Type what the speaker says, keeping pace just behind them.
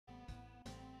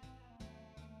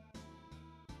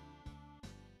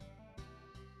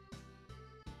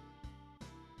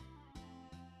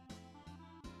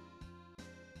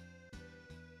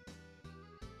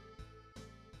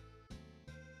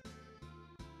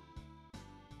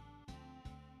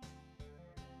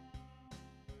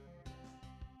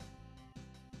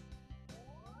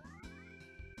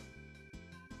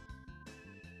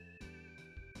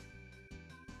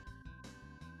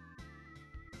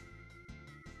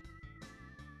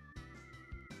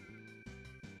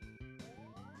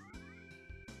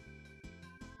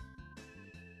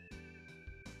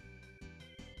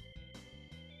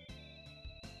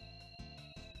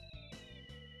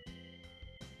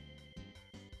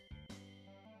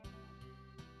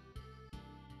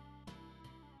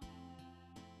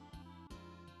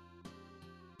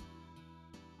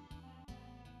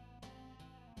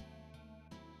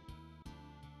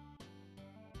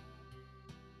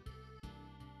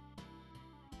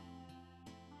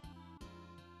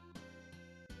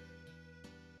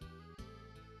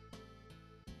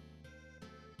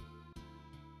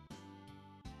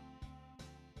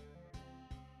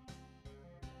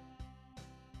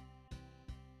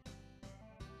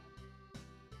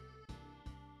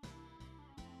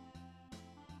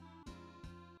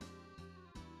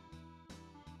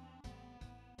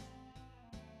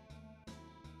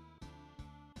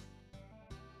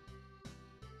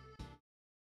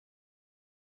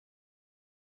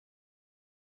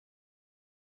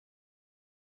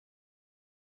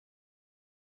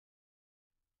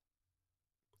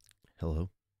Hello?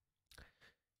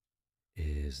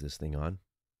 Is this thing on?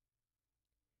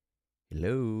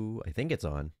 Hello? I think it's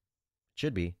on.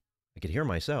 Should be. I could hear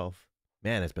myself.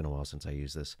 Man, it's been a while since I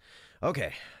used this. Okay.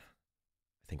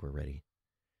 I think we're ready.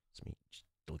 Let me just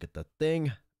look at the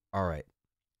thing. All right.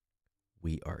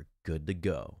 We are good to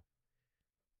go.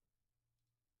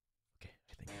 Okay,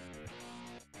 I think.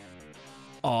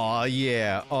 Oh,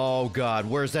 yeah. Oh, God.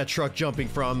 Where's that truck jumping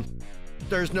from?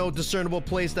 There's no discernible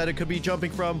place that it could be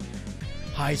jumping from.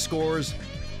 High scores.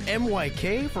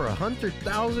 MYK for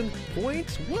 100,000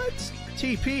 points? What?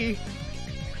 TP?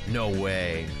 No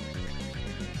way.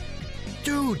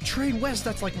 Dude, Trade West,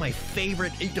 that's like my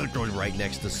favorite. Right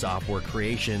next to Software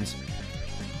Creations.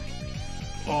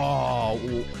 Oh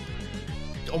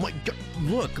my God.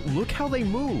 Look how they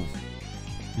move.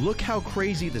 Look how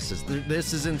crazy this is.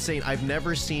 This is insane. I've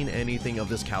never seen anything of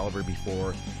this caliber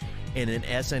before in an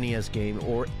SNES game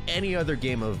or any other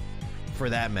game of, for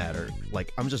that matter.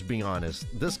 Like, I'm just being honest.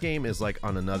 This game is like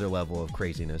on another level of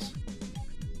craziness.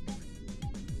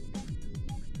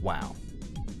 Wow.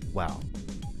 Wow.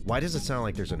 Why does it sound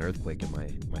like there's an earthquake in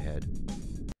my head?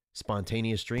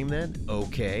 Spontaneous stream then?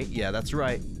 Okay. Yeah, that's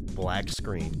right. Black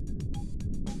screen.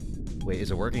 Wait,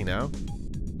 is it working now?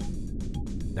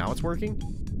 Now it's working?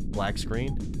 Black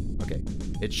screen? Okay.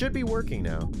 It should be working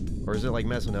now. Or is it like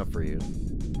messing up for you?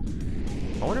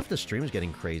 I wonder if the stream's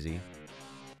getting crazy.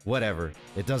 Whatever.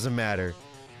 It doesn't matter.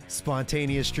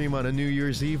 Spontaneous stream on a New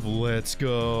Year's Eve. Let's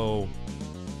go.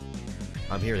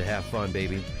 I'm here to have fun,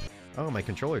 baby. Oh, my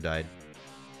controller died.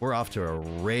 We're off to a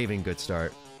raving good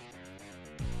start.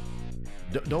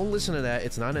 Don't listen to that.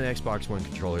 It's not an Xbox One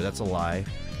controller. That's a lie.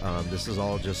 This is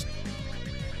all just...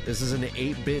 This is an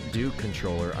 8-bit Duke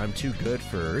controller. I'm too good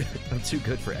for... I'm too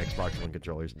good for Xbox One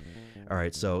controllers.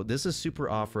 Alright, so this is Super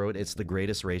Off-Road. It's the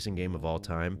greatest racing game of all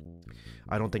time.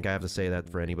 I don't think I have to say that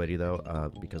for anybody,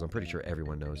 though, because I'm pretty sure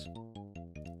everyone knows.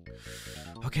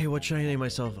 Okay, what should I name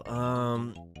myself?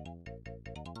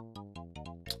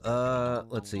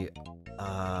 Let's see.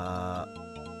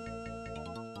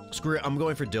 Screw it, I'm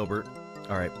going for Dilbert.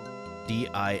 Alright.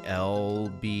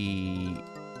 D-I-L-B...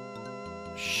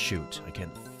 Shoot, I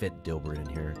can't fit Dilbert in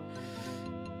here.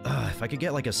 If I could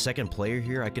get like a second player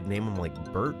here, I could name him like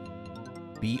Bert.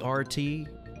 B-R-T.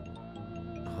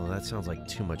 Oh, that sounds like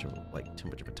too much of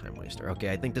a time waster.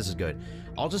 Okay, I think this is good.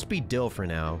 I'll just be Dill for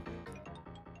now.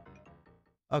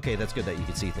 Okay, that's good that you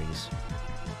can see things.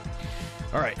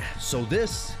 Alright, so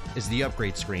this is the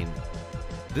upgrade screen.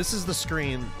 This is the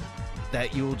screen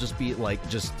that you will just be like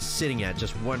just sitting at,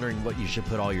 just wondering what you should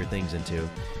put all your things into.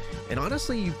 And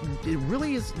honestly, it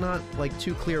really is not like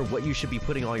too clear what you should be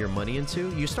putting all your money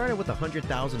into. You started with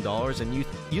 $100,000 and you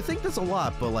think that's a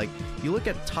lot, but like you look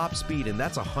at top speed and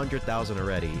that's 100,000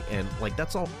 already, and like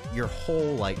that's all your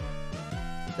whole like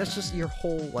that's just your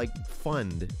whole like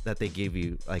fund that they gave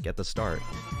you like at the start.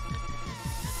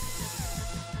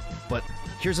 But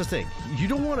here's the thing, you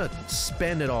don't want to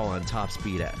spend it all on top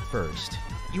speed at first.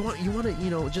 You want to, you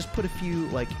know, just put a few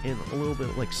like in a little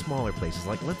bit like smaller places.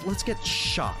 Like let's get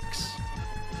shocks.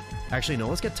 Actually, no,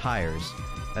 let's get tires.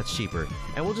 That's cheaper.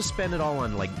 And we'll just spend it all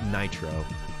on like nitro.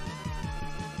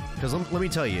 Because let me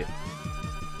tell you,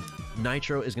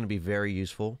 nitro is going to be very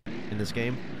useful in this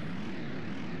game.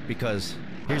 Because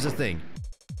here's the thing.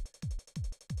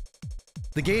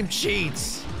 The game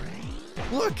cheats.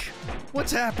 Look,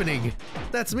 what's happening?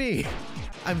 That's me.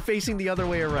 I'm facing the other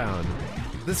way around.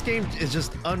 This game is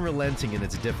just unrelenting in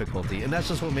its difficulty, and that's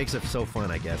just what makes it so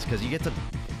fun, I guess, because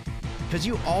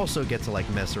you also get to like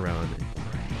mess around,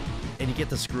 and you get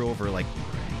to screw over like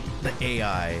the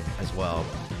AI as well.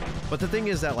 But the thing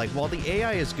is that like while the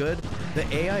AI is good,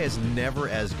 the AI is never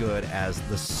as good as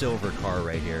the silver car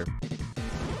right here.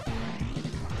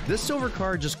 This silver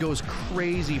car just goes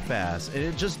crazy fast, and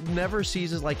it just never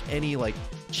seizes like any like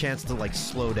chance to like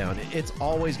slow down. It's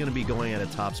always going to be going at a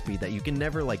top speed that you can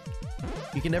never like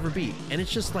beat. And it's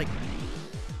just like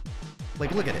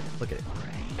look at it,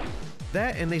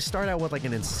 that, and they start out with like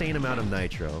an insane amount of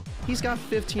nitro. He's got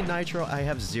 15 nitro, I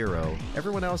have 0.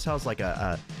 Everyone else has like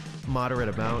a moderate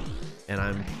amount, and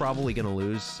I'm probably gonna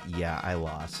lose. Yeah, I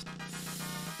lost.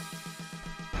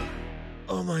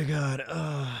 Oh my god.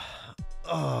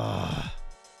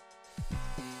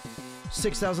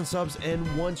 6,000 subs and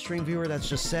 1 stream viewer, that's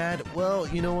just sad. Well,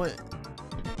 you know what?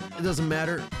 It doesn't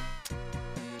matter.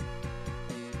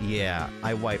 Yeah,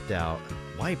 I wiped out.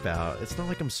 Wipe out? It's not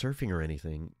like I'm surfing or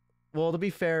anything. Well, to be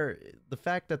fair, the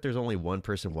fact that there's only 1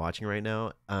 person watching right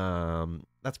now,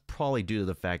 that's probably due to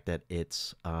the fact that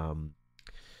it's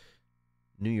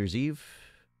New Year's Eve,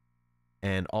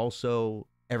 and also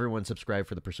everyone subscribed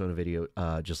for the Persona video,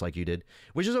 just like you did,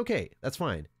 which is okay. That's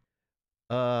fine.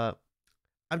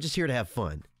 I'm just here to have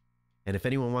fun. And if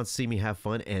anyone wants to see me have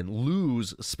fun and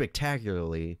lose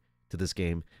spectacularly to this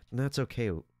game, then that's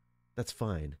okay. That's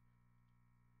fine.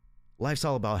 Life's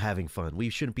all about having fun. We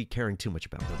shouldn't be caring too much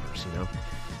about numbers, you know?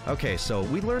 Okay, so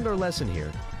we learned our lesson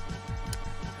here.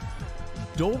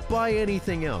 Don't buy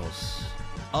anything else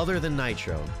other than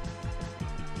Nitro.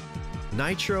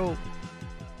 Nitro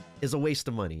is a waste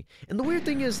of money. And the weird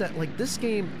thing is that, like, this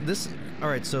game,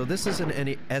 alright, so this is an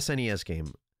SNES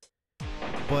game.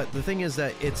 But the thing is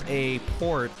that it's a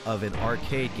port of an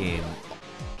arcade game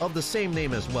of the same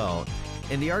name as well.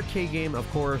 And the arcade game, of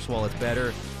course, while it's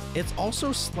better, it's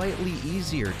also slightly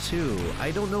easier too.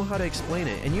 I don't know how to explain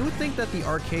it. And you would think that the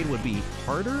arcade would be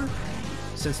harder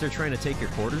since they're trying to take your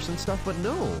quarters and stuff, but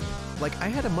no. Like, I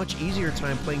had a much easier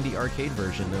time playing the arcade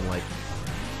version than, like,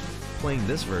 playing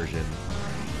this version.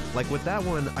 Like, with that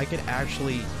one, I could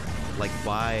actually, like,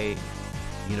 buy,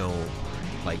 you know,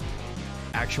 like,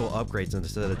 actual upgrades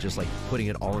instead of just, like, putting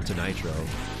it all into Nitro.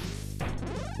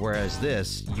 Whereas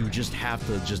this, you just have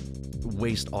to just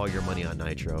waste all your money on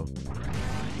Nitro.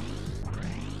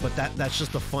 But that's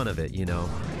just the fun of it, you know?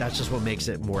 That's just what makes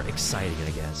it more exciting, I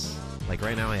guess. Like,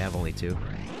 right now I have only 2.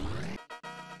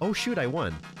 Oh shoot, I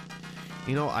won.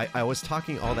 You know, I was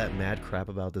talking all that mad crap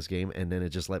about this game, and then it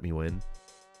just let me win.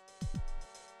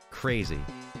 Crazy.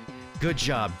 Good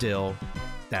job, Dill.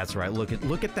 That's right, look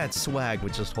at that swag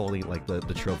with just holding, like, the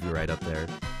trophy right up there.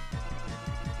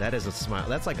 That is a smile.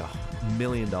 That's like $1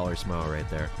 million smile right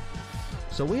there.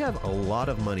 So we have a lot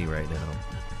of money right now.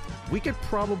 We could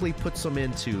probably put some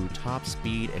into top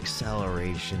speed,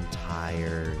 acceleration,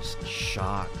 tires,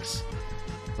 shocks.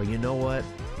 But you know what?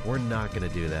 We're not going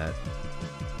to do that.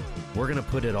 We're going to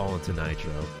put it all into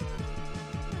Nitro.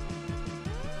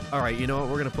 Alright, you know what?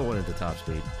 We're going to put one into top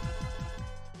speed.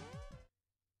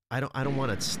 I don't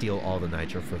want to steal all the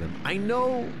Nitro for them. I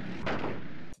know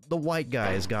the white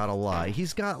guy's got a lot.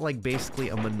 He's got, like, basically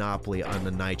a monopoly on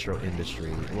the Nitro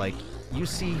industry. Like, you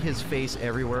see his face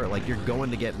everywhere. Like, you're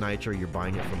going to get Nitro, you're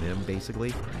buying it from him,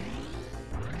 basically.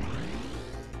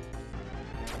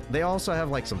 They also have,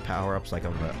 like, some power-ups, like,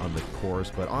 on the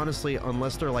course, but honestly,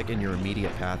 unless they're, like, in your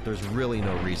immediate path, there's really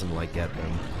no reason to, like, get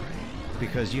them.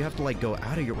 Because you have to, like, go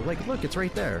out of your... Like, look, it's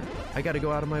right there. I gotta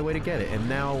go out of my way to get it, and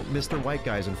now Mr. White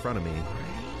Guy's in front of me.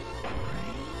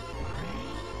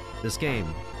 This game,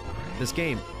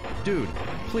 dude,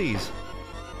 please,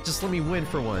 just let me win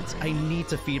for once. I need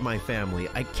to feed my family.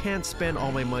 I can't spend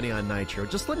all my money on Nitro.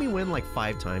 Just let me win like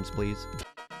 5 times, please.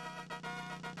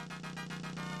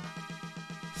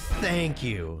 Thank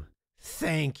you.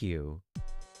 Thank you.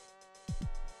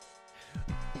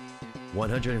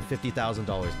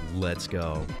 $150,000. Let's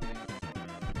go.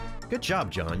 Good job,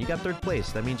 John. You got 3rd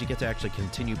place. That means you get to actually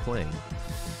continue playing.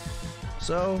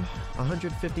 So,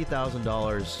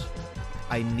 $150,000.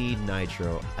 I need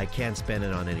Nitro. I can't spend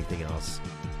it on anything else.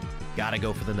 Gotta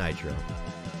go for the Nitro.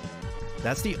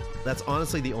 That's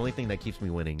honestly the only thing that keeps me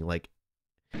winning. Like,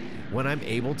 when I'm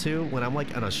able to, when I'm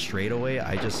like on a straightaway,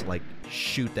 I just like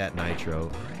shoot that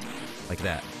Nitro. Like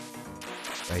that.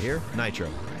 Right here, Nitro.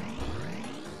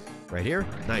 Right here,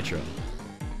 Nitro.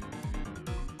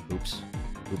 Oops.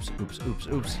 Oops, oops, oops,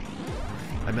 oops.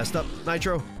 I messed up.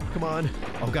 Nitro, come on.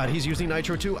 Oh god, he's using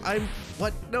Nitro too.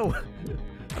 What? No.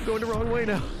 I'm going the wrong way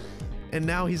now. And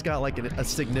now he's got like a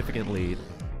significant lead.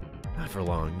 Not for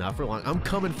long, not for long. I'm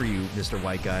coming for you, Mr.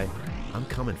 White Guy. I'm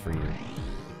coming for you.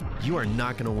 You are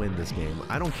not gonna win this game.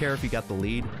 I don't care if you got the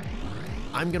lead.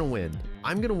 I'm gonna win.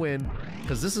 I'm gonna win,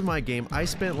 because this is my game. I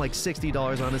spent like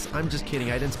 $60 on this. I'm just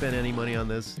kidding. I didn't spend any money on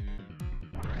this.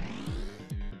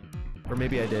 Or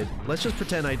maybe I did. Let's just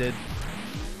pretend I did.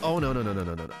 Oh, no, no, no, no,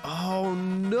 no, no. Oh,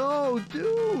 no,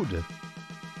 dude.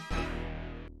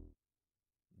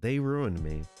 They ruined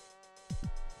me.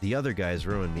 The other guys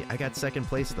ruined me. I got 2nd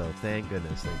place, though. Thank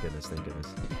goodness, thank goodness, thank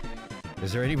goodness.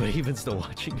 Is there anybody even still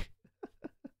watching?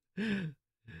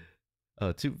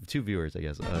 Oh, two viewers, I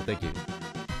guess. Thank you.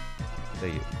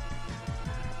 Thank you.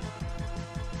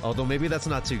 Although maybe that's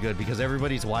not too good, because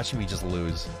everybody's watching me just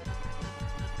lose.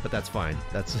 But that's fine.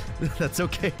 That's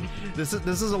okay. This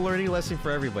is a learning lesson for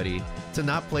everybody to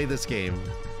not play this game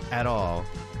at all.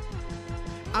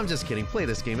 I'm just kidding. Play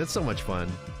this game. It's so much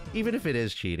fun, even if it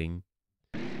is cheating.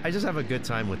 I just have a good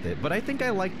time with it. But I think I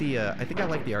like the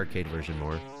arcade version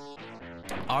more.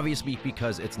 Obviously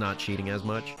because it's not cheating as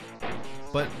much.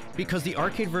 But because the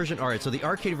arcade version, alright, so the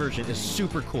arcade version is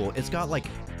super cool. It's got like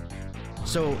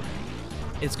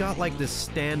this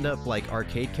stand-up like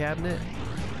arcade cabinet.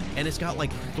 And it's got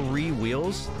like 3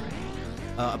 wheels.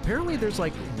 Apparently there's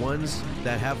like ones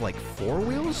that have like 4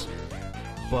 wheels,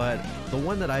 but the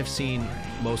one that I've seen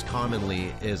most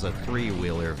commonly is a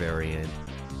 3-wheeler variant.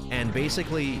 And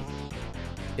basically,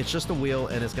 it's just a wheel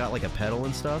and it's got like a pedal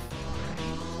and stuff.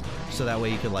 So that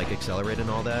way you could like accelerate and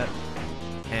all that.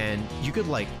 And you could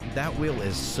like, that wheel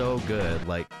is so good.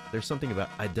 Like, there's something about,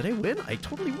 did I win? I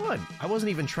totally won. I wasn't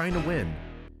even trying to win.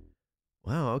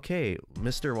 Wow, okay.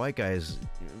 Mr. White Guy is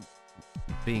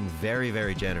being very,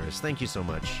 very generous. Thank you so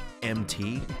much.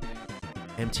 MT?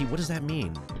 MT, what does that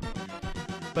mean?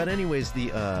 But anyways,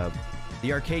 the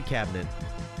arcade cabinet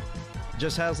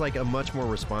just has like a much more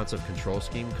responsive control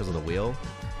scheme because of the wheel.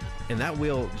 And that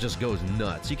wheel just goes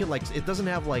nuts. You can like, it doesn't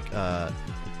have like an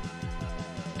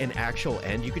actual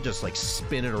end. You could just like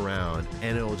spin it around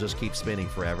and it'll just keep spinning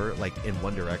forever, like in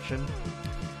one direction,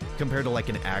 compared to like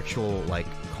an actual like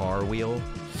car wheel.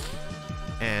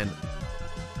 And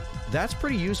that's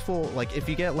pretty useful. Like if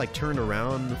you get like turned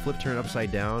around, flip turn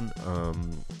upside down,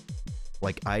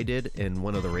 like I did in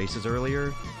one of the races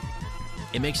earlier,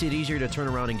 it makes it easier to turn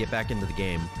around and get back into the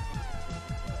game.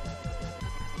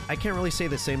 I can't really say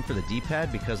the same for the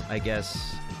D-pad because I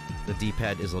guess the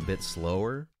D-pad is a bit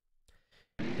slower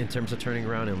in terms of turning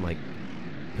around and like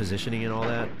positioning and all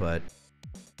that, but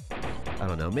I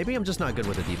don't know. Maybe I'm just not good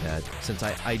with the D-pad since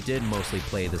I did mostly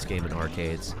play this game in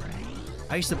arcades.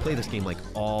 I used to play this game like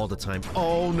all the time.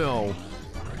 Oh no!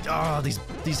 Oh,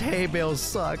 these hay bales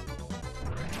suck.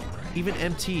 Even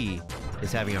MT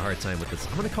is having a hard time with this.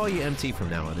 I'm gonna call you MT from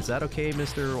now on. Is that okay,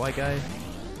 Mr. White Guy?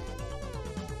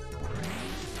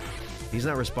 He's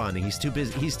not responding. He's too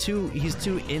busy. He's too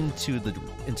into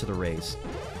the race.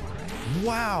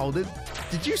 Wow! Did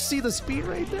you see the speed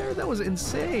right there? That was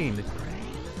insane.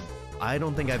 I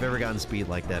don't think I've ever gotten speed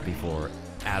like that before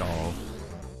at all.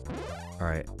 All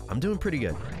right, I'm doing pretty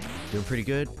good. Doing pretty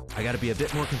good. I got to be a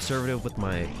bit more conservative with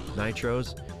my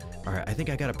nitros. All right, I think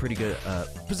I got a pretty good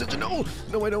position. No,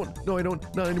 no, I don't. No, I don't.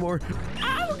 Not anymore.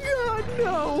 Oh God,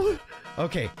 no.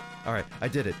 Okay. All right, I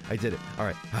did it. I did it. All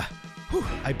right. Whew,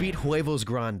 I beat Huevos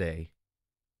Grande.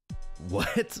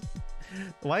 What?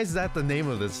 Why is that the name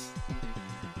of this?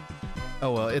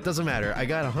 Oh well, it doesn't matter. I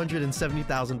got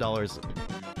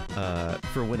 $170,000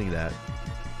 for winning that.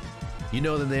 You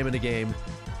know the name of the game.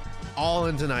 All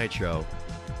into nitro.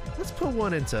 Let's put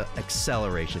one into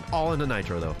acceleration. All into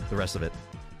nitro though. The rest of it.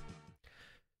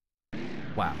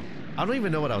 Wow. I don't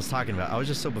even know what I was talking about. I was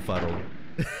just so befuddled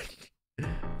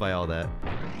by all that.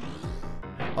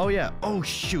 Oh yeah. Oh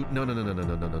shoot. No, no, no, no, no,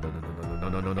 no, no, no, no, no, no, no,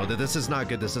 no, no, no. This is not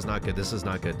good. This is not good. This is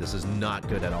not good. This is not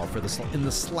good at all for the in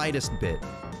the slightest bit.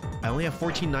 I only have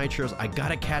 14 nitros. I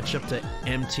gotta catch up to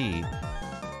MT.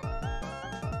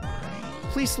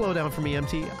 Please slow down for me,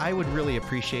 MT. I would really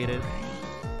appreciate it.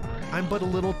 I'm but a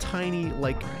little tiny,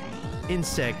 like,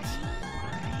 insect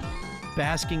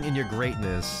basking in your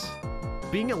greatness.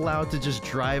 Being allowed to just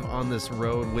drive on this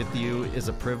road with you is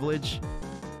a privilege.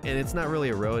 And it's not really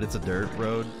a road, it's a dirt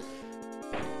road.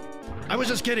 I was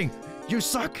just kidding! You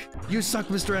suck! You suck,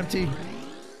 Mr. MT!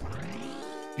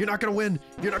 You're not gonna win!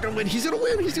 You're not gonna win! He's gonna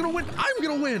win! He's gonna win! I'm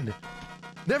gonna win!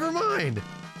 Never mind!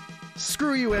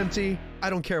 Screw you, MT! I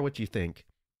don't care what you think.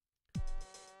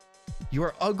 You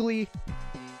are ugly,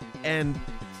 and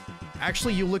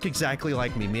actually you look exactly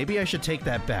like me. Maybe I should take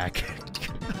that back.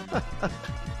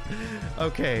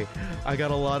 Okay, I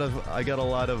got a lot of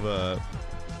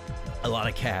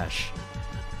cash.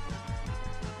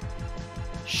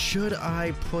 Should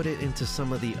I put it into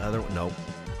some of the other? Nope.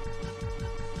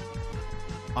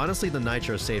 Honestly, the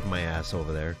nitro saved my ass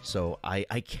over there, so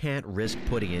I can't risk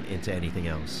putting it into anything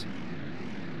else.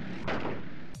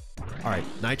 Alright,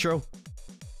 nitro.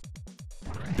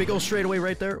 Big ol' straightaway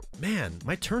right there. Man,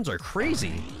 my turns are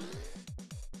crazy.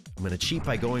 I'm gonna cheat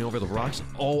by going over the rocks.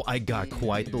 Oh, I got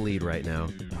quite the lead right now.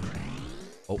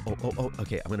 Oh,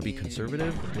 okay, I'm gonna be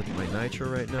conservative with my nitro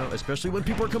right now, especially when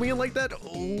people are coming in like that.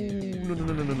 Oh, no, no,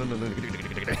 no, no, no, no, no,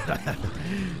 no.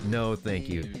 No, thank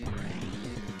you.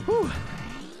 Whew.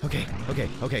 Okay,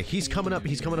 he's coming up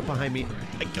behind me.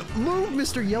 Move,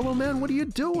 Mr. Yellow Man, what are you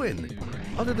doing?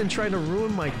 Other than trying to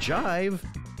ruin my jive.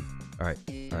 All right,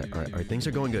 things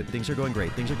are going good. Things are going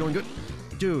great. Things are going good.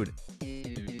 Dude,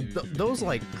 those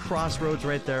like crossroads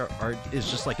right there is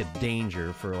just like a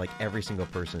danger for like every single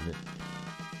person.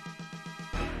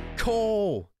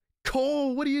 Cole,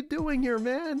 what are you doing here,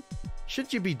 man?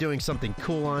 Shouldn't you be doing something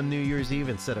cool on New Year's Eve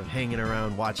instead of hanging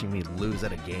around watching me lose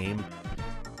at a game?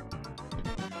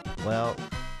 Well,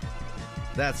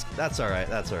 that's all right.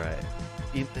 That's all right.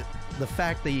 The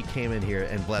fact that you came in here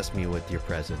and blessed me with your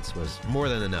presence was more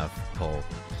than enough, Cole.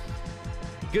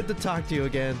 Good to talk to you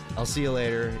again. I'll see you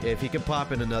later. If you could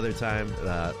pop in another time,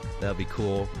 that'll be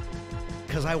cool.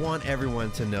 Because I want everyone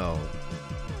to know,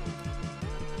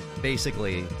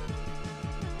 basically,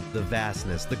 the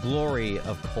vastness, the glory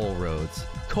of Cole Rhodes.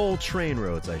 Cole Train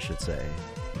Roads, I should say.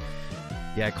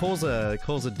 Yeah, Cole's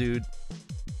a dude.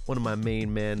 One of my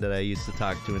main men that I used to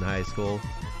talk to in high school.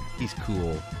 He's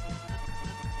cool.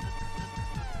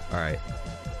 Alright.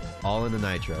 All in the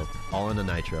nitro. All in the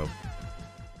nitro.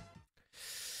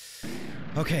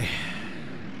 Okay.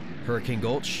 Hurricane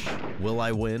Gulch. Will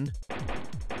I win?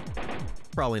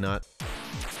 Probably not.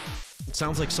 It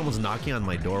sounds like someone's knocking on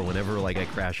my door whenever, like, I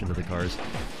crash into the cars.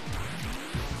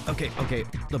 Okay, okay.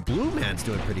 The blue man's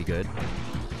doing pretty good.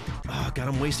 Oh, God,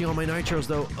 I'm wasting all my nitros,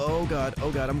 though. Oh,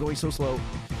 God, I'm going so slow.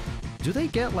 Do they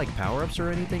get, like, power-ups or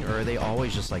anything? Or are they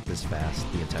always just, like, this fast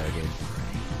the entire game?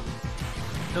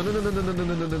 No, no, no, no, no, no, no,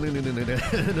 no, no, no, no, no,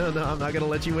 no, no, no, I'm not gonna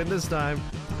let you win this time.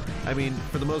 I mean,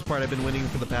 for the most part, I've been winning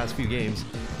for the past few games,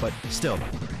 but still.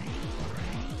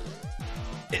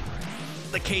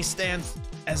 The case stands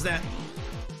as that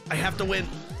I have to win.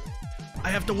 I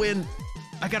have to win.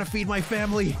 I gotta feed my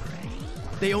family.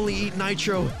 They only eat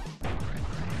nitro.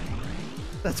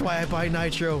 That's why I buy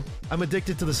nitro. I'm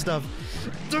addicted to the stuff.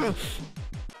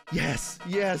 Yes,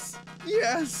 yes,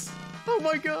 yes. Oh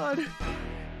my God.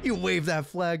 You wave that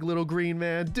flag, little green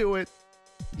man. Do it.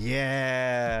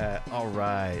 Yeah. All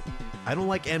right. I don't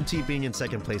like MT being in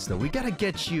second place, though. We gotta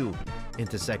get you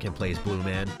into second place, blue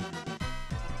man.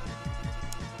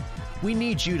 We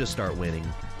need you to start winning.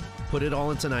 Put it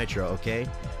all into nitro, okay?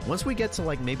 Once we get to,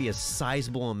 like, maybe a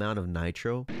sizable amount of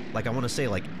nitro, like, I want to say,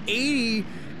 like, 80,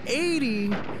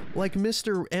 like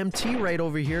Mr. MT right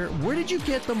over here. Where did you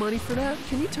get the money for that?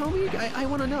 Can you tell me? I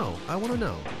want to know. I want to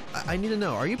know. I need to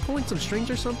know. Are you pulling some strings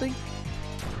or something?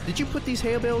 Did you put these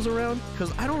hay bales around?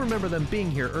 Because I don't remember them being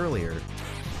here earlier.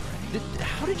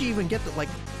 How did you even get the, like,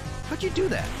 how'd you do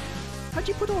that? How'd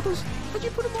you put all those, how'd you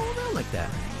put them all around like that?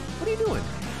 What are you doing?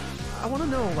 I want to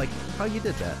know, like, how you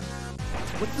did that.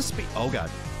 What's the speed? Oh, God.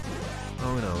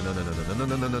 Oh, no, no, no, no, no, no,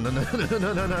 no, no, no, no, no,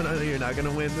 no, no, no, no, you're not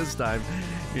gonna win this time.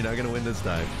 You're not gonna win this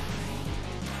time.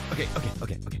 Okay, okay,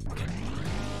 okay, okay, okay.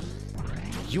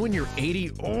 You and your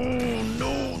 80. Oh,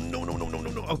 no, no, no, no, no, no,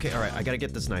 no. Okay, all right, I gotta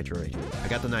get this nitro right here. I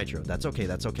got the nitro. That's okay,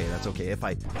 that's okay, that's okay. If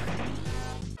I...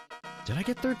 Did I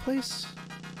get third place?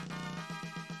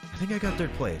 I think I got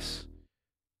third place.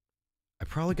 I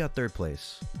probably got third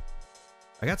place.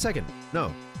 I got second.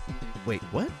 No. Wait,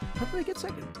 what? How did I get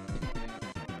second?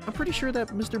 I'm pretty sure that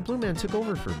Mr. Blue Man took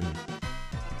over for me.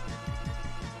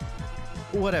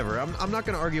 Whatever. I'm not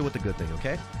going to argue with the good thing,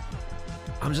 okay?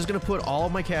 I'm just going to put all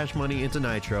of my cash money into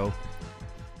nitro.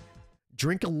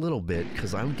 Drink a little bit,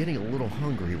 because I'm getting a little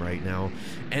hungry right now.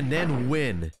 And then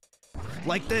win.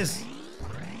 Like this.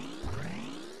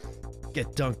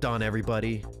 Get dunked on,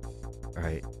 everybody.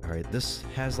 Alright, alright. This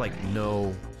has, like,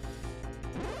 no...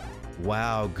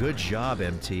 Wow, good job,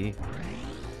 MT.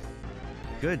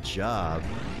 Good job.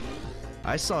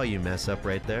 I saw you mess up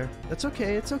right there. That's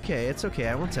okay, it's okay, it's okay.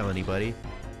 I won't tell anybody.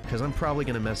 Because I'm probably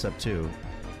going to mess up too.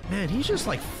 Man, he's just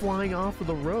like flying off of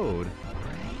the road.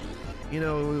 You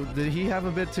know, did he have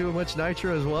a bit too much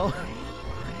nitro as well?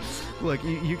 Look,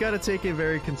 you got to take it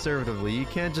very conservatively. You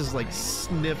can't just like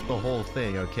sniff the whole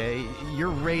thing, okay? You're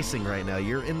racing right now.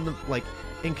 You're in the, like,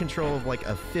 in control of like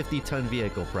a 50-ton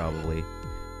vehicle probably.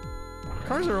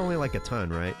 Cars are only like a ton,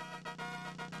 right?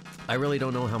 I really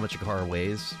don't know how much a car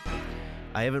weighs.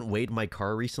 I haven't weighed my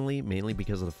car recently, mainly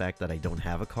because of the fact that I don't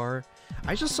have a car.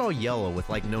 I just saw yellow with,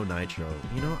 like, no nitro.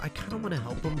 You know, I kind of want to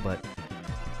help him, but...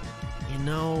 You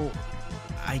know,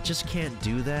 I just can't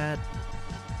do that.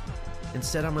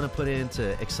 Instead, I'm going to put it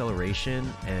into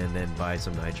acceleration and then buy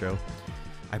some nitro.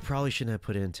 I probably shouldn't have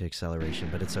put it into acceleration,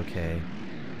 but it's okay.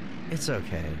 It's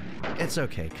okay. It's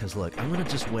okay, because look, I'm going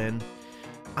to just win.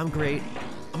 I'm great.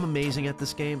 I'm amazing at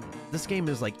this game. This game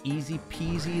is like easy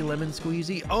peasy lemon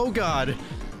squeezy. Oh God!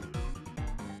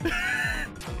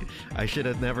 I should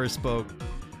have never spoke.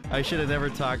 I should have never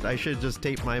talked. I should have just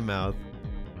taped my mouth.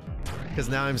 Because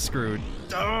now I'm screwed.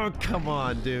 Oh, come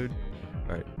on, dude.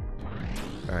 Alright.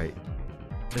 Alright.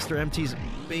 Mr. MT's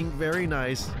being very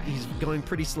nice. He's going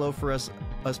pretty slow for us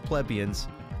plebeians.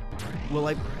 Will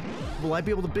I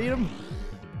be able to beat him?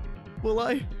 Will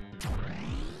I?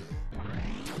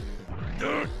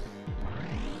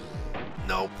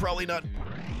 No, probably not.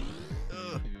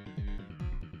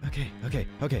 Okay.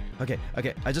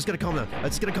 I just gotta calm down. I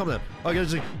just gotta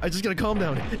calm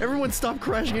down. Everyone stop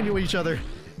crashing into each other.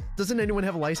 Doesn't anyone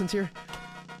have a license here?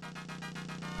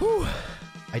 Whew.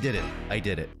 I did it.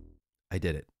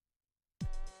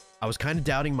 I was kind of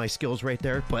doubting my skills right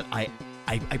there, but I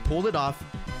pulled it off.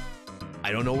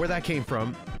 I don't know where that came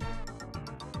from.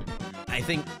 I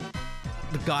think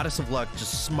the goddess of luck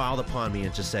just smiled upon me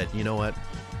and just said, you know what?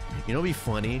 You know what'd be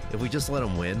funny? If we just let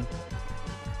him win,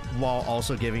 while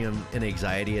also giving him an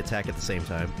anxiety attack at the same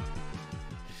time.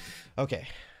 Okay.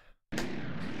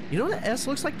 You know, the S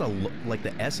looks like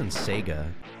the S in Sega.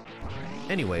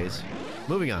 Anyways,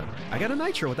 moving on. I got a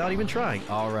Nitro without even trying.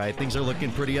 All right, things are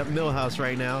looking pretty up Millhouse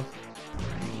right now.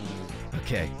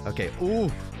 Okay, okay.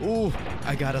 Ooh, ooh.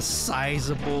 I got a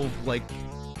sizable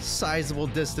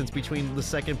distance between the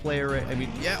second player. I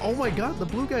mean, yeah. Oh my God, the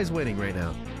blue guy's winning right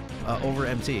now over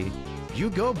MT. You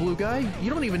go, blue guy. You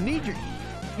don't even need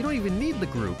the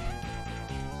group.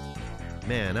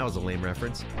 Man, that was a lame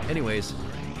reference. Anyways,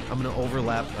 I'm gonna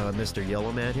overlap Mr.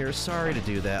 Yellow Man here. Sorry to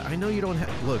do that. I know you don't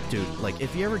have... Look, dude, like,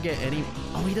 if you ever get any...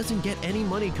 Oh, he doesn't get any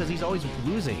money because he's always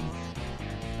losing.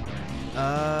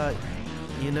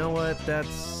 You know what?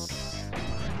 That's...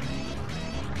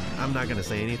 I'm not gonna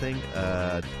say anything.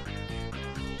 I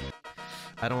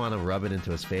don't want to rub it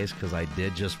into his face because I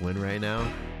did just win right now.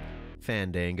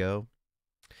 Fandango.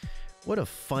 What a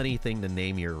funny thing to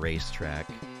name your racetrack.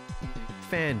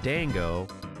 Fandango.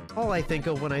 All I think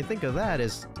of when I think of that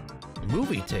is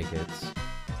movie tickets.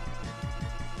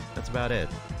 That's about it.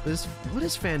 What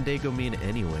does Fandango mean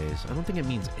anyways? I don't think it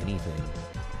means anything.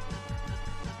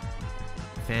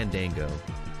 Fandango.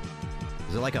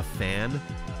 Is it like a fan?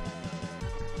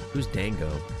 Who's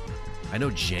Dango? I know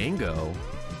Django.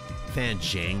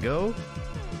 Fandango?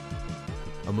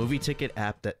 A movie ticket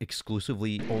app that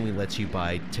exclusively only lets you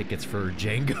buy tickets for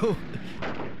Django?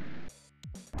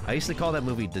 I used to call that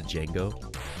movie The Django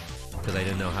because I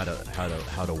didn't know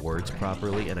how to words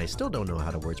properly, and I still don't know how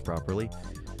to words properly.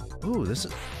 Ooh, this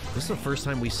is the first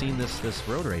time we've seen this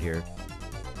road right here.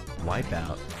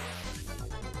 Wipeout.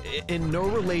 In no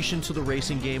relation to the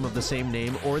racing game of the same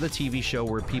name or the TV show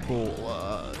where people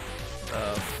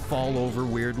fall over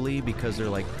weirdly because they're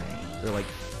like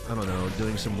I don't know,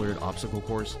 doing some weird obstacle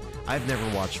course. I've never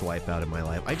watched Wipeout in my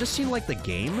life. I just seen like the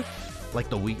game. Like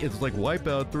the week, it's like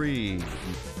Wipeout 3,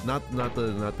 not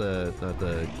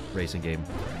the racing game,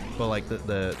 but like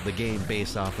the game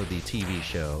based off of the TV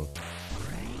show.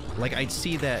 Like I'd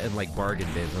see that in like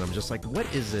bargain bins, and I'm just like, what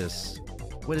is this?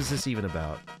 What is this even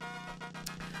about?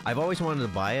 I've always wanted to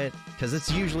buy it because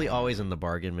it's usually always in the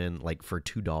bargain bin, like for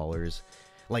 $2.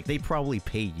 Like they probably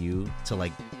pay you to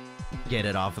like get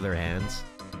it off of their hands,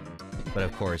 but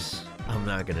of course I'm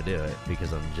not gonna do it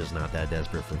because I'm just not that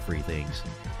desperate for free things.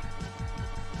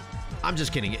 I'm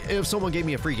just kidding. If someone gave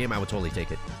me a free game, I would totally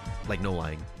take it. Like, no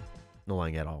lying. No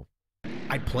lying at all.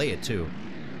 I'd play it, too.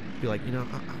 Be like, you know,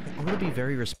 I want to be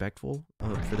very respectful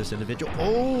for this individual.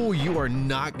 Oh, you are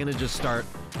not going to just start...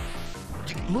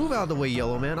 Move out of the way,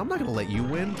 Yellow Man. I'm not going to let you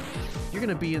win. You're going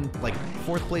to be in, like,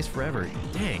 4th place forever.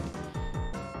 Dang.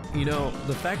 You know,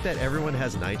 the fact that everyone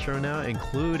has Nitro now,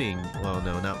 including... Well,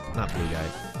 no, not Blue Guy.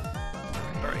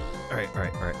 All right.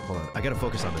 Hold on. I got to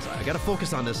focus on this. I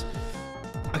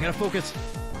gotta focus.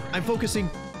 I'm focusing.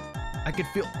 I could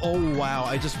feel... Oh, wow.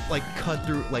 I just, like, cut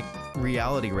through, like,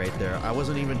 reality right there. I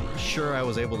wasn't even sure I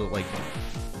was able to, like,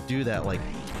 do that, like,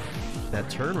 that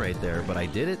turn right there, but I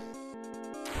did it.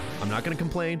 I'm not gonna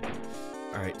complain.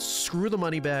 All right, screw the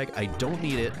money bag. I don't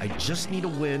need it. I just need a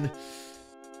win.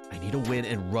 I need a win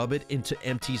and rub it into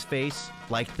MT's face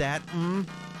like that.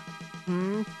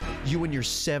 You and your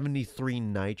 73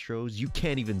 nitros. You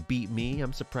can't even beat me.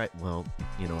 I'm surprised. Well,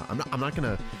 you know, I'm not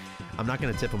gonna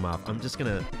tip him off. I'm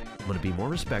gonna be more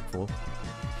respectful.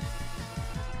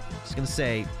 Just gonna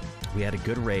say we had a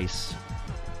good race.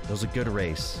 It was a good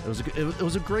race. It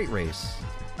was a great race.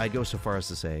 I'd go so far as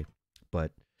to say,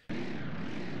 but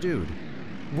dude,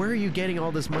 where are you getting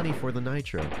all this money for the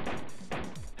nitro?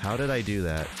 How did I do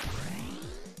that?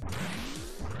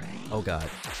 Oh God.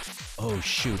 Oh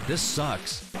shoot, this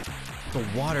sucks. The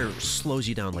water slows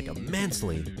you down like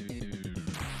immensely.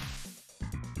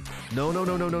 No.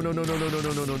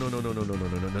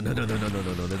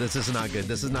 This is not good.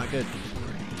 This is not good.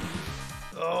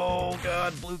 Oh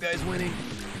God, blue guy's winning.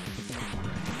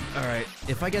 All right,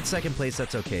 if I get second place,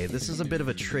 that's okay. This is a bit of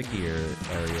a trickier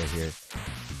area here.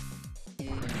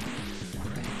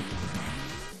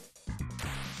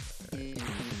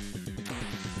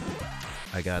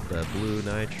 I got the blue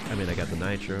nitro. I mean, I got the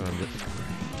nitro.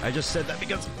 I just said that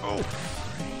because...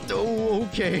 Oh,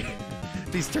 okay.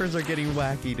 These turns are getting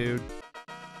wacky, dude.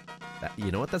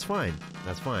 You know what? That's fine.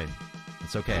 That's fine.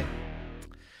 It's okay.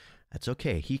 That's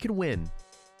okay. He could win.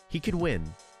 He could win.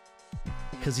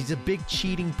 Because he's a big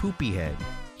cheating poopy head.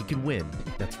 He could win.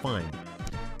 That's fine.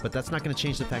 But that's not going to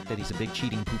change the fact that he's a big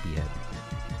cheating poopy head.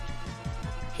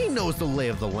 He knows the lay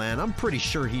of the land. I'm pretty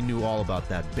sure he knew all about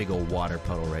that big old water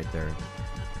puddle right there.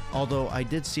 Although I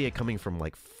did see it coming from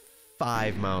like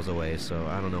 5 miles away, so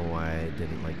I don't know why I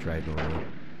didn't like drive normally.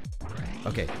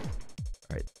 Okay.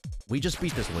 Alright. We just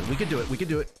beat this one. We can do it. We can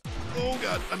do it. Oh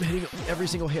god, I'm hitting every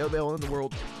single hay bale in the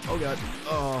world. Oh god.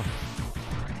 Oh.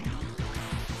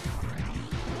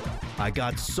 I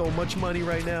got so much money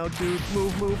right now, dude.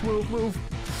 Move, move, move, move.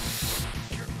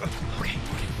 Okay,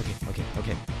 okay, okay, okay,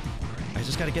 okay. I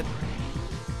just gotta get...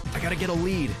 I gotta get a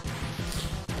lead.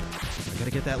 I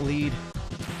gotta get that lead.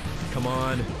 Come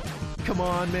on. Come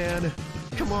on, man.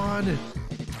 Come on.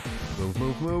 Move,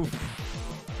 move, move.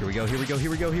 Here we go, here we go, here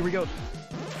we go, here we go.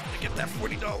 I get that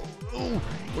 $40. Oh,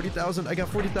 40,000. I got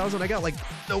 40,000. I got like...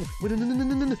 No. Hold on.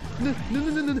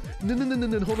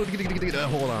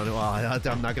 Hold on. Oh,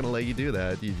 I'm not going to let you do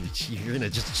that. You're going to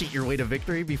just cheat your way to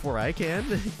victory before I can?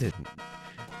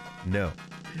 No.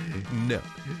 No.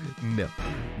 No.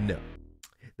 No.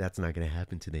 That's not gonna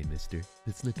happen today, mister.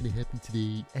 That's not gonna happen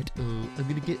today at all.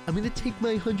 I'm gonna take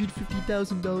my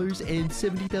 $150,000 and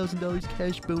 $70,000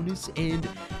 cash bonus and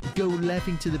go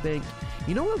laughing to the bank.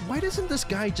 You know what? Why doesn't this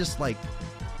guy just like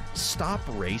stop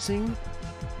racing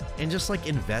and just like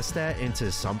invest that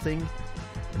into something,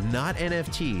 not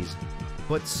NFTs,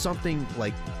 but something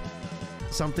like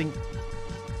something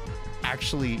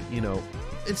actually, you know,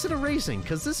 instead of racing?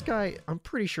 Because this guy, I'm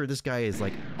pretty sure this guy is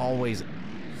like always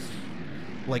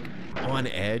like on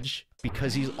edge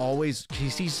because he's always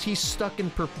he's stuck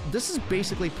in this is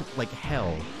basically like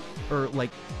hell or like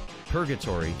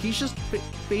purgatory. He's just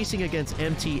facing against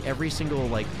MT every single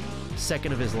like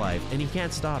second of his life and he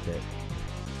can't stop it.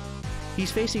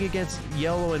 He's facing against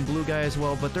yellow and blue guy as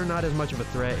well, but they're not as much of a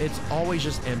threat. It's always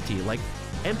just MT. Like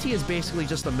MT is basically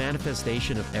just a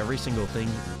manifestation of every single thing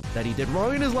that he did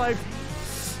wrong in his life.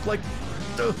 Like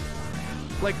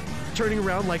turning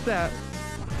around like that.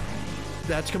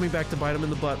 That's coming back to bite him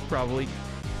in the butt, probably.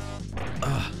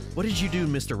 What did you do,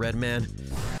 Mr. Redman?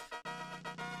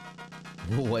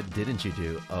 What didn't you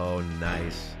do? Oh,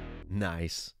 nice.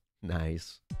 Nice.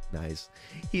 Nice. Nice.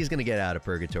 He's gonna get out of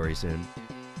purgatory soon.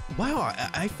 Wow,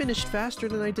 I finished faster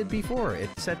than I did before. It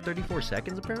said 34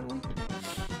 seconds, apparently.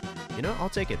 You know, I'll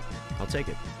take it. I'll take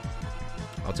it.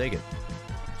 I'll take it.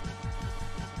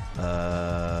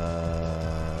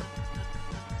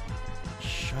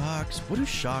 Shocks. What do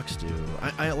shocks do?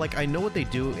 I know what they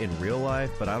do in real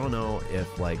life, but I don't know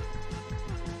if like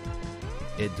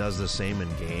it does the same in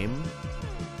game.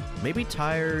 Maybe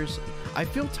tires. I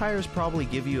feel tires probably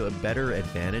give you a better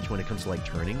advantage when it comes to like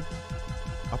turning.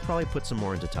 I'll probably put some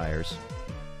more into tires.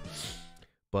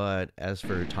 But as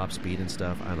for top speed and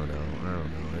stuff, I don't know. I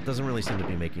don't know. It doesn't really seem to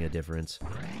be making a difference.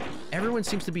 Everyone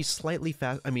seems to be slightly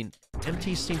fast. I mean,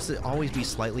 MT seems to always be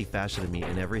slightly faster than me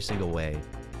in every single way.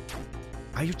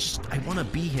 I want to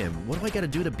be him. What do I got to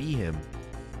do to be him?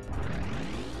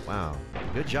 Wow.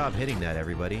 Good job hitting that,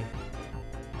 everybody.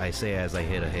 I say as I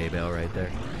hit a hay bale right there.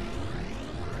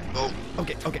 Oh,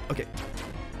 okay, okay, okay.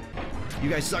 You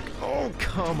guys suck. Oh,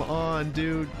 come on,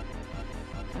 dude.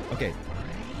 Okay.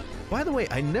 By the way,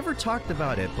 I never talked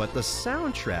about it, but the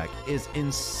soundtrack is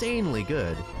insanely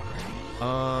good.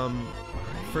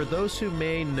 For those who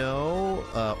may know,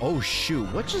 oh shoot,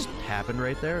 what just happened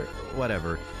right there?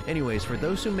 Whatever. Anyways, for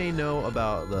those who may know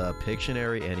about the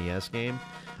Pictionary NES game,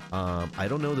 I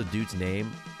don't know the dude's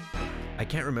name. I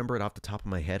can't remember it off the top of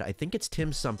my head. I think it's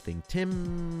Tim something. Tim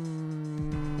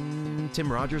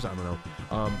Rogers? I don't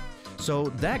know. So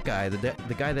that guy,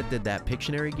 the guy that did that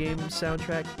Pictionary game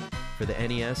soundtrack for the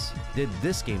NES, did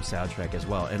this game soundtrack as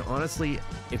well. And honestly,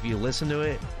 if you listen to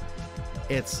it,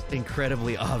 it's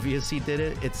incredibly obvious he did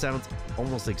it. It sounds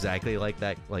almost exactly like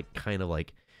that, like kind of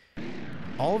like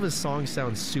all of his songs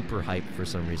sound super hyped for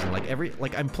some reason. Like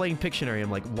I'm playing Pictionary,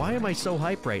 I'm like, why am I so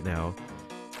hyped right now?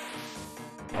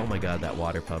 Oh my god, that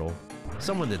water puddle.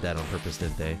 Someone did that on purpose,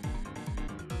 didn't they?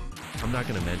 I'm not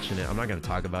gonna mention it. I'm not gonna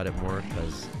talk about it more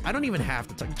because I don't even have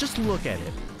to talk. Just look at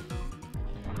it.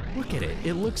 Look at it.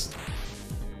 It looks...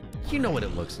 You know what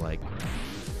it looks like.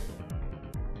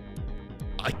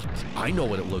 I know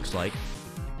what it looks like.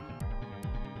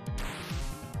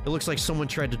 It looks like someone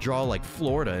tried to draw like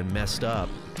Florida and messed up.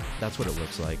 That's what it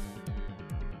looks like.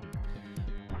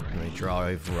 And I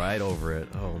drive right over it.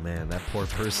 Oh man, that poor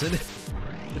person.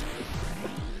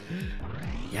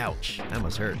 Youch, that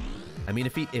must hurt. I mean,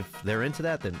 if they're into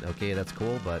that, then okay, that's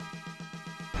cool, but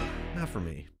not for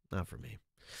me. Not for me.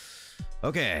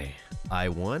 Okay, I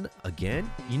won again.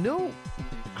 You know,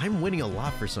 I'm winning a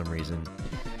lot for some reason.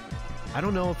 I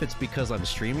don't know if it's because I'm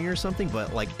streaming or something,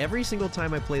 but like every single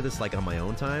time I play this like on my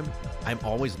own time, I'm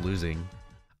always losing.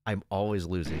 I'm always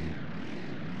losing.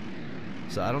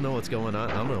 So I don't know what's going on.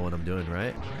 I don't know what I'm doing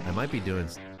right. I might be doing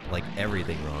like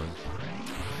everything wrong.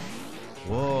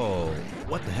 Whoa,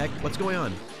 what the heck? What's going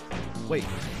on? Wait,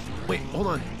 hold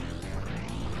on.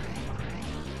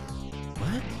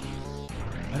 What?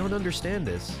 I don't understand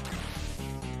this.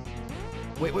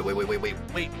 Wait.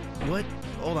 What?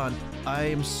 Hold on. I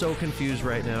am so confused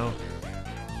right now.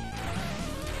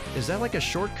 Is that like a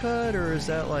shortcut, or is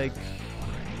that like...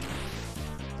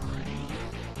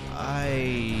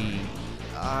 I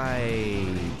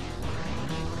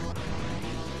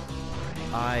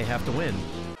have to win.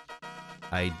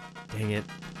 Dang it.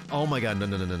 Oh my god, no.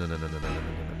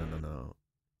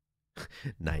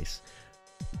 Nice.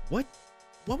 What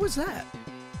was that?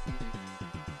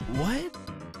 What?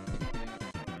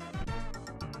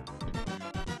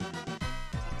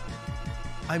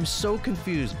 I'm so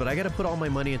confused, but I gotta put all my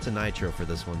money into Nitro for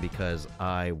this one because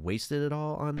I wasted it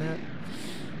all on that.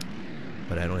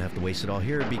 But I don't have to waste it all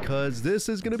here because this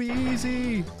is gonna be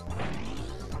easy.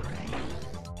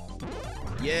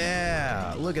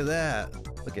 Yeah, look at that.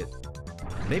 Look at...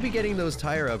 Maybe getting those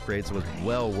tire upgrades was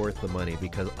well worth the money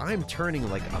because I'm turning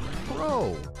like a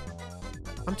pro.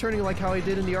 I'm turning like how I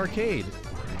did in the arcade.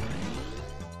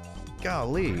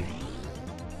 Golly.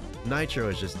 Nitro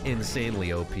is just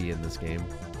insanely OP in this game.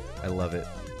 I love it.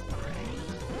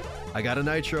 I got a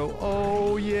Nitro.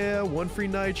 Oh yeah, one free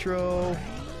Nitro.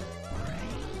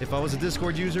 If I was a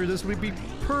Discord user, this would be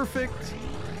perfect.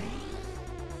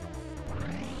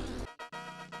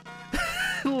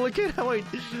 Look at how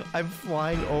I'm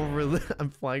flying over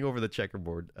the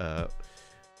checkerboard.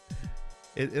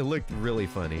 It looked really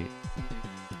funny.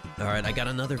 All right, I got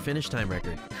another finish time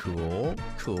record. Cool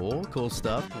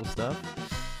stuff.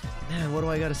 Man, what do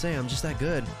I gotta say? I'm just that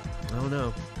good. I don't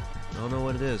know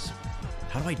what it is.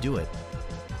 How do I do it?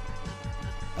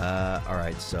 All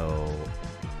right, so...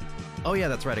 Oh yeah,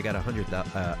 that's right. I got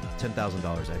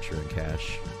 $10,000 extra in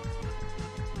cash.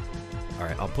 All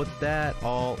right, I'll put that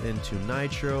all into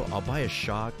Nitro. I'll buy a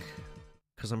shock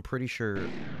because I'm pretty sure...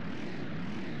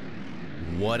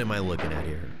 What am I looking at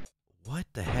here? What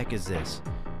the heck is this?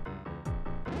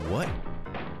 What?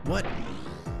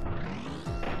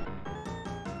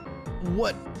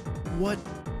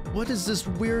 What is this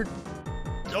weird...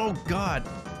 Oh god!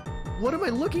 What am I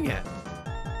looking at?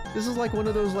 This is like one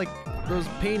of those those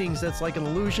paintings that's like an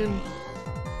illusion.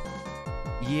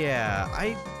 Yeah,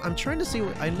 I'm trying to see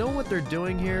what... I know what they're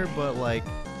doing here, but like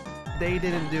they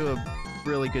didn't do a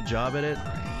really good job at it.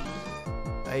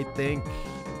 I think...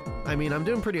 I mean, I'm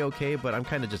doing pretty okay, but I'm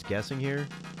kind of just guessing here.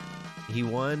 He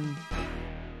won.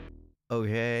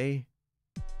 Okay.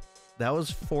 That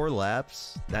was 4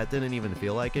 laps. That didn't even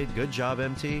feel like it. Good job,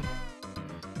 MT.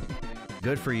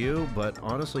 Good for you, but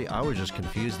honestly, I was just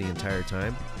confused the entire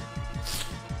time.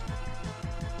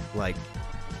 Like,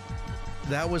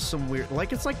 that was some weird...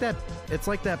 Like, it's like that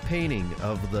painting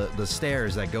of the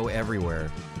stairs that go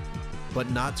everywhere,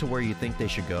 but not to where you think they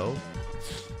should go.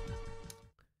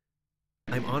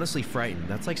 I'm honestly frightened.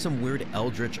 That's like some weird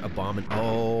eldritch abomin...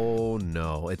 Oh,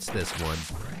 no. It's this one.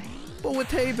 But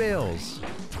with hay bales!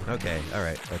 Okay,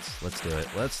 alright. Let's do it.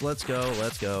 Let's go.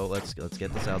 Let's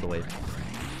get this out of the way.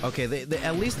 Okay, they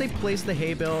at least they placed the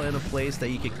hay bale in a place that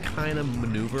you could kind of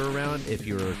maneuver around if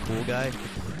you're a cool guy.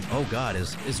 Oh god,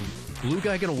 is blue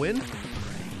guy gonna win?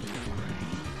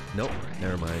 Nope,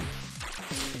 never mind.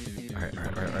 Alright.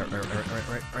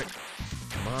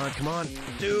 Come on,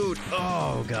 dude!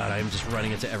 Oh god, I'm just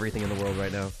running into everything in the world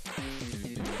right now.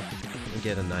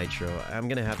 Get a Nitro. I'm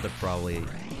gonna have to probably...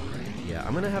 Yeah,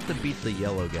 I'm gonna have to beat the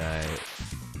yellow guy.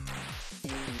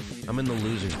 I'm in the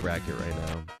loser's bracket right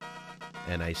now.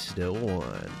 And I still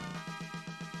won.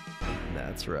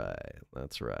 That's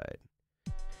right.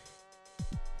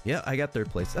 Yeah, I got 3rd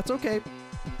place. That's okay.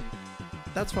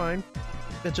 That's fine.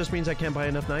 That just means I can't buy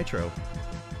enough Nitro.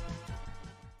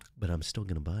 But I'm still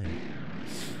gonna buy it.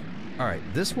 Alright,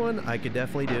 this one I could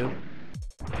definitely do.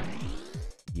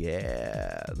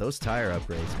 Yeah, those tire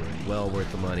upgrades were well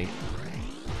worth the money.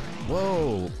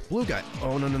 Whoa, blue guy.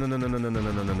 Oh, no.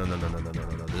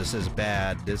 This is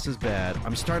bad.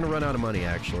 I'm starting to run out of money,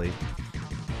 actually.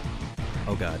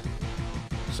 Oh, God.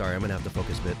 Sorry, I'm gonna have to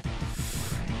focus a bit.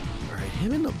 Alright,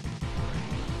 him and the...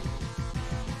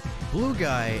 Blue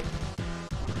guy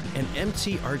and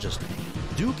MT are just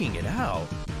duking it out.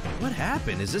 What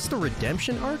happened? Is this the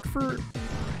redemption arc for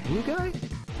blue guy?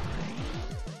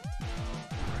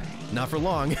 Not for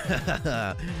long.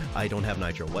 I don't have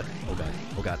Nitro. What? Oh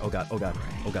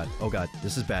god.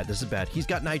 This is bad. He's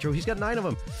got Nitro. He's got 9 of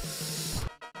them.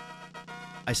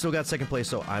 I still got 2nd place,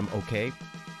 so I'm okay.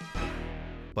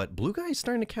 But blue guy's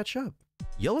starting to catch up.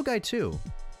 Yellow guy too.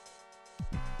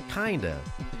 Kinda.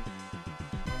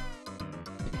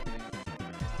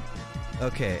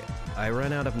 Okay, I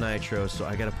ran out of Nitro, so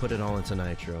I gotta put it all into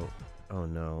Nitro. Oh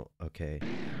no. Okay.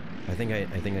 I think I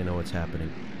know what's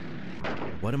happening.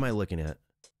 What am I looking at?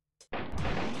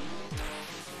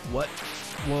 What?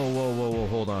 Whoa.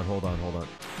 Hold on.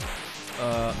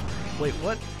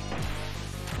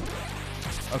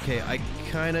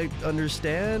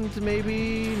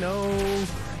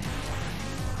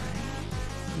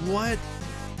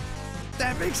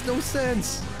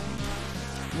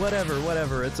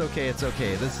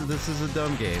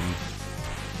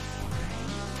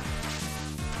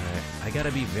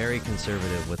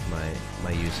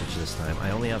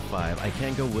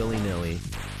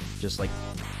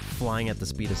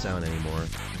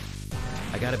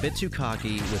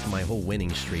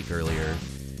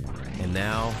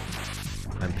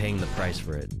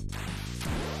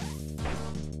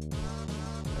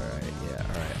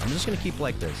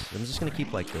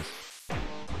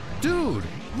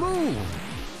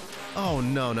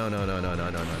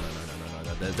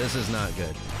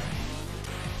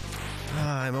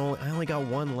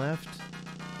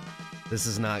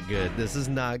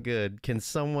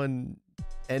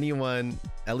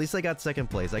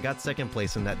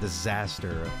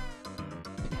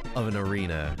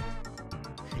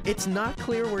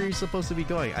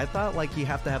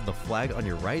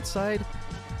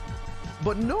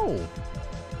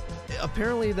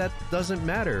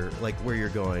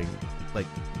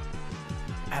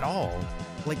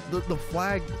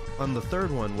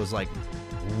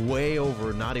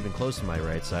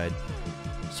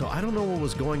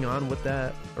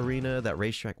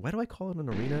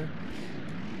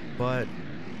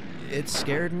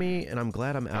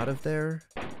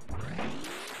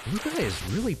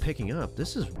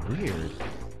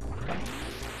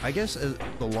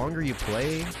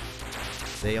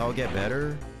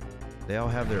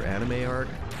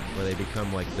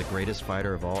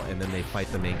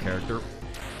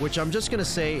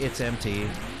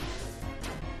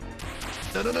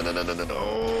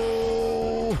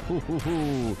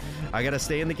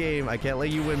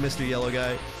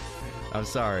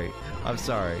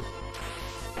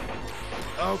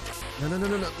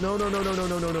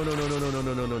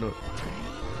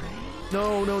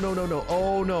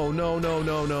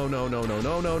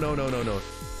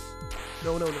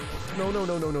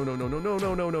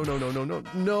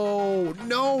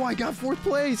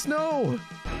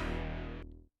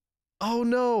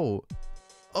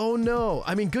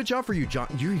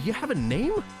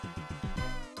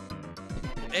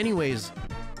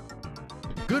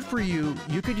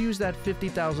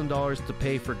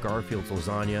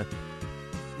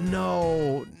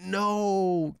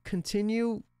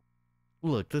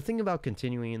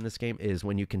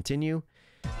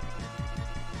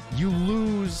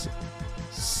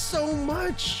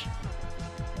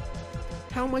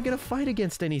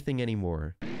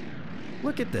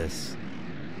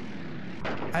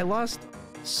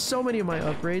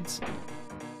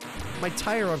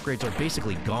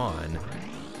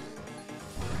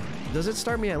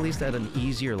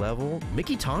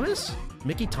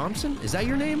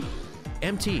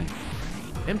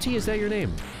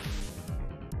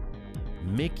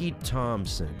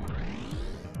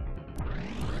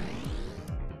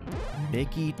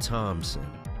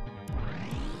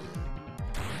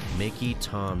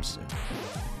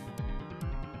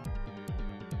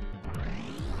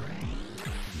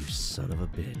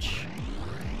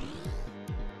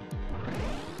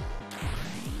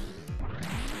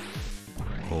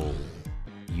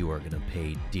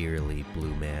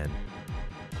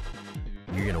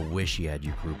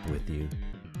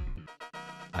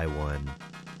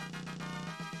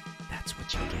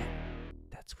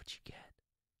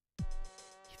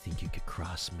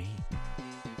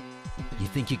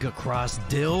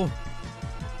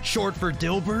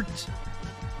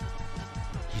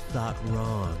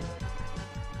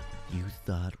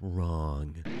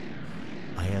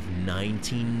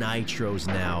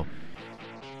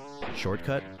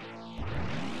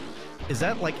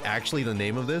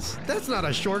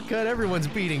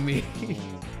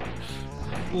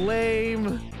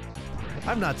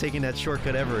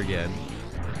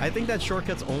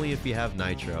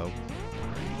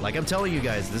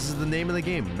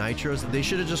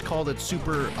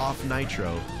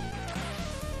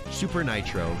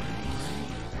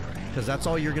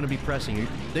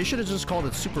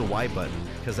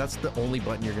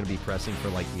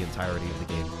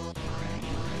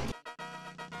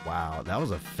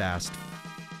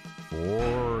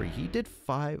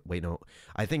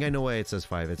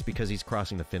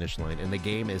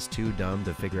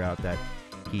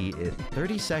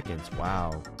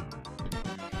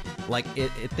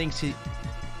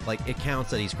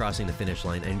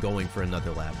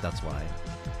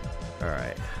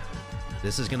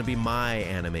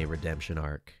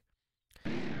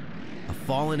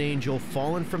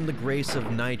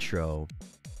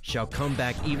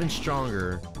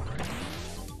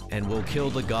 and we'll kill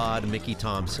the god Mickey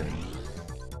Thompson.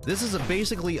 This is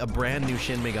basically a brand new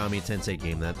Shin Megami Tensei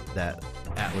game that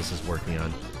Atlas is working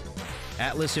on.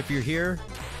 Atlas, if you're here,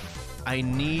 I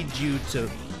need you to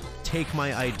take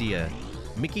my idea.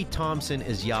 Mickey Thompson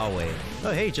is Yahweh.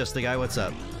 Oh, hey, Just the Guy, what's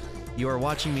up? You are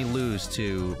watching me lose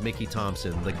to Mickey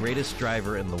Thompson, the greatest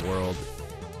driver in the world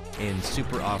in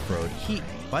Super Off-Road.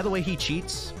 By the way, he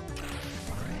cheats.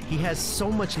 He has so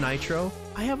much nitro.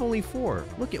 I have only 4.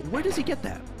 Look at, where does he get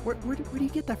that? Where do you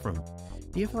get that from?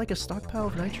 Do you have like a stockpile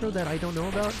of nitro that I don't know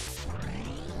about?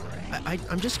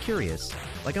 I'm just curious.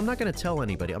 Like, I'm not gonna tell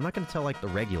anybody. I'm not gonna tell like the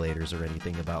regulators or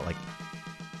anything about like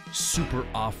Super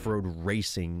Off-Road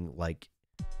racing, like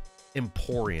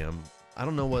Emporium. I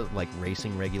don't know what like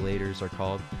racing regulators are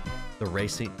called. The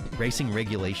racing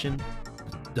regulation,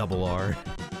 double R.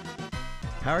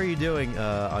 How are you doing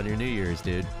on your New Year's,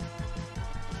 dude?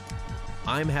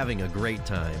 I'm having a great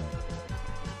time.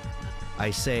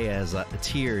 I say as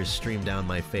tears stream down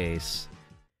my face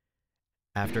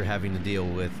after having to deal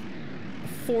with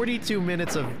 42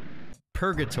 minutes of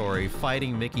purgatory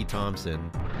fighting Mickey Thompson,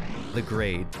 the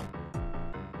Great.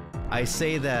 I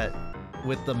say that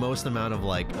with the most amount of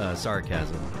like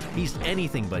sarcasm. He's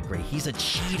anything but great. He's a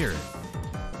cheater.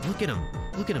 Look at him.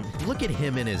 Look at him. Look at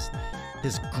him in his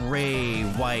gray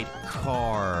white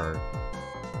car.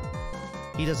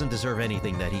 He doesn't deserve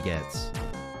anything that he gets.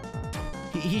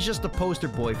 He's just a poster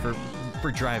boy for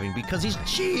driving because he's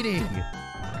cheating.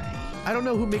 I don't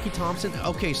know who Mickey Thompson.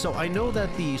 Okay, so I know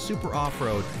that the Super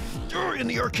Off-Road in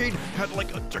the arcade had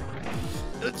like a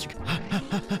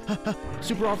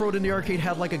Super Off-Road in the arcade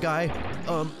had like a guy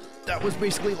that was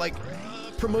basically like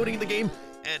promoting the game,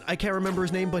 and I can't remember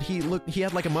his name, but he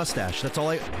had like a mustache. That's all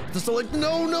I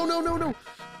no.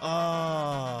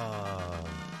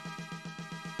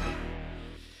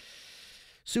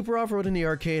 Super Off-Road in the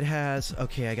arcade has...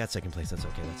 Okay, I got second place. That's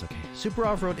okay. That's okay. Super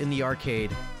Off-Road in the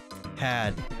arcade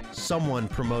had someone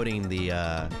promoting the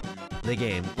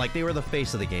game. Like, they were the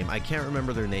face of the game. I can't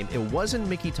remember their name. It wasn't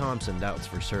Mickey Thompson, that's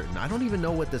for certain. I don't even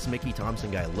know what this Mickey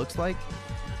Thompson guy looks like.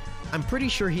 I'm pretty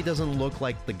sure he doesn't look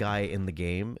like the guy in the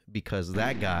game, because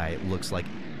that guy looks like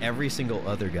every single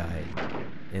other guy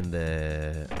in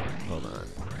the... Hold on.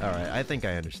 Alright, I think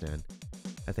I understand.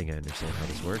 I think I understand how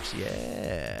this works.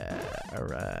 Yeah.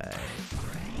 Alright.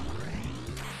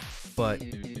 But,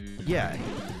 yeah.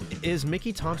 Is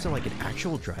Mickey Thompson like an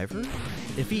actual driver?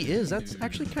 If he is, that's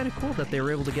actually kind of cool that they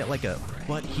were able to get like a...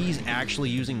 But he's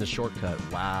actually using the shortcut.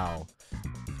 Wow.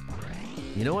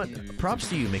 You know what? Props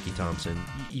to you, Mickey Thompson.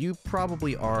 You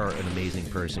probably are an amazing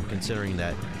person, considering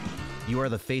that you are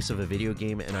the face of a video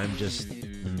game and I'm just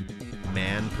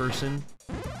man person.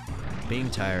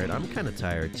 Being tired. I'm kind of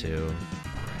tired too.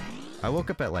 I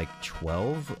woke up at like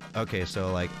 12. Okay,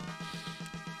 so like,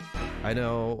 I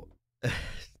know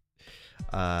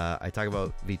I talk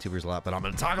about VTubers a lot, but I'm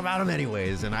gonna talk about them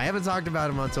anyways, and I haven't talked about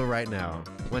them until right now,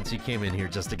 once you came in here,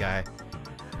 Just a Guy.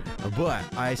 But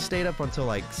I stayed up until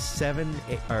like 6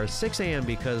 a.m.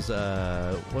 because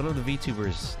one of the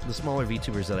VTubers, the smaller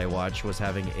VTubers that I watch, was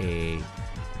having a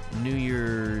New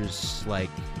Year's like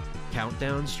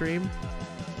countdown stream.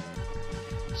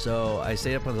 So I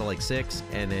stayed up until like 6,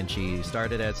 and then she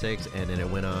started at 6, and then it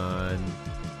went on.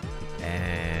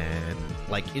 And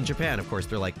like in Japan, of course,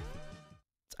 they're like,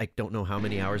 I don't know how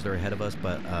many hours they're ahead of us,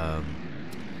 but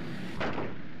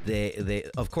they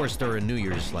of course they're in New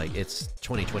Year's, like it's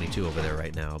 2022 over there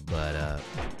right now, but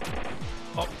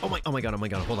oh my god,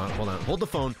 hold on, hold the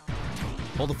phone,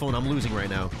 I'm losing right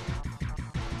now.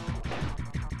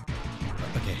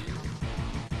 Okay,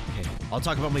 I'll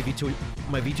talk about my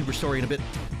VTuber story in a bit,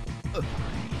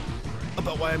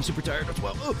 about why I'm super tired as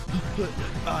well.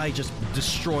 I just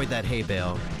destroyed that hay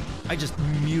bale. I just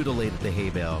mutilated the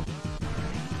hay bale.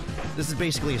 This is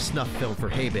basically a snuff film for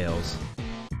hay bales.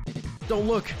 Don't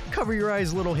look! Cover your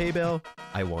eyes, little hay bale!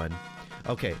 I won.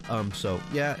 Okay, so,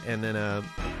 yeah, and then,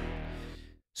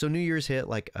 so New Year's hit,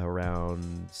 like,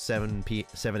 around 7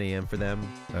 a.m. for them.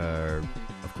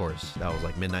 Of course, that was,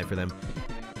 like, midnight for them.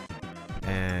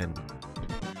 And,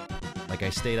 like, I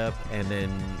stayed up, and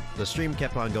then the stream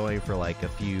kept on going for, like,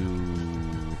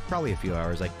 probably a few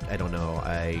hours. I don't know.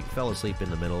 I fell asleep in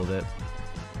the middle of it.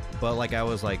 But, like, I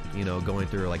was, like, you know, going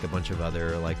through, like, a bunch of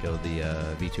other, like, the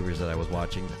VTubers that I was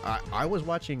watching. I was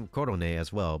watching Korone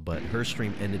as well, but her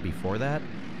stream ended before that.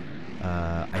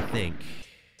 I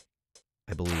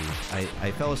believe. I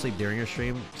fell asleep during her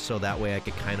stream, so that way I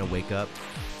could kind of wake up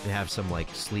and have some, like,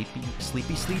 sleepy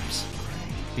sleeps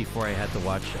before I had to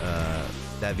watch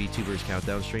that VTuber's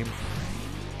countdown stream.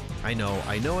 I know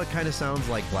it kind of sounds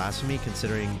like blasphemy,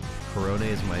 considering Korone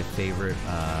is my favorite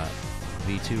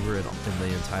VTuber in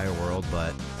the entire world,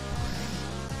 but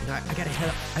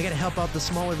I gotta help out the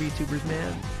smaller VTubers,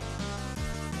 man.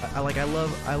 I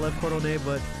love Cordone,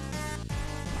 but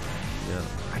you know,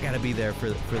 I gotta be there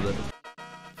for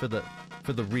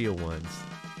the real ones.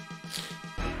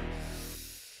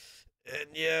 And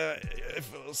yeah, I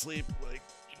fell asleep like,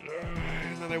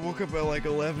 and then I woke up at like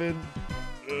 11,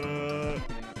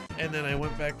 and then I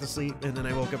went back to sleep, and then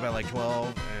I woke up at like 12,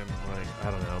 and like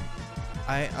I don't know,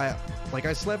 I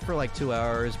slept for like 2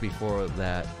 hours before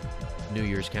that New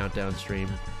Year's countdown stream,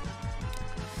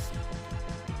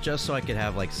 just so I could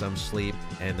have like some sleep,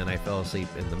 and then I fell asleep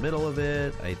in the middle of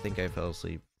it. I think I fell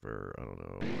asleep for, I don't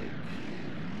know,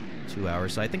 like 2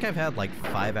 hours. So I think I've had like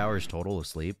 5 hours total of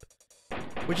sleep,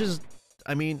 which is,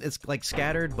 I mean, it's like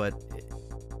scattered, but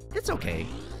it's okay.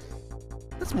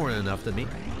 That's more than enough to me.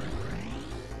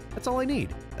 That's all I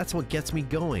need. That's what gets me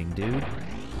going, dude.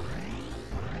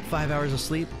 5 hours of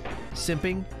sleep,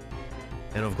 simping,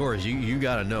 and of course, you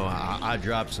gotta know, I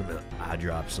dropped some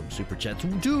super chats.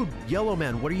 Dude, Yellow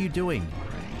Man, what are you doing?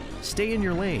 Stay in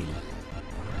your lane.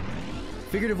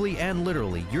 Figuratively and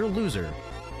literally, you're a loser.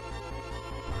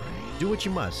 Do what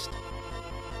you must.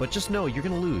 But just know you're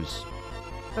gonna lose.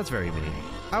 That's very mean.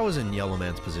 I was in Yellow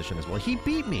Man's position as well. He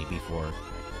beat me before.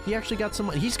 He actually got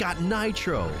some... He's got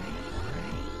Nitro!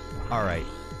 Alright,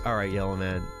 Yellow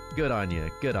Man. Good on you,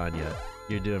 good on you.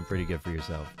 You're doing pretty good for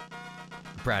yourself.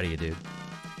 I'm proud of you, dude.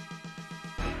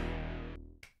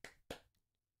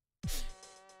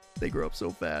 They grow up so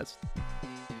fast.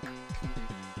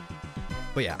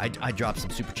 But yeah, I dropped some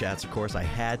super chats, of course. I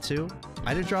had to.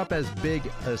 I didn't drop as big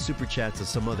super chats as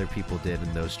some other people did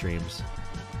in those streams.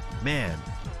 Man.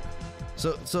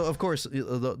 So of course,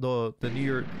 the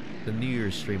New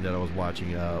Year's stream that I was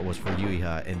watching was for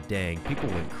Yuiha, and dang, people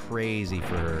went crazy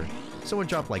for her. Someone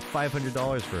dropped like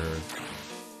 $500 for her.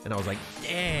 And I was like,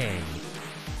 dang.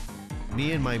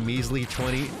 Me and my measly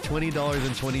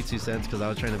 $20.22 because I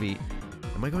was trying to be...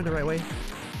 Am I going the right way?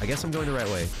 I guess I'm going the right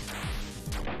way.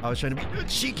 I was trying to be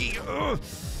cheeky. Ugh.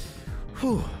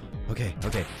 Whew. Okay.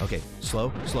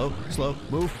 Slow.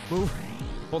 Move.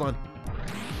 Hold on.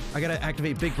 I gotta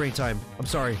activate big brain time. I'm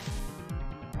sorry.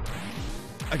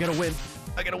 I gotta win.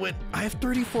 I have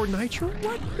 34 nitro?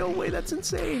 What? No way, that's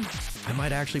insane. I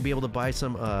might actually be able to buy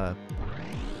some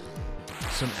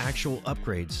actual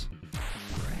upgrades.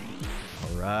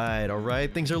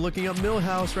 Alright. Things are looking up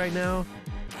Millhouse right now.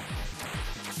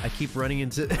 I keep running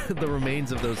into the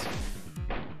remains of those.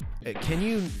 Can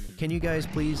you guys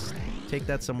please take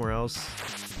that somewhere else?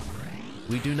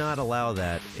 We do not allow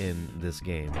that in this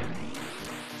game.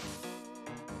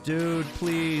 Dude,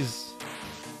 please.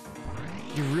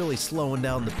 You're really slowing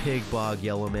down the pig bog,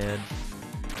 Yellow Man.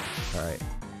 Alright.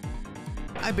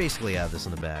 I basically have this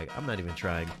in the bag. I'm not even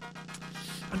trying.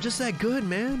 I'm just that good,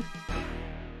 man.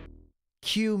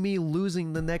 Cue me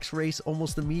losing the next race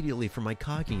almost immediately for my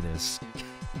cockiness.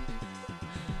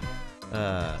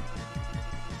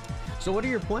 So what are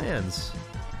your plans?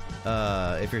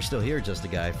 If you're still here, Just a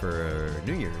Guy, for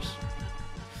New Year's.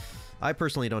 I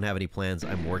personally don't have any plans.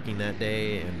 I'm working that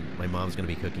day, and my mom's gonna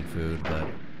be cooking food, but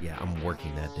yeah, I'm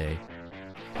working that day.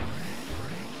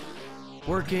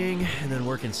 Working, and then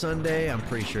working Sunday. I'm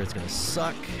pretty sure it's gonna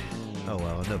suck. Oh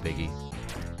well, no biggie.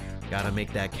 Gotta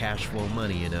make that cash flow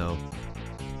money, you know.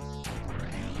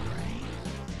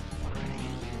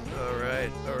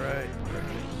 Alright.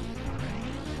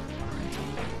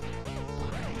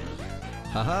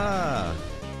 Haha!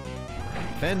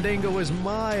 Fandango is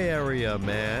my area,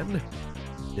 man.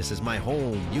 This is my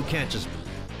home. You can't just...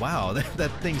 Wow,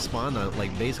 that thing spawned on...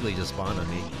 Like, basically just spawned on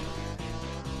me.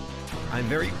 I'm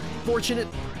very fortunate.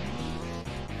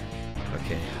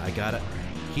 Okay, I got it.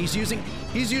 He's using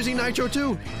nitro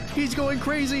too. He's going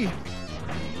crazy.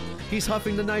 He's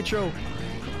huffing the nitro.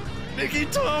 Mickey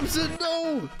Thompson,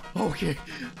 no! Okay,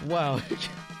 wow.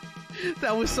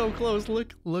 That was so close.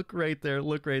 Look right there.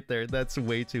 Look right there. That's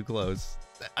way too close.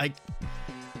 I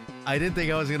didn't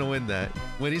think I was gonna win that.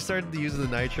 When he started to use the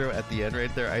nitro at the end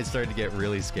right there, I started to get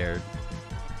really scared.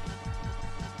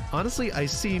 Honestly, I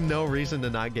see no reason to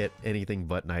not get anything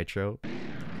but nitro.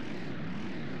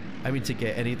 I mean, to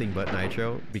get anything but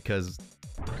nitro, because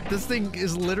this thing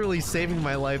is literally saving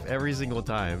my life every single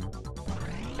time.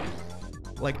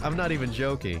 Like, I'm not even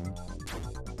joking.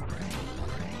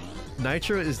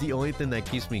 Nitro is the only thing that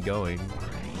keeps me going.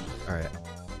 Alright.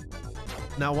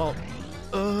 Now, while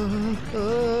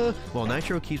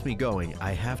nitro keeps me going,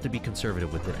 I have to be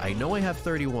conservative with it. I know I have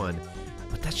 31,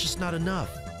 but that's just not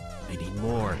enough. I need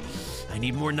more. I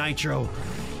need more nitro.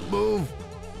 Move!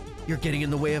 You're getting in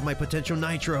the way of my potential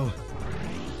nitro.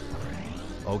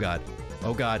 Oh god.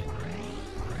 Oh god.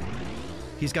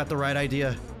 He's got the right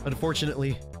idea,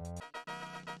 unfortunately.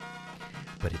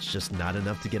 But it's just not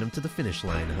enough to get him to the finish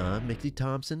line, huh, Mickey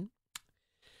Thompson?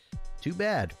 Too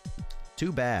bad.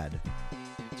 Too bad.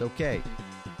 It's okay.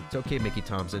 It's okay, Mickey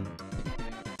Thompson.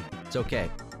 It's okay.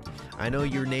 I know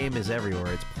your name is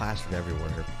everywhere. It's plastered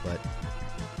everywhere, but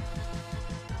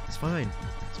it's fine.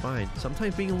 It's fine.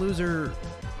 Sometimes being a loser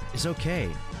is okay.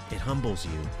 It humbles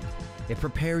you. It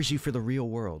prepares you for the real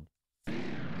world.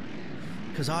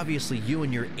 Because obviously you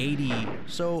and your 80...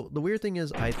 So the weird thing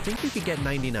is, I think we could get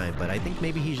 99, but I think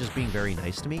maybe he's just being very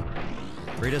nice to me.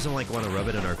 Or he doesn't like want to rub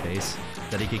it in our face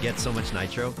that he could get so much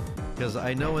nitro. Because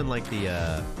I know in like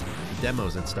the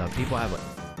demos and stuff, people have like...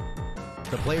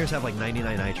 The players have like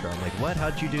 99 nitro. I'm like, what?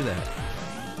 How'd you do that?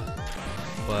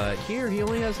 But here, he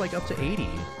only has like up to 80.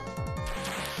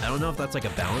 I don't know if that's like a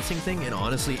balancing thing, and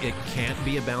honestly, it can't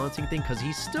be a balancing thing because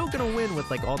he's still gonna win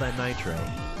with like all that nitro.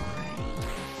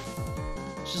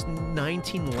 It's just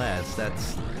 19 less.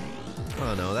 That's...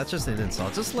 Oh no, that's just an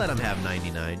insult. Just let him have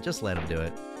 99. Just let him do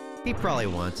it. He probably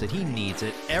wants it. He needs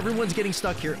it. Everyone's getting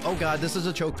stuck here. Oh god, this is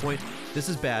a choke point. This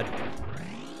is bad.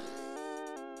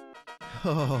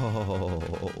 Oh,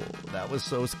 that was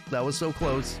so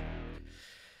close.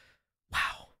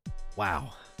 Wow.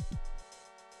 Wow.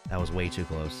 That was way too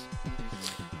close.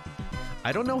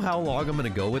 I don't know how long I'm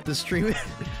gonna go with this stream.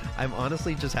 I'm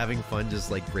honestly just having fun just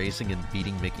like racing and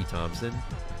beating Mickey Thompson.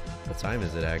 What time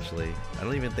is it actually? I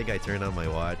don't even think I turned on my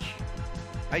watch.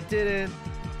 I didn't.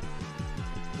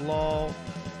 Lol.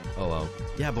 Oh well.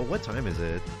 Yeah, but what time is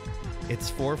it? It's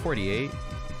 4:48.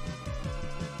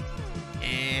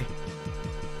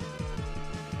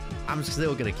 I'm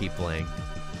still gonna keep playing.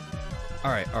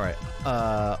 Alright.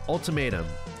 Ultimatum.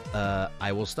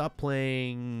 I will stop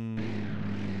playing...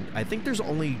 I think there's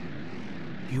only...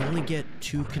 You only get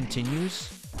 2 continues?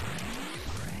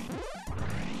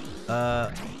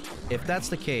 If that's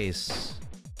the case...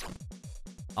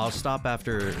 I'll stop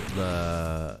after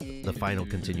the final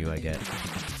continue I get.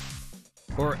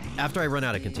 Or after I run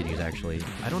out of continues, actually.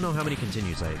 I don't know how many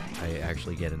continues I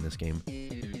actually get in this game.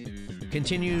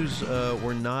 Continues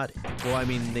were not... Well, I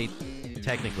mean, they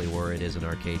technically were. It is an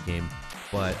arcade game.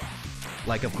 But,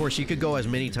 like, of course, you could go as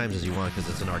many times as you want because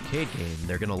it's an arcade game.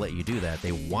 They're going to let you do that.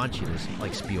 They want you to,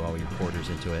 like, spew all your quarters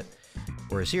into it.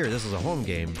 Whereas here, this is a home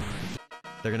game.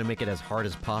 They're going to make it as hard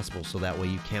as possible so that way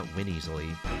you can't win easily.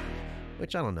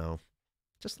 Which, I don't know.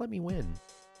 Just let me win.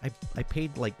 I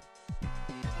paid, like...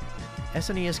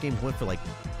 SNES games went for, like,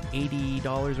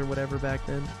 $80 or whatever back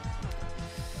then.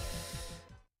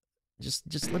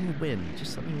 Just let me win.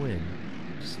 Just let me win.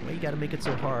 Just, why you gotta make it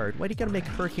so hard? Why do you gotta make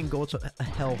Hurricane go to a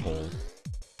hellhole?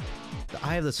 The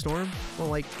Eye of the Storm? More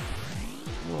like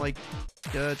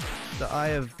the Eye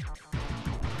of...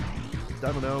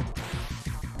 I don't know.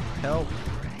 Hell?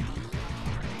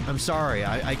 I'm sorry,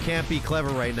 I can't be clever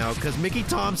right now, because Mickey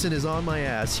Thompson is on my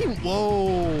ass.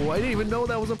 Whoa! I didn't even know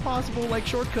that was a possible, like,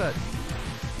 shortcut.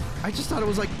 I just thought it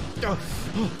was like...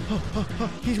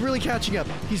 He's really catching up.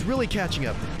 He's really catching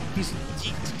up. He's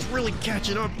really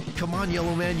catching up. Come on,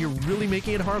 Yellow Man. You're really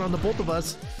making it hard on the both of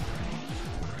us.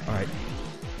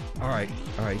 Alright.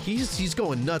 He's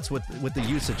going nuts with the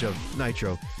usage of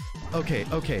nitro. Okay.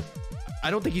 I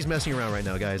don't think he's messing around right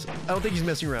now, guys. I don't think he's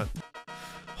messing around.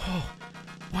 Oh,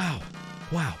 wow.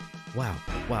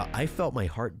 I felt my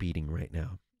heart beating right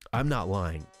now. I'm not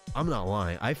lying.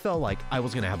 I felt like I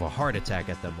was gonna have a heart attack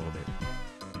at that moment.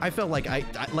 I felt like I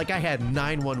had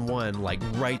 911 like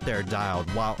right there dialed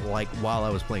while I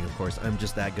was playing. Of course, I'm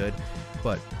just that good,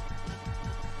 but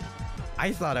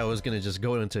I thought I was gonna just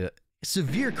go into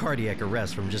severe cardiac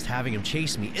arrest from just having him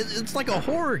chase me. It's like a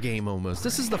horror game almost.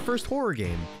 This is the first horror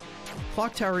game.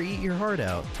 Clock Tower, eat your heart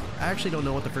out. I actually don't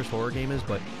know what the first horror game is,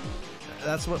 but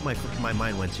that's what my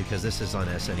mind went to because this is on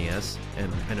SNES,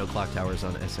 and I know Clock Tower is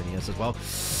on SNES as well.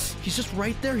 He's just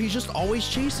right there. He's just always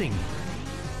chasing.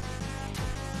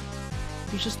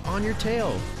 He's just on your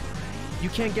tail. You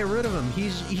can't get rid of him.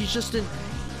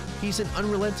 He's an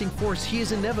unrelenting force. He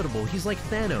is inevitable. He's like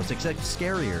Thanos, except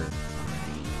scarier.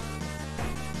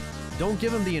 Don't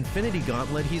give him the Infinity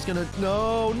Gauntlet. He's gonna...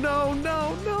 No.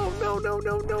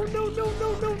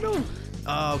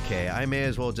 Okay, I may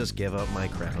as well just give up my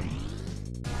crown.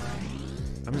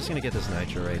 I'm just gonna get this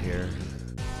nitro right here.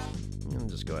 I'm gonna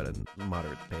just go at a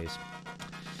moderate pace.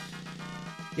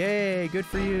 Yay, good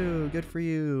for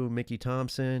you, Mickey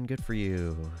Thompson, good for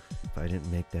you. If I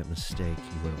didn't make that mistake,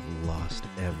 you would have lost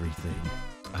everything.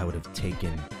 I would have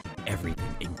taken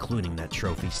everything, including that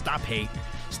trophy. Stop hate.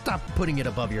 Stop putting it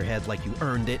above your head like you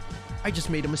earned it. I just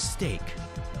made a mistake.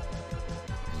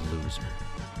 Loser.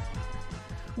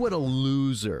 What a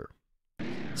loser.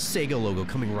 Sega logo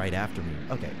coming right after me.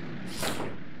 Okay.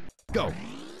 Go.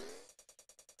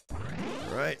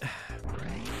 All right.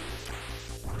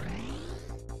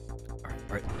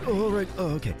 Alright. Oh, right.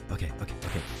 Oh, okay. Okay.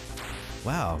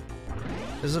 Wow.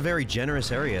 This is a very generous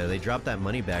area. They dropped that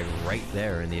money bag right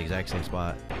there in the exact same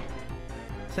spot.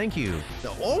 Thank you.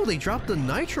 Oh, they dropped the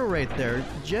nitro right there.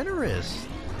 Generous.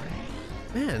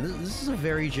 Man, this is a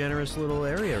very generous little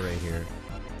area right here.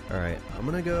 Alright, I'm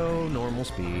gonna go normal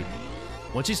speed.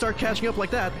 Once you start catching up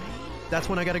like that, that's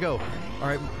when I gotta go.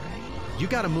 Alright, you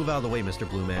gotta move out of the way, Mr.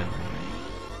 Blue Man.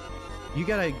 You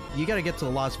gotta get to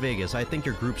Las Vegas. I think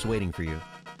your group's waiting for you.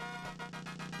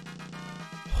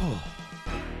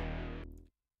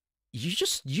 You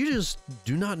just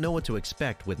do not know what to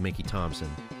expect with Mickey Thompson.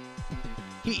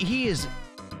 He is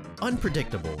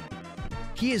unpredictable.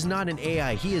 He is not an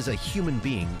AI, he is a human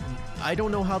being. I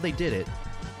don't know how they did it.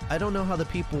 I don't know how the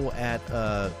people at,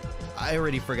 I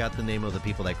already forgot the name of the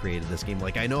people that created this game.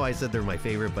 Like, I know I said they're my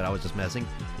favorite, but I was just messing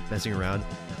around.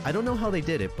 I don't know how they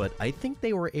did it, but I think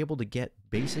they were able to get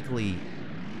basically...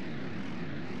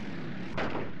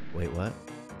 Wait, what?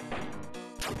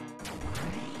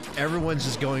 Everyone's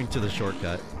just going to the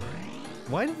shortcut.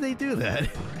 Why did they do that?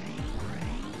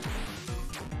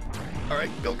 Alright,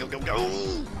 go!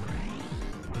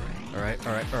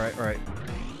 Alright.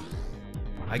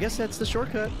 I guess that's the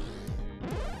shortcut.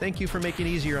 Thank you for making it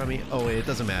easier on me. Oh wait, it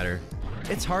doesn't matter.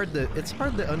 It's hard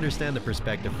to understand the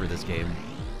perspective for this game.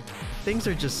 Things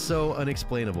are just so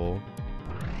unexplainable.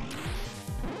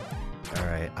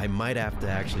 Alright, I might have to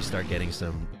actually start getting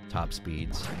some top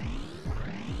speeds.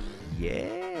 Yeah!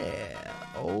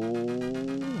 Oh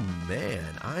man,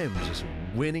 I am just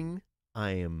winning.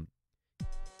 I am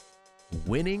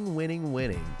winning.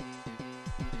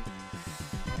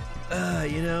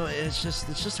 You know, it's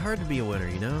just hard to be a winner,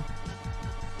 you know?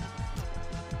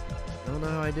 I don't know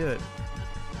how I do it.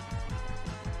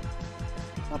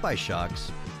 I'll buy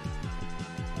shocks.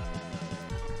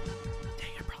 Dang,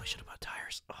 I probably should have bought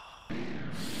tires. Oh.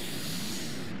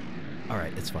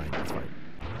 Alright, it's fine.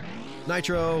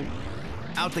 Nitro!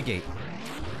 Out the gate.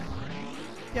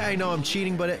 Yeah, I know I'm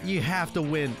cheating, but you have to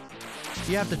win.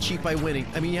 You have to cheat by winning.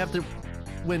 I mean, you have to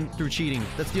win through cheating.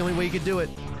 That's the only way you can do it.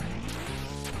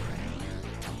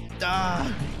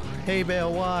 Ah! Hey,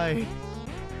 Bale, why?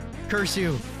 Curse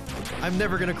you! I'm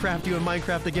never gonna craft you in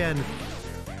Minecraft again.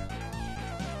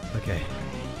 Okay.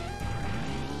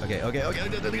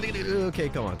 Okay,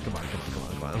 come on.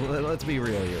 Let's be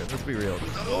real here. Let's be real.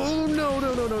 Oh, no.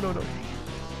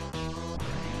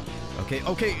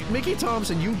 Okay, Mickey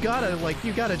Thompson, you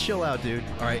gotta chill out, dude.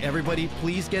 Alright, everybody,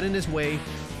 please get in his way.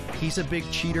 He's a big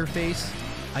cheater face.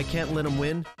 I can't let him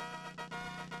win.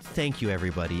 Thank you,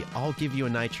 everybody. I'll give you a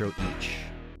nitro each.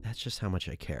 That's just how much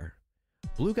I care.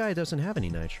 Blue guy doesn't have any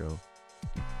nitro.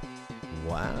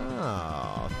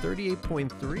 Wow,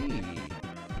 38.3.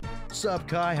 Sup,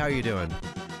 Kai? How you doing?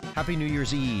 Happy New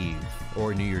Year's Eve.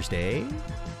 Or New Year's Day?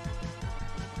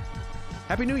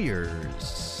 Happy New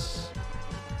Year's.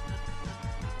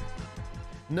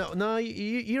 No,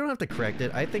 you don't have to correct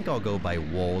it. I think I'll go by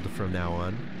Wold from now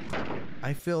on.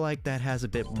 I feel like that has a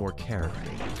bit more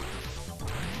character.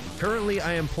 Currently,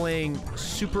 I am playing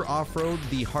Super Off-Road,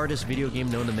 the hardest video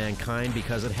game known to mankind,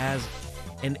 because it has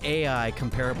an AI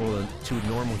comparable to a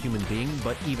normal human being,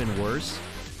 but even worse.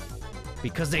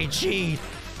 Because they cheat!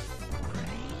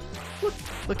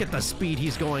 Look at the speed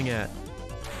he's going at.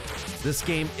 This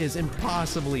game is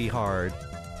impossibly hard.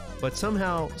 But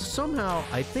somehow,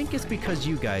 I think it's because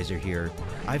you guys are here,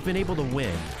 I've been able to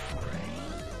win.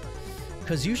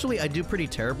 Because usually I do pretty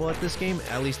terrible at this game,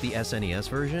 at least the SNES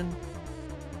version.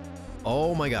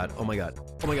 Oh my god.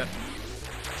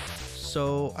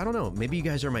 So, I don't know, maybe you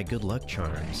guys are my good luck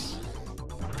charms.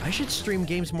 I should stream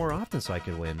games more often so I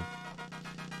could win.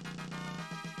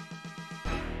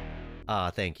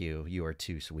 Ah, thank you. You are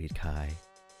too sweet, Kai.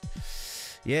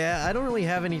 Yeah, I don't really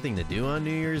have anything to do on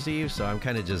New Year's Eve, so I'm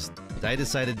kind of I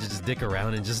decided to just dick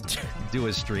around and just do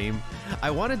a stream. I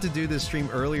wanted to do this stream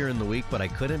earlier in the week, but I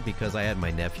couldn't because I had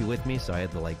my nephew with me, so I had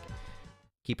to, like,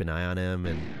 keep an eye on him,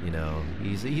 and, you know,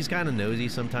 he's kind of nosy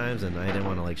sometimes, and I didn't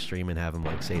want to, like, stream and have him,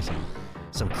 like, say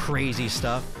some crazy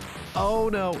stuff. Oh,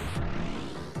 no!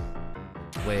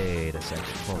 Wait a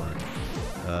second, hold on.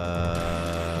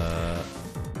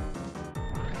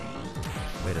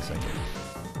 Wait a second.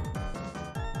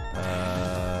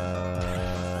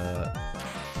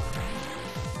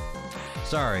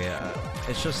 Sorry,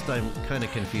 it's just I'm kind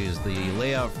of confused. The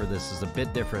layout for this is a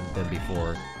bit different than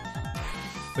before.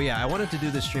 But yeah, I wanted to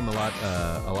do this stream a lot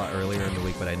earlier in the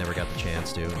week, but I never got the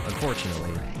chance to,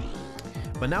 unfortunately.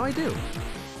 But now I do.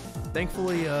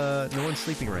 Thankfully, no one's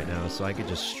sleeping right now, so I could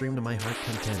just stream to my heart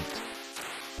content.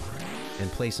 And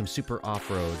play some Super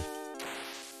Off-Road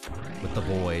with the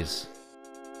boys.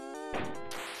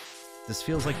 This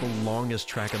feels like the longest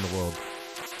track in the world.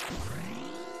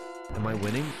 Am I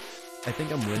winning? I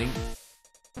think I'm winning.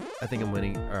 I think I'm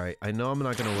winning. Alright, I know I'm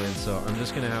not gonna win, so I'm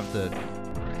just gonna have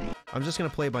to... I'm just gonna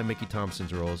play by Mickey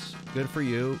Thompson's rules. Good for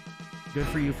you. Good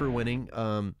for you for winning.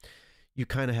 You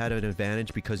kind of had an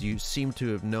advantage because you seem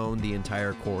to have known the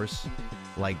entire course.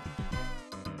 Like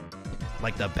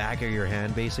the back of your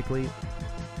hand, basically.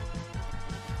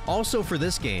 Also for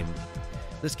this game,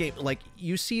 like,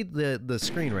 you see the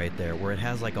screen right there where it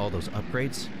has, like, all those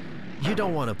upgrades? You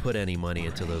don't want to put any money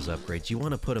into those upgrades. You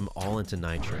want to put them all into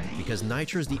Nitro, because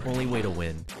Nitro is the only way to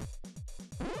win.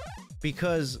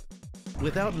 Because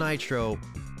without Nitro,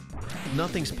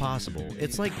 nothing's possible.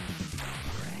 It's like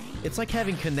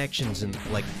having connections in,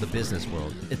 like, the business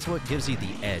world. It's what gives you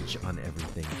the edge on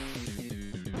everything.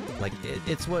 Like,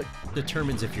 it's what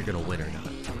determines if you're gonna win or not.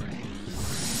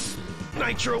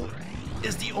 Nitro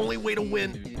is the only way to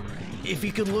win. If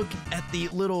you can look at the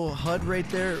little HUD right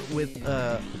there with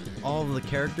all of the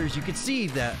characters, you can see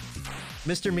that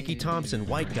Mr. Mickey Thompson,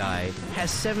 white guy,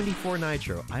 has 74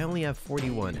 Nitro. I only have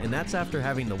 41, and that's after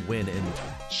having to win and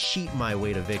cheat my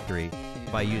way to victory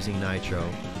by using Nitro.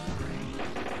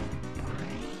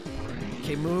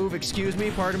 Okay, move. Excuse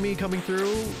me. Pardon me. Coming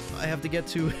through. I have to get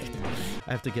to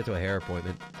a hair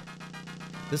appointment.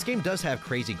 This game does have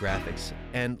crazy graphics,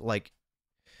 and, like,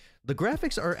 the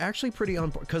graphics are actually pretty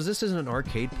on par, because this isn't an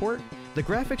arcade port. The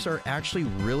graphics are actually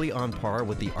really on par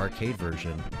with the arcade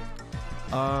version.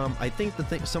 I think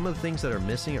some of the things that are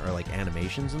missing are, like,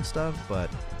 animations and stuff,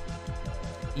 but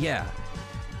yeah.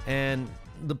 And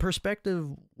the perspective,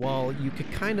 while you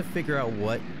could kind of figure out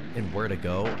what and where to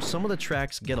go, some of the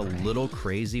tracks get a little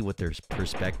crazy with their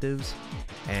perspectives,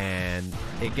 and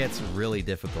it gets really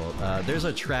difficult. There's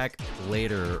a track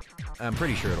later, I'm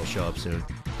pretty sure it'll show up soon,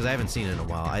 because I haven't seen it in a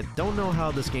while. I don't know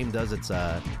how this game does its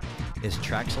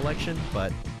track selection,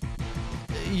 but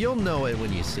you'll know it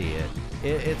when you see it.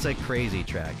 It's a crazy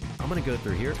track. I'm gonna go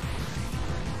through here.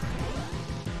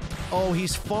 Oh,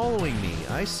 he's following me.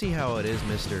 I see how it is,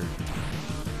 Mr.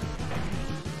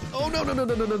 Oh, no, no, no,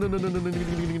 no, no, no, no, no, no, no,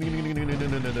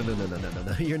 no,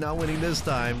 no. You're not winning this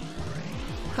time.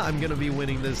 I'm gonna be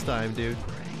winning this time, dude.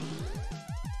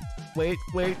 Wait,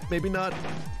 maybe not.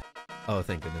 Oh,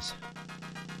 thank goodness.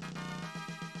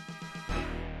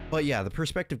 But yeah, the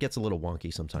perspective gets a little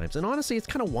wonky sometimes. And honestly, it's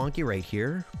kind of wonky right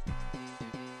here.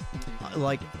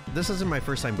 Like, this isn't my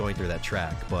first time going through that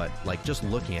track, but, like, just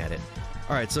looking at it.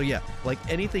 Alright, so yeah, like,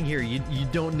 anything here, you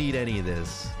don't need any of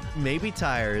this. Maybe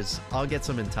tires. I'll get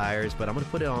some in tires, but I'm gonna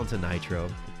put it onto Nitro.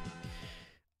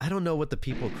 I don't know what the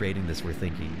people creating this were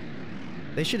thinking.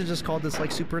 They should have just called this,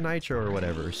 like, Super Nitro or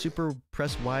whatever. Super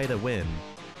press Y to win.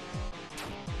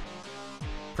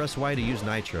 Press Y to use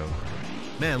Nitro.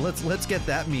 Man, let's get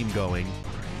that meme going.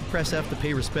 Press F to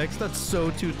pay respects. That's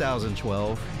so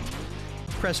 2012.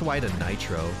 Press Y to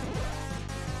Nitro.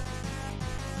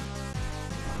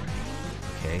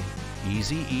 Okay.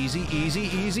 Easy, easy, easy,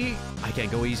 easy. I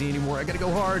can't go easy anymore. I gotta go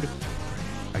hard.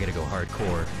 I gotta go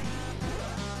hardcore.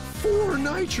 4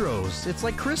 Nitros. It's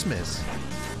like Christmas.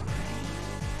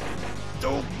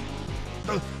 Oh.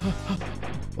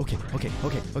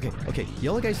 Okay.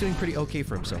 Yellow guy's doing pretty okay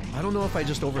for himself. I don't know if I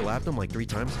just overlapped him like 3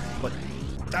 times, but...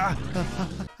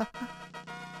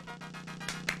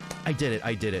 I did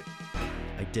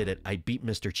it. I beat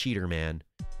Mr. Cheater Man.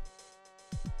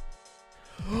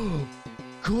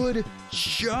 Good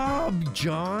job,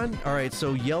 John! Alright,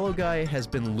 so yellow guy has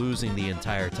been losing the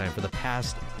entire time for the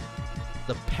past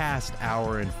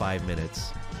hour and 5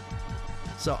 minutes.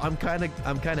 So I'm kind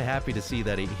of happy to see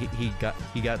that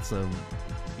he got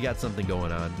something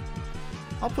going on.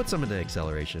 I'll put some into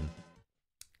acceleration.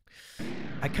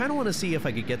 I kind of want to see if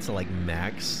I could get to, like,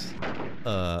 max.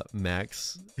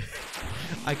 Max.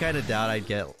 I kind of doubt I'd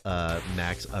get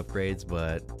max upgrades,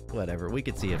 but whatever. We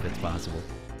could see if it's possible.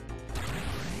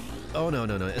 Oh, no.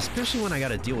 Especially when I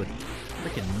gotta deal with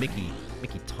freaking Mickey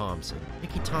Thompson.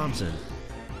 Mickey Thompson.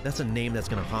 That's a name that's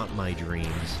gonna haunt my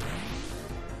dreams.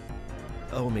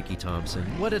 Oh, Mickey Thompson.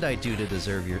 What did I do to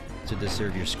deserve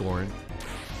your scorn?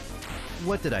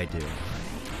 What did I do?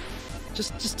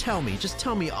 Just tell me. Just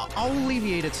tell me. I'll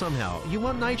alleviate it somehow. You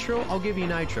want Nitro? I'll give you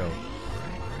Nitro.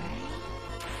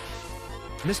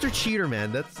 Mr. Cheater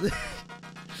Man, that's...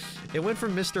 It went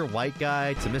from Mr. White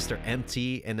Guy to Mr.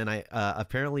 Empty, and then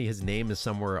apparently his name is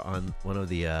somewhere on one of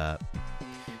the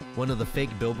fake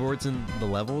billboards in the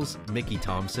levels, Mickey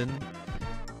Thompson.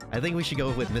 I think we should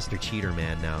go with Mr. Cheater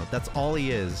Man now. That's all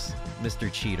he is,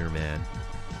 Mr. Cheater Man.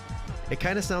 It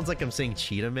kind of sounds like I'm saying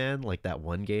Cheetah Man, like that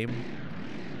one game.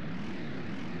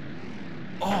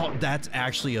 Oh, that's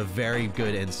actually a very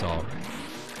good insult.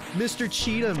 Mr.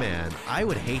 Cheetah Man. I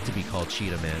would hate to be called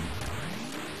Cheetah Man.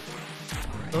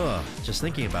 Ugh, just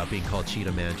thinking about being called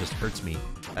Cheetah Man just hurts me.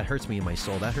 That hurts me in my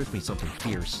soul. That hurts me something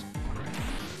fierce.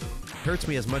 Hurts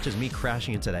me as much as me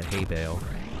crashing into that hay bale.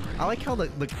 I like how the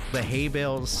hay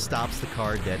bale stops the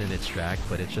car dead in its track,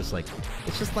 but it's just like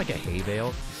a hay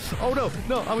bale. Oh no,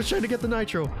 no, I was trying to get the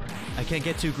nitro. I can't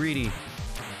get too greedy.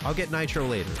 I'll get nitro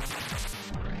later.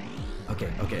 Okay.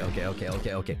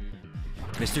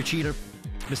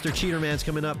 Mr. Cheater Man's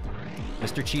coming up.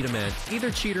 Mr. Cheetah Man. Either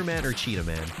Cheater Man or Cheetah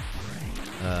Man.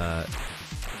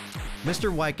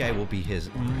 Mr. White Guy will be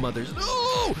his mother's.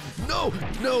 No! No!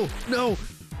 No! No!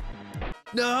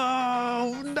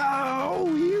 No! No!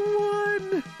 He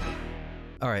won!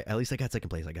 Alright, at least I got second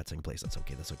place. That's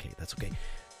okay.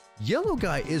 Yellow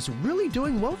Guy is really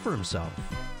doing well for himself.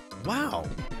 Wow.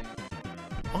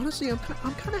 Honestly, I'm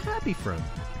kind of happy for him.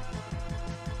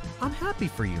 I'm happy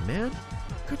for you, man.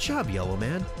 Good job, Yellow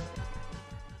Man.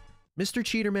 Mr.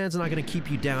 Cheater Man's not going to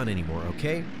keep you down anymore,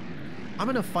 okay? I'm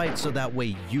going to fight so that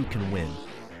way you can win.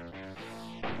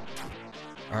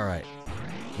 Alright.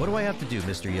 What do I have to do,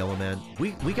 Mr. Yellow Man?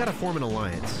 We got to form an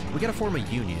alliance. We got to form a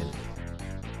union.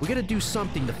 We got to do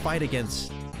something to fight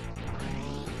against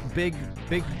Big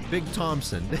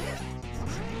Thompson.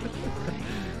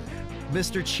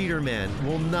 Mr. Cheater Man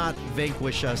will not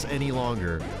vanquish us any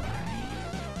longer.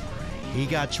 He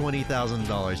got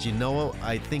 $20,000. You know what?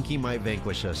 I think he might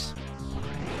vanquish us.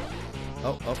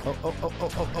 Oh.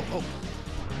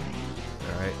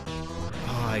 Alright.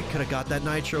 Oh, I could have got that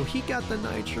nitro. He got the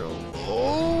nitro.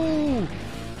 Oh!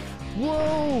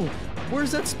 Whoa!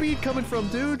 Where's that speed coming from,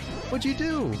 dude? What'd you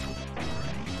do?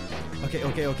 Okay.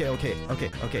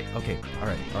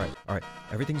 Alright.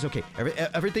 Everything's okay.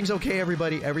 Everything's okay,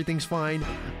 everybody. Everything's fine.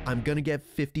 I'm gonna get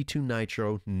 52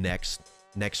 nitro next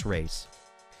race.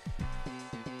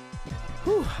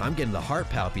 Whew, I'm getting the heart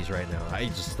palpies right now.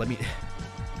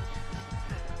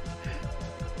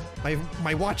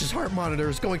 My watch's heart monitor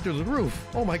is going through the roof.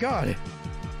 Oh my god.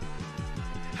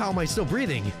 How am I still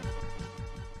breathing?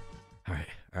 Alright.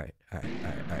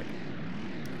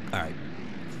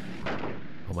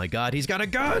 Oh my god, he's got a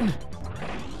gun!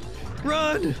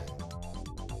 Run!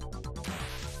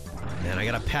 Man, I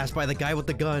gotta pass by the guy with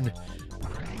the gun.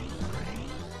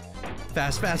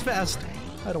 Fast.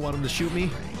 I don't want him to shoot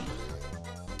me.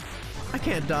 I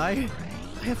can't die.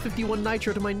 I have 51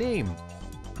 nitro to my name.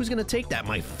 Who's gonna take that?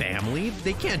 My family?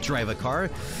 They can't drive a car.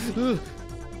 Ugh.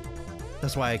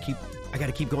 That's why I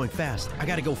gotta keep going fast. I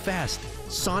gotta go fast.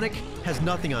 Sonic has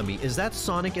nothing on me. Is that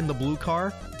Sonic in the blue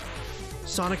car?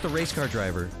 Sonic the race car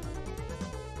driver.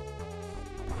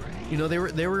 You know,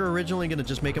 they were originally gonna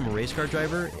just make him a race car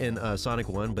driver in Sonic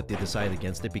 1, but they decided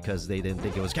against it because they didn't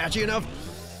think it was catchy enough.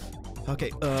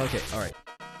 Okay, alright.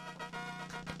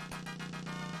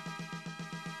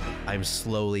 I'm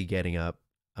slowly getting up.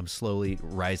 I'm slowly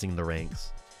rising the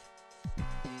ranks.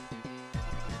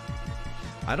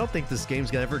 I don't think this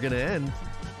game's ever gonna end.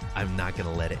 I'm not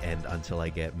gonna let it end until I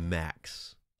get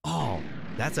max. Oh,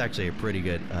 that's actually a pretty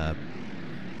good,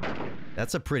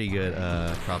 that's a pretty good,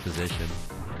 proposition.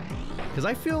 Because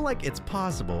I feel like it's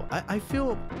possible. I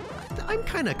feel... I'm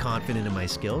kind of confident in my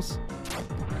skills.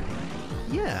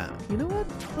 Yeah, you know what?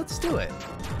 Let's do it.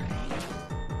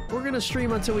 We're gonna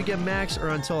stream until we get max or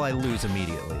until I lose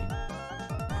immediately.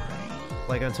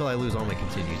 Like, until I lose all my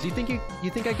continues. You think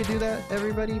I could do that,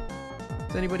 everybody?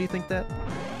 Does anybody think that?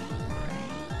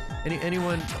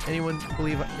 Anyone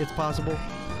believe it's possible?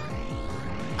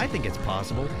 I think it's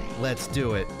possible. Let's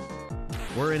do it.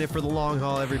 We're in it for the long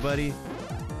haul, everybody.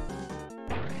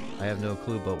 I have no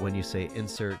clue, but when you say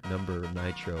insert number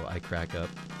nitro, I crack up.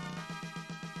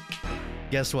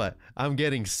 Guess what? I'm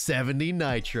getting 70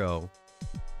 nitro.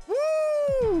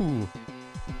 Woo!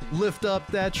 Lift up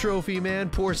that trophy, man.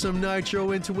 Pour some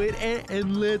nitro into it,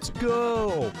 and let's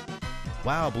go.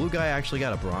 Wow, blue guy actually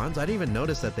got a bronze. I didn't even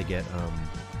notice that they get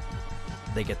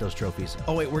those trophies.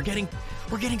 Oh wait, we're getting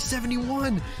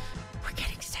 71. We're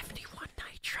getting 71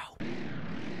 nitro.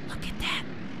 Look at that.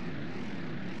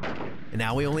 And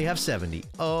now we only have 70.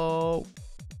 Oh.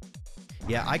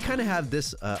 Yeah, I kind of have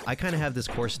this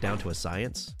course down to a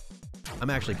science. I'm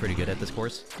actually pretty good at this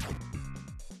course.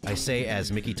 I say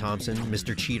as Mickey Thompson,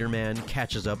 Mr. Cheater Man,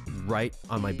 catches up right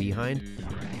on my behind.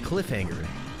 Cliffhanger.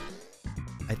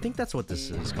 I think that's what this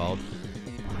is called.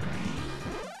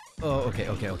 Oh,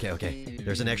 okay.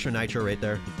 There's an extra nitro right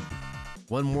there.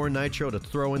 One more nitro to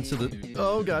throw into the...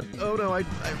 Oh god. Oh no, I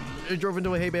drove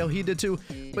into a hay bale. He did too,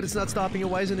 but it's not stopping it.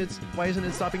 Why isn't it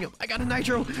stopping it? I got a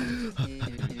nitro.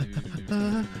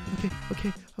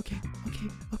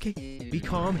 Okay. Be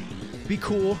calm. Be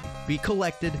cool. Be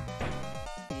collected.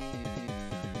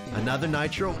 Another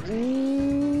nitro.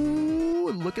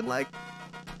 Ooh, looking like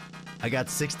I got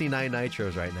 69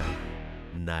 nitros right now.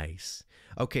 Nice.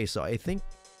 Okay, so I think...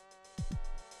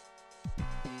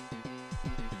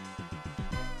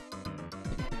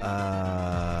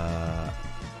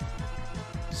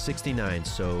 69,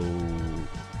 so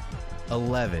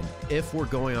 11. If we're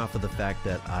going off of the fact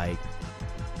that I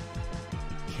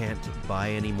can't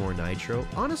buy any more nitro.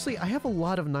 Honestly, I have a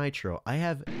lot of nitro. I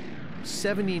have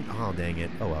 70... Oh, dang it.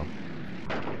 Oh, well.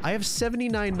 I have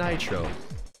 79 nitro.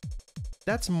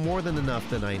 That's more than enough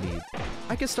than I need.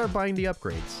 I can start buying the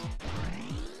upgrades.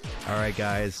 Alright,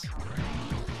 guys.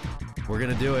 We're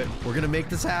gonna do it. We're gonna make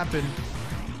this happen.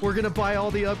 We're gonna buy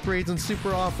all the upgrades in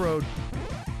Super Off-Road.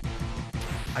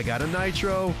 I got a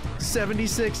nitro.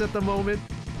 76 at the moment.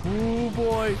 Ooh,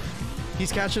 boy.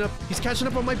 He's catching up. He's catching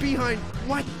up on my behind.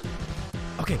 What?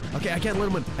 Okay, okay, I can't let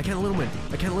him win. I can't let him win.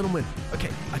 I can't let him win. Okay,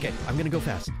 okay, I'm gonna go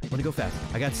fast. I'm gonna go fast.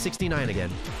 I got 69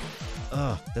 again.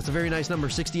 That's a very nice number.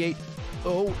 68.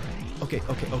 Oh, okay,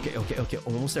 okay, okay, okay, okay.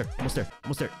 Almost there, almost there,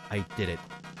 almost there. I did it.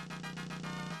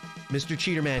 Mr.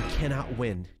 Cheaterman cannot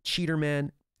win. Cheaterman,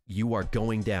 you are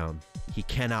going down. He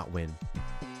cannot win.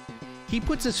 He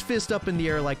puts his fist up in the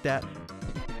air like that,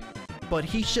 but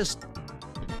he's just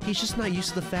not used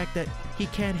to the fact that he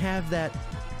can't have that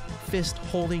fist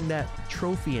holding that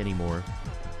trophy anymore.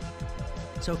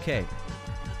 It's okay.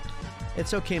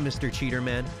 It's okay, Mr.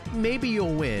 Cheaterman. Maybe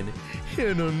you'll win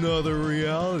in another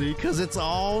reality, because it's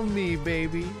all me,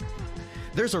 baby.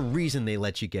 There's a reason they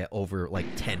let you get over, like,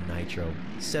 10 nitro.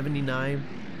 79?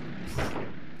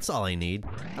 That's all I need.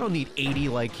 I don't need 80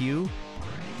 like you.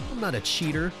 I'm not a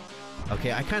cheater.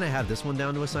 Okay, I kind of have this one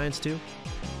down to a science, too.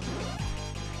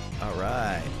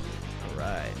 Alright.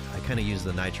 Alright. I kind of used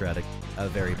the nitro at a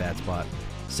very bad spot.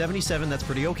 77, that's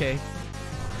pretty okay.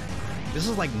 This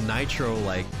is like nitro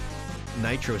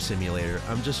simulator.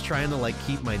 I'm just trying to like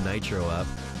keep my nitro up.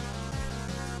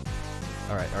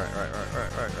 Alright, alright, alright, alright,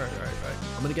 alright, alright, alright, alright.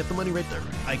 I'm gonna get the money right there.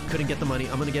 I couldn't get the money.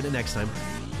 I'm gonna get it next time.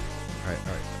 Alright,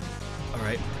 alright.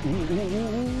 Alright. Ooh, ooh,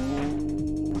 ooh,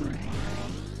 ooh.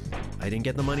 I didn't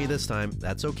get the money this time.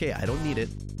 That's okay. I don't need it.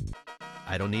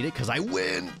 I don't need it because I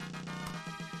win!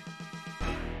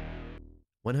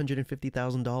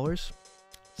 $150,000.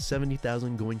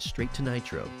 70,000 going straight to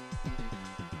nitro.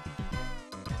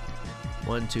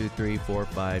 1, 2, 3, 4,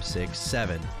 5, 6,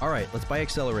 7. All right, let's buy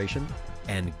acceleration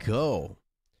and go.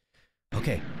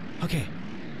 Okay, okay.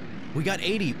 We got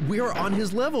 80. We are on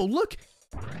his level. Look,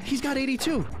 he's got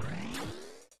 82.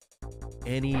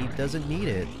 And he doesn't need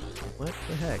it. What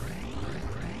the heck?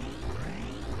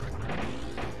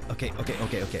 Okay, okay,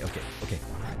 okay, okay, okay, okay.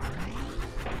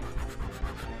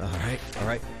 All right, all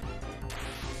right.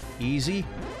 Easy,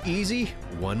 easy.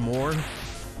 One more.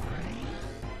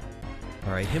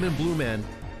 All right, him and Blue Man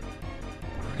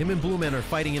are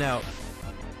fighting it out.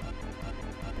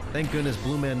 Thank goodness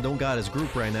Blue Man don't got his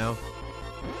group right now.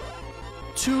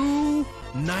 2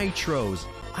 nitros.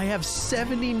 I have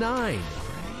 79.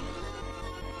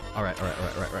 All right, all right, all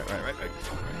right, all right, all right, all right, all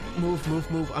right. Move, move,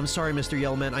 move. I'm sorry, Mr.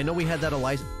 Yellowman. I know we had that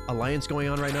alliance going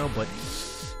on right now, but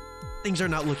things are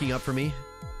not looking up for me.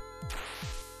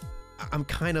 I'm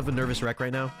kind of a nervous wreck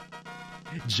right now.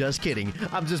 Just kidding.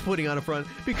 I'm just putting on a front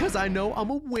because I know I'm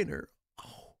a winner.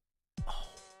 Oh, oh,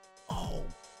 oh.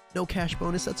 No cash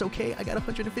bonus. That's okay. I got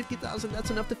 150,000.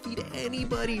 That's enough to feed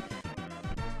anybody.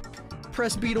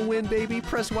 Press B to win, baby.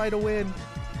 Press Y to win.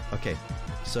 Okay.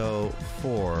 So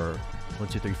 4. 1,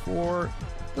 2, 3, 4.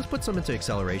 Let's put some into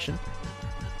acceleration.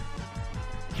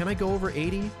 Can I go over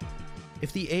 80?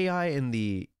 If the AI and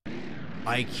the...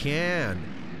 I can.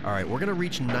 All right, we're going to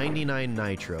reach 99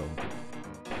 nitro.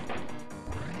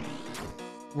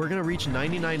 We're going to reach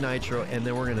 99 nitro, and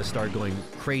then we're going to start going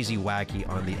crazy wacky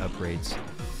on the upgrades.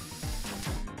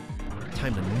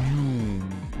 Time to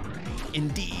noom.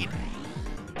 Indeed.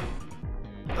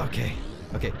 Okay.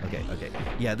 Okay, okay, okay.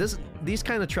 Yeah, these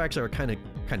kind of tracks are kind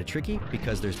of tricky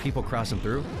because there's people crossing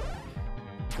through.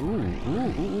 Ooh, ooh,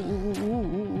 ooh, ooh, ooh,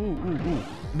 ooh, ooh, ooh.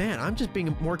 Man, I'm just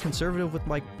being more conservative with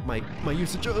my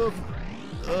usage of...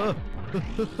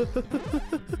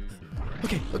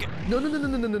 Okay, okay. No, no, no, no,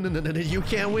 no, no, no, no, no, no. You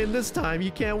can't win this time.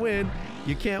 You can't win.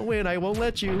 You can't win. I won't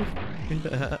let you.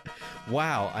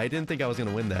 Wow, I didn't think I was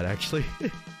gonna win that actually.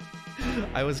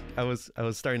 I was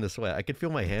starting to sweat. I could feel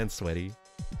my hands sweaty.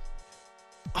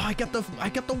 Oh, I got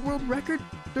the world record,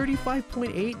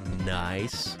 35.8.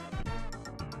 Nice.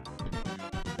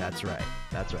 That's right.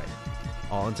 That's right.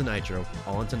 All into nitro.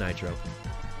 All into nitro.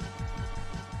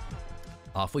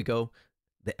 Off we go.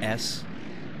 The S.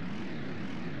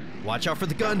 Watch out for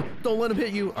the gun. Don't let him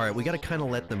hit you. All right, we got to kind of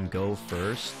let them go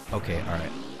first. Okay, all right.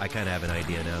 I kind of have an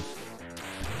idea now.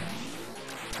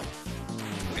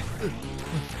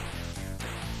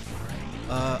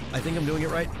 I think I'm doing it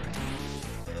right.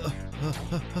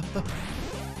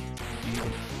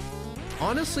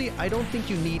 Honestly, I don't think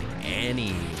you need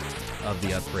any of the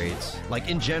upgrades. Like,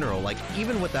 in general, like,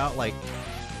 even without, like...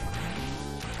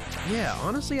 Yeah,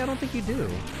 honestly, I don't think you do.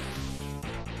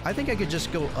 I think I could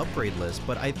just go upgradeless,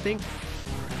 but I think,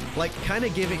 like, kind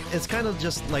of giving... It's kind of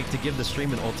just, like, to give the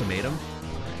stream an ultimatum.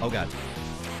 Oh, God.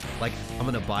 Like, I'm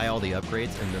gonna buy all the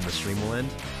upgrades, and then the stream will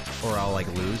end. Or I'll,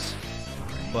 like, lose.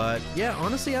 But, yeah,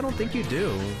 honestly, I don't think you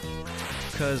do.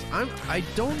 Because I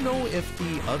don't know if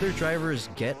the other drivers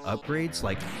get upgrades,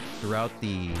 like, throughout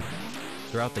the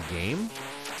game.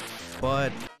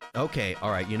 But, okay,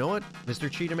 alright, you know what, Mr.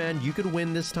 Cheaterman, you could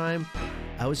win this time.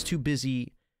 I was too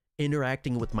busy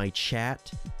interacting with my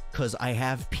chat, because I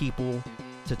have people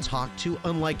to talk to,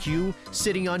 unlike you,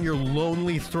 sitting on your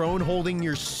lonely throne holding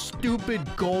your stupid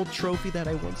gold trophy that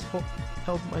I once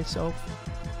held myself.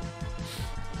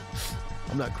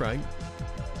 I'm not crying.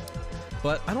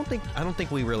 But I don't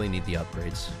think we really need the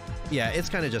upgrades. Yeah, it's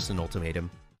kind of just an ultimatum.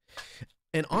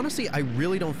 And honestly, I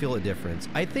really don't feel a difference.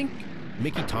 I think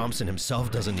Mickey Thompson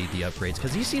himself doesn't need the upgrades,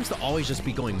 because he seems to always just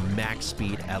be going max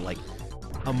speed at, like,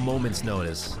 a moment's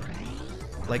notice.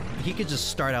 Like, he could just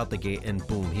start out the gate and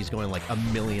boom, he's going like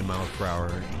 1,000,000 miles per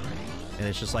hour. And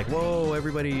it's just like, whoa,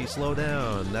 everybody slow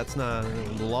down. That's not,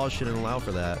 the law shouldn't allow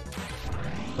for that.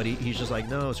 But he's just like,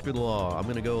 no, screw the law. I'm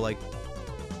gonna go, like,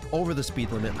 over the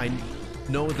speed limit. I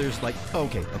know there's like,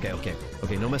 okay,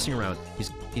 no messing around.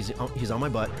 He's on my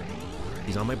butt.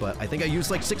 He's on my butt. I think I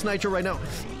used like 6 nitro right now.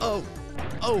 Oh,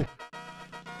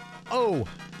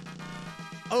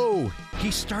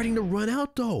 he's starting to run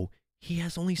out though. He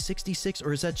has only 66,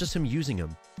 or is that just him using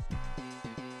him?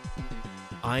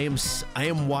 I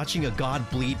am watching a god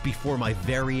bleed before my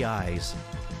very eyes.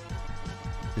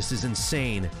 This is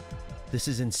insane. This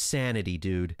is insanity,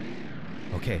 dude.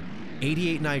 Okay,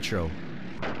 88 nitro.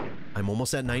 I'm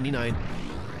almost at 99.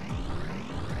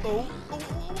 Oh.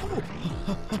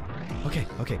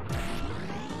 Okay.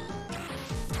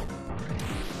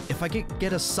 If I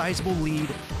get a sizable lead,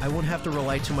 I won't have to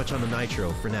rely too much on the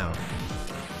nitro for now.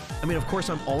 I mean, of course,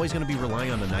 I'm always going to be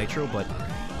relying on the nitro, but...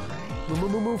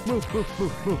 Move,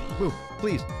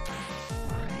 please.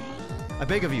 I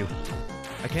beg of you.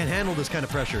 I can't handle this kind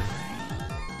of pressure.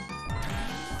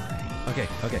 Okay.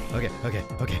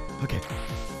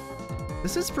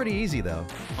 This is pretty easy, though.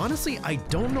 Honestly, I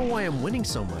don't know why I'm winning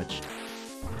so much.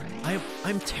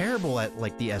 I'm terrible at,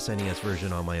 like, the SNES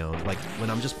version on my own, like,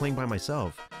 when I'm just playing by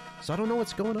myself. So I don't know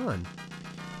what's going on.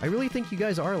 I really think you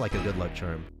guys are, like, a good luck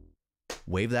charm.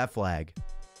 Wave that flag.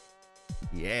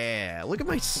 Yeah, look at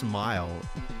my smile.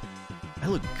 I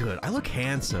look good. I look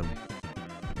handsome.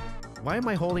 Why am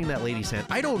I holding that lady's hand?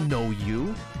 I don't know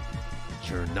you.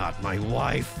 You're not my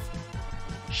wife.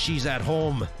 She's at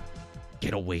home.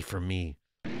 Get away from me.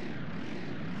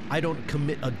 I don't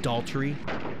commit adultery.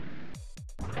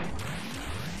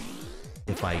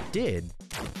 If I did,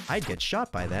 I'd get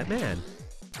shot by that man.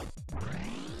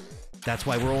 That's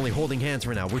why we're only holding hands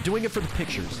for now. We're doing it for the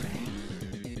pictures.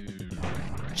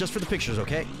 Just for the pictures,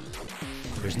 okay?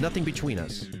 There's nothing between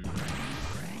us.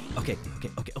 Okay.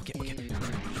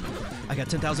 I got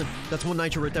 10,000. That's 1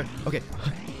 nitro right there. Okay.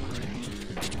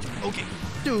 Okay.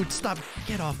 Dude, stop.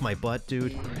 Get off my butt,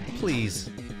 dude. Please.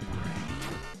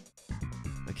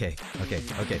 Okay.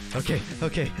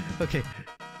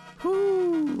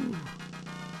 Whoo.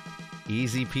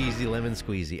 Easy peasy lemon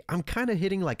squeezy. I'm kind of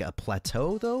hitting like a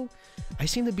plateau, though. I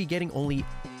seem to be getting only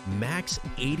max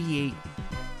 88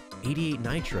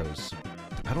 nitros.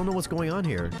 I don't know what's going on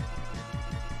here.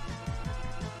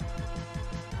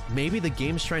 Maybe the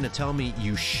game's trying to tell me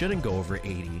you shouldn't go over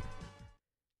 80.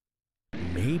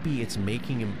 Maybe it's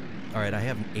making him... Alright, I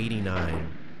have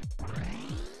 89.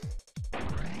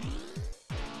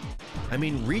 I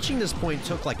mean, reaching this point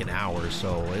took like an hour,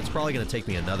 so it's probably gonna take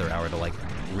me another hour to like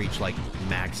reach like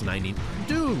max 90.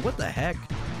 Dude, what the heck?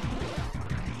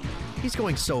 He's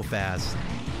going so fast.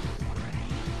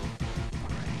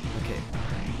 Okay.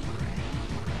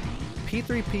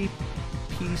 P3P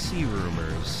PC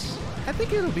rumors. I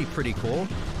think it'll be pretty cool.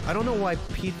 I don't know why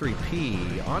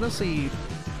P3P. Honestly,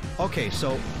 okay,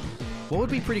 so what would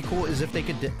be pretty cool is if they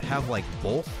could have like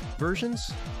both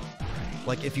versions.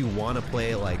 Like if you want to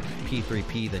play like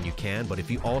P3P, then you can, but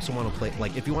if you also want to play,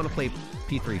 like if you want to play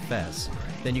P3 Fest,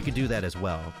 then you can do that as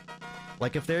well.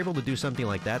 Like if they're able to do something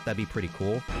like that, that'd be pretty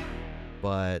cool.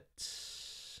 But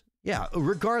yeah,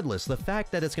 regardless, the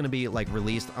fact that it's going to be like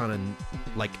released on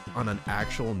an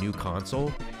actual new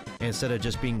console instead of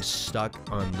just being stuck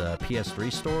on the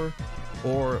PS3 store,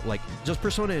 or like just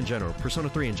Persona in general, Persona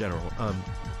 3 in general,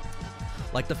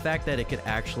 like the fact that it could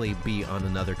actually be on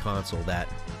another console that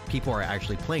people are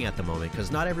actually playing at the moment,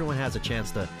 because not everyone has a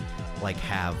chance to like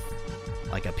have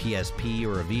like a PSP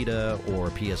or a Vita or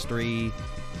a PS3.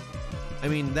 I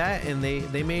mean, that, and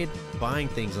they made buying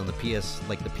things on the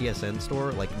like the PSN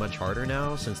store, like much harder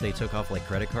now since they took off like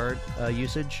credit card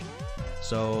usage.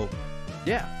 So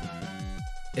yeah,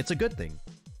 it's a good thing.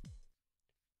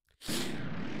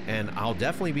 And I'll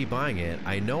definitely be buying it.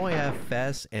 I know I have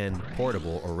FES and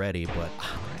Portable already, but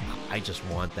I just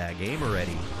want that game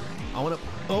already. I want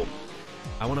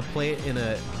to play it in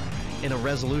a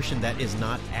resolution that is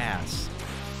not ass.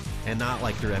 And not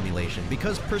like through emulation.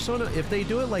 Because Persona, if they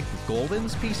do it like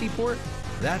Golden's PC port,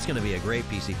 that's going to be a great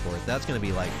PC port. That's going to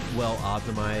be like well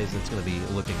optimized. It's going to be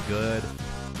looking good.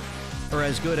 Or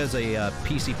as good as a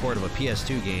PC port of a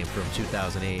PS2 game from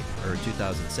 2008 or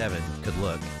 2007 could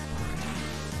look.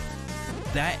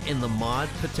 That and the mod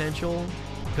potential,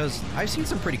 because I've seen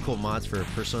some pretty cool mods for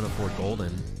Persona 4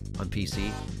 Golden on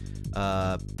PC.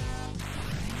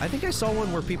 I think I saw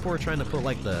one where people were trying to put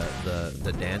like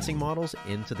the dancing models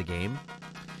into the game.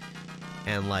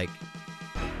 And like,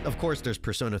 of course there's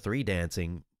Persona 3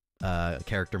 dancing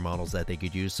character models that they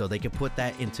could use, so they could put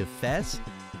that into FES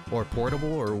or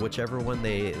Portable or whichever one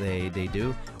they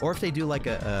do. Or if they do like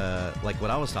like what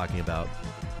I was talking about,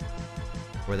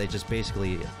 where they just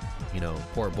basically, you know,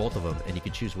 port both of them and you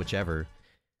can choose whichever,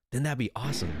 then that'd be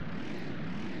awesome.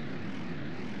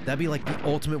 That'd be like the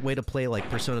ultimate way to play like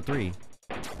Persona 3.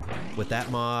 With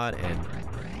that mod, and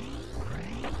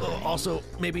also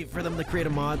maybe for them to create a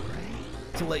mod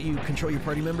to let you control your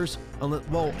party members.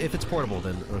 Well, if it's portable,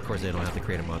 then of course they don't have to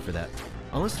create a mod for that.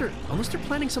 Unless they're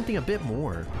planning something a bit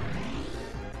more.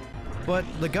 But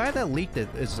the guy that leaked it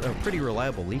is a pretty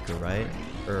reliable leaker, right?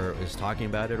 Or is talking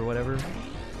about it or whatever.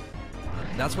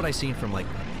 That's what I seen from like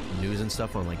news and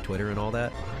stuff on like Twitter and all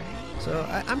that. So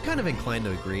I'm kind of inclined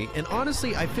to agree. And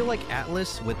honestly, I feel like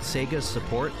Atlus, with Sega's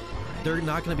support, they're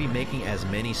not going to be making as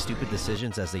many stupid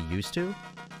decisions as they used to.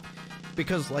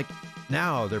 Because, like,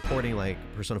 now they're porting, like,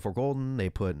 Persona 4 Golden, they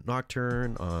put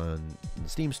Nocturne on the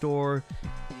Steam store,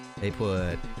 they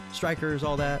put Strikers,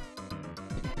 all that.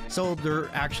 So they're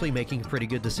actually making pretty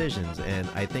good decisions, and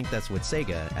I think that's with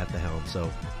Sega at the helm, so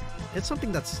it's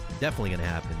something that's definitely going to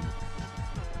happen.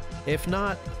 If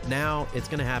not now, it's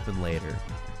going to happen later.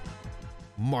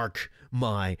 Mark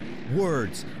my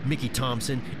words, Mickey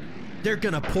Thompson. They're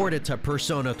gonna port it to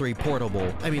Persona 3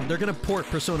 Portable. I mean, they're gonna port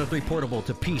Persona 3 Portable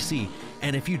to PC.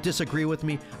 And if you disagree with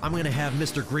me, I'm gonna have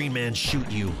Mr. Green Man shoot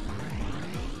you.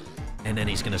 And then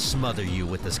he's gonna smother you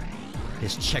with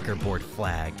his checkerboard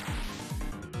flag.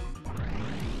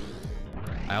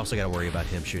 I also gotta worry about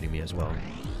him shooting me as well.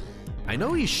 I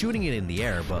know he's shooting it in the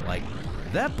air, but like,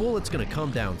 that bullet's gonna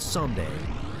come down someday.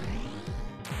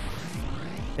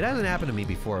 It hasn't happened to me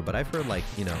before, but I've heard like,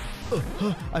 you know,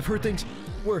 I've heard things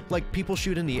where like people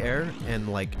shoot in the air and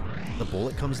like the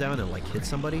bullet comes down and like hits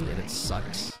somebody and it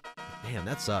sucks. Man,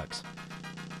 that sucks.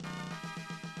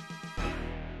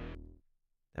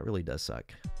 That really does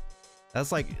suck.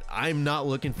 That's like, I'm not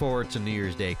looking forward to New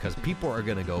Year's Day because people are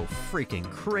gonna go freaking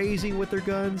crazy with their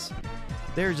guns.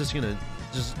 They're just gonna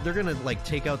they're gonna like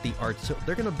take out the art. So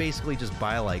they're gonna basically just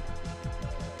buy like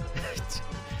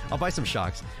I'll buy some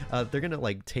shocks. They're gonna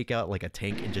like take out like a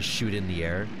tank and just shoot it in the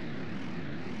air.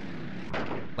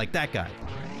 Like that guy.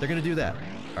 They're gonna do that.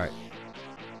 Alright.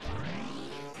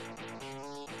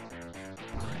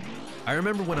 I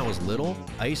remember when I was little,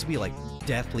 I used to be like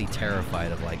deathly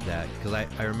terrified of like that. Because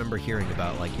I remember hearing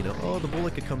about like, you know, oh, the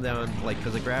bullet could come down like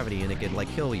because of gravity and it could like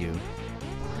kill you.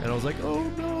 And I was like, oh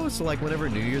no. So like whenever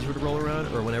New Year's would roll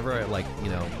around, or whenever I like, you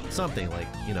know, something like,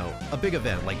 you know, a big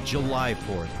event like July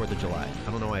 4th, 4th of July.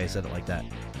 I don't know why I said it like that.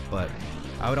 But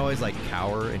I would always like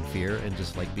cower in fear and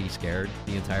just like be scared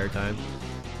the entire time.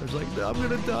 I was like, I'm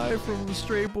gonna die from a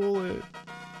stray bullet.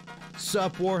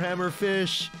 Sup, Warhammer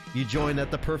Fish? You joined at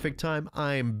the perfect time.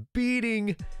 I'm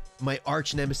beating my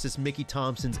arch nemesis Mickey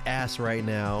Thompson's ass right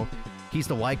now. He's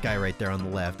the white guy right there on the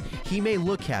left. He may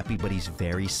look happy, but he's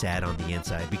very sad on the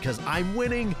inside because I'm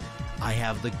winning. I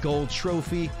have the gold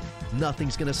trophy.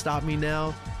 Nothing's gonna stop me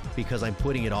now because I'm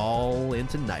putting it all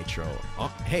into Nitro. Oh,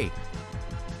 hey,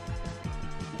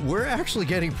 we're actually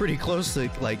getting pretty close to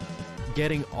like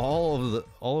getting all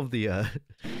of the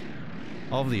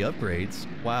upgrades.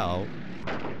 Wow.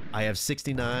 I have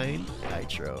 69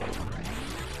 Nitro.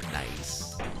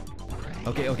 Nice.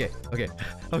 Okay.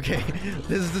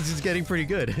 This is getting pretty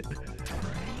good.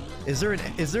 Is there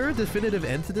a definitive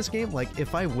end to this game? Like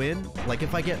if I win, like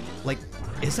if I get like,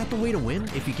 is that the way to win?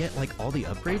 If you get like all the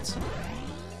upgrades?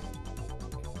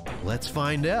 Let's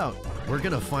find out. We're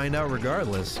gonna find out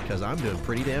regardless, because I'm doing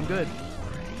pretty damn good.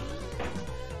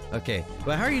 Okay,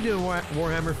 well, how are you doing,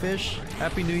 Warhammer Fish?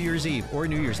 Happy New Year's Eve, or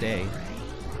New Year's Day.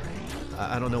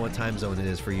 I don't know what time zone it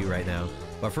is for you right now,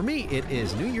 but for me, it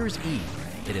is New Year's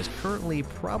Eve. It is currently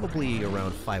probably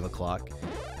around 5 o'clock.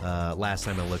 Last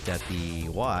time I looked at the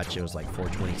watch, it was like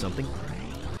 4:20 something.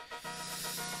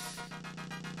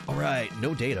 Alright,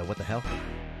 no data, what the hell?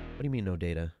 What do you mean no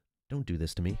data? Don't do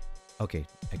this to me. Okay,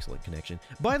 excellent connection.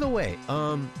 By the way,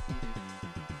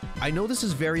 I know this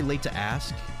is very late to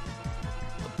ask,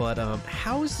 but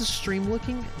how is the stream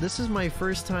looking? This is my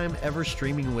first time ever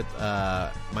streaming with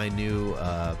my new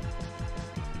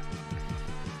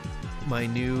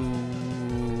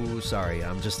sorry,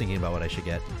 I'm just thinking about what I should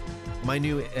get. My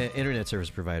new internet service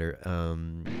provider,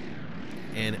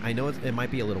 and I know it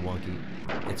might be a little wonky.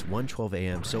 It's 1:12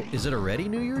 a.m. So is it already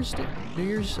New Year's Day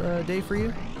for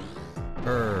you?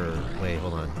 Wait,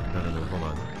 hold on. No, hold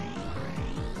on.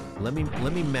 Let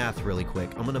me math really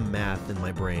quick. I'm gonna math in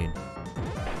my brain.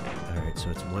 All right, so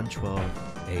it's 1:12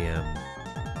 a.m.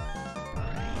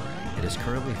 It is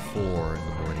currently 4 in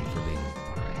the morning for me.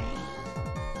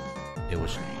 It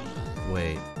was.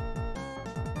 Wait.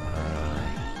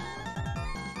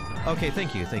 Okay,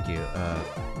 thank you.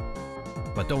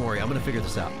 But don't worry, I'm gonna figure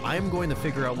this out. I'm going to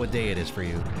figure out what day it is for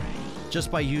you,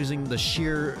 just by using the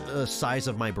sheer size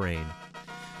of my brain.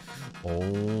 It's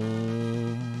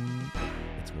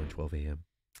 1:12 a.m.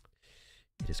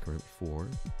 It is currently 4.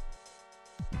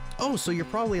 Oh, so you're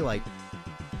probably like,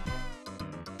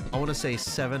 I want to say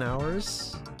 7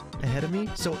 hours ahead of me.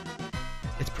 So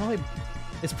it's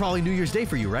probably New Year's Day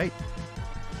for you, right?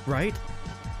 Right?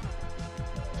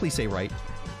 Please say right.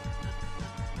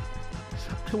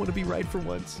 I want to be right for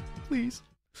once. Please.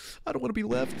 I don't want to be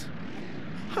left.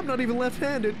 I'm not even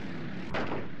left-handed.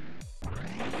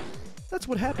 That's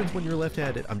what happens when you're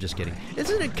left-handed. I'm just kidding.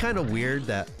 Isn't it kind of weird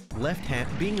that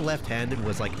being left-handed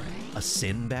was like a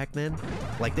sin back then?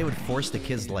 Like they would force the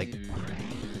kids to like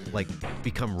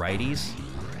become righties.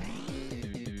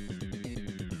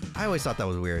 I always thought that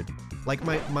was weird. Like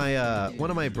my one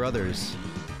of my brothers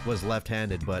was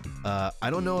left-handed, but I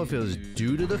don't know if it was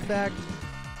due to the fact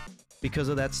because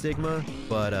of that stigma,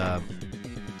 but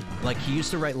like he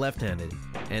used to write left-handed,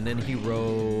 and then he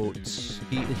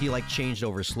like changed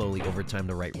over slowly over time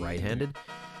to write right-handed.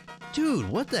 Dude,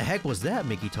 what the heck was that,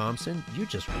 Mickey Thompson? You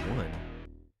just won.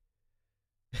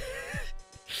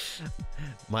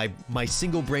 my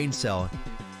single brain cell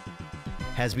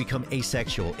has become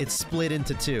asexual. It's split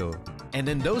into 2, and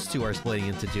then those 2 are splitting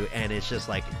into 2, and it's just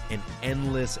like an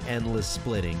endless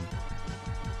splitting.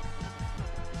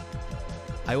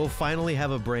 I will finally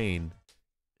have a brain.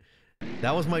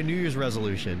 That was my New Year's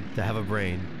resolution, to have a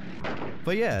brain.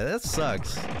 But yeah, that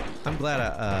sucks. I'm glad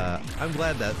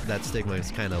that stigma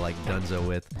is kind of like donezo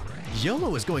with.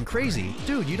 YOLO is going crazy.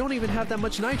 Dude, you don't even have that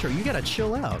much nitro. You gotta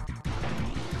chill out.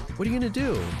 What are you gonna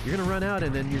do? You're gonna run out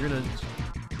and then you're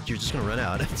just gonna run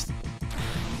out. I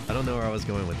don't know where I was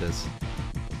going with this.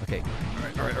 Okay.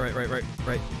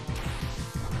 Right.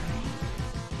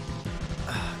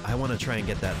 I want to try and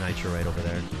get that nitro right over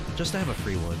there, just to have a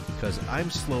free one, because I'm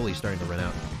slowly starting to run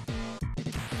out.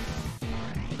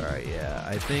 Alright, yeah,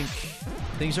 I think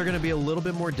things are going to be a little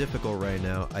bit more difficult right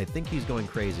now. I think he's going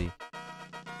crazy.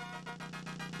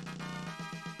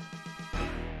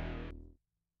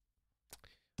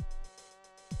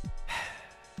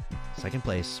 Second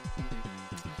place.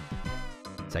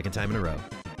 Second time in a row.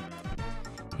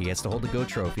 He gets to hold the gold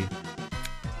trophy.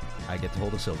 I get to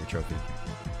hold the silver trophy.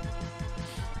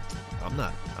 I'm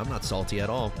not salty at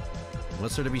all.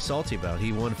 What's there to be salty about?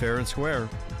 He won fair and square.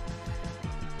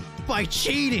 By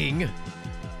cheating!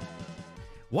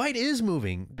 White is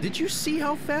moving. Did you see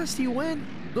how fast he went?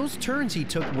 Those turns he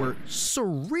took were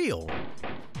surreal.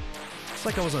 It's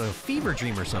like I was on a fever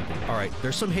dream or something. Alright,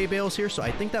 there's some hay bales here, so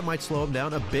I think that might slow him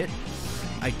down a bit.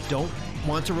 I don't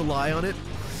want to rely on it,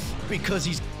 because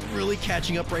he's really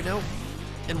catching up right now.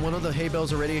 And one of the hay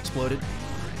bales already exploded.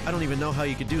 I don't even know how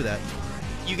you could do that.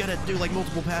 You gotta do like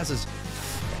multiple passes.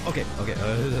 Okay. Okay.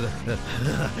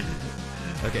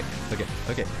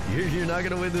 You're not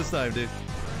gonna win this time, dude.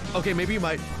 Okay, maybe you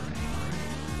might.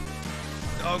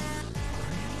 Oh.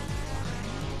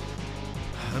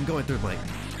 I'm going through my.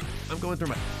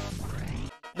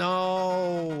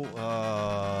 No.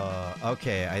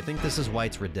 Okay, I think this is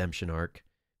White's redemption arc.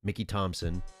 Mickey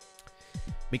Thompson.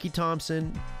 Mickey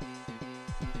Thompson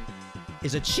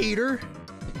is a cheater.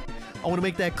 I want to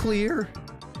make that clear.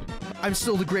 I'm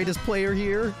still the greatest player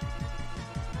here.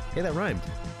 Hey, that rhymed.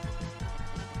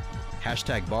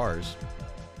 Hashtag bars.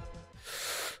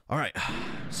 All right,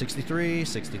 63.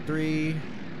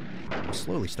 I'm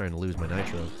slowly starting to lose my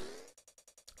nitro.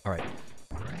 All right,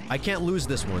 I can't lose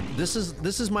this one. This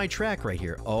is my track right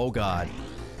here. Oh god.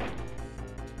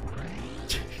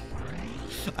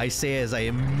 I say as I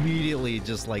immediately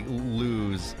just like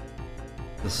lose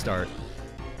the start.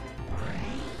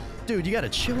 Dude, you gotta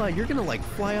chill out. You're gonna like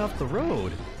fly off the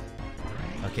road.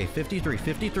 Okay, 53,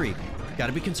 53.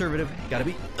 Gotta be conservative. Gotta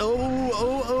be.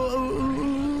 Oh.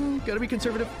 Gotta be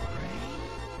conservative.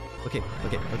 Okay.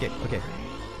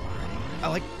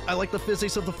 I like the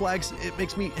physics of the flags. It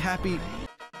makes me happy.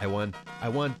 I won.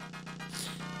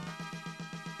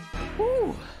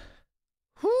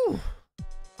 Whew.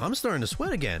 I'm starting to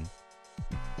sweat again.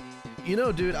 You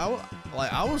know, dude, I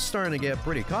was starting to get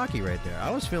pretty cocky right there. I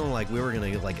was feeling like we were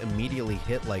gonna like immediately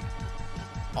hit like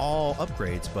all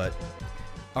upgrades, but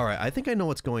all right, I think I know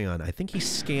what's going on. I think he's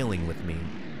scaling with me.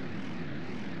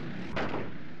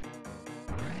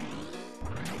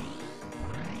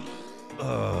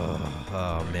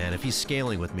 Oh man, if he's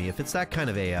scaling with me, if it's that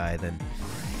kind of AI, then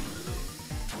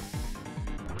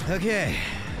okay,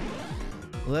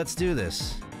 let's do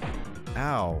this.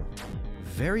 Ow,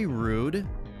 very rude.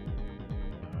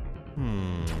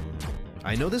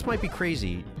 I know this might be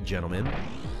crazy, gentlemen,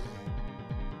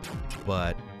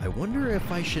 but I wonder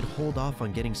if I should hold off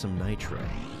on getting some nitro.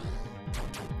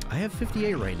 I have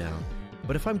 58 right now,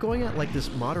 but if I'm going at like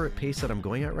this moderate pace that I'm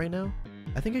going at right now,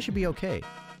 I think I should be okay.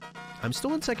 I'm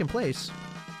still in second place.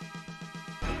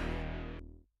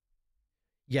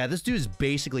 Yeah, this dude's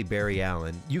basically Barry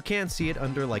Allen. You can't see it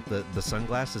under like the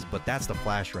sunglasses, but that's the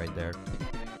Flash right there.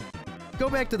 Go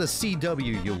back to the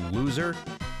CW, you loser.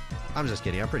 I'm just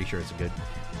kidding. I'm pretty sure it's good.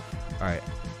 All right.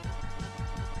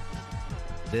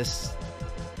 This.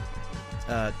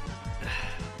 All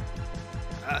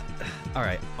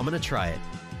right. I'm gonna try it.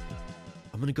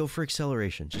 I'm gonna go for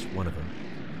acceleration. Just one of them.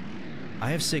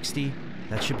 I have 60.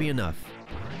 That should be enough.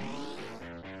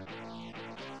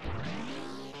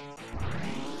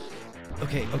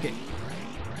 Okay.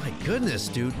 My goodness,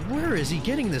 dude. Where is he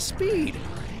getting this speed?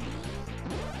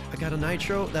 I got a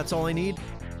nitro. That's all I need.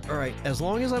 Alright, as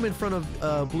long as I'm in front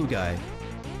of blue guy,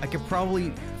 I could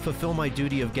probably fulfill my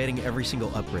duty of getting every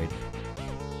single upgrade.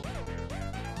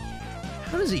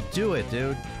 How does he do it,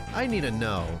 dude? I need to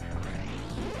know.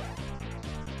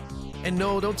 And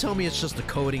no, don't tell me it's just the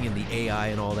coding and the AI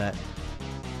and all that.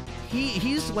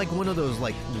 He's like one of those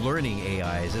like learning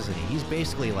AIs, isn't he? He's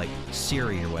basically like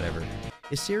Siri or whatever.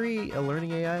 Is Siri a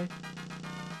learning AI?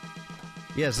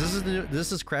 Yes,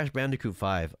 this is Crash Bandicoot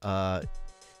 5.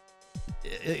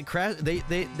 They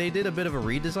did a bit of a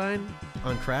redesign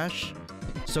on Crash,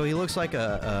 so he looks like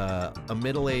a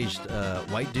middle-aged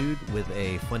white dude with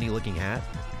a funny-looking hat.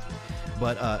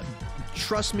 But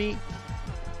trust me,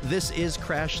 this is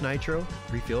Crash Nitro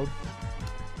refilled.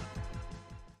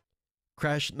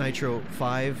 Crash Nitro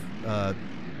 5,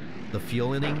 the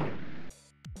fueling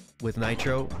with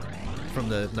Nitro from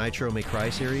the Nitro May Cry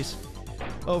series.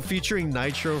 Oh, featuring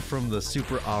Nitro from the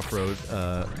Super Off-Road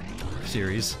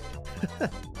series.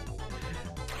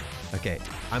 Okay,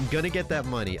 I'm gonna get that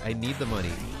money. I need the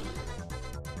money.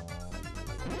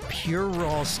 Pure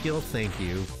raw skill, thank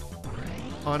you.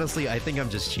 Honestly, I think I'm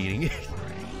just cheating.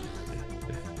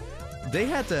 They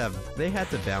had to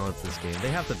balance this game. They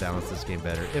have to balance this game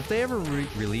better. If they ever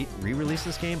re-release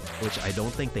this game, which I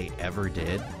don't think they ever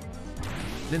did,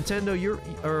 Nintendo,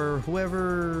 or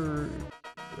whoever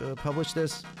published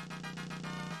this,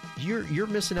 you're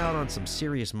missing out on some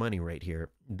serious money right here.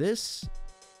 This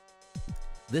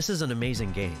is an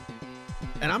amazing game,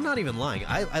 and I'm not even lying.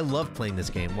 I love playing this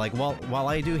game. Like while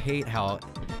I do hate how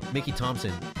Mickey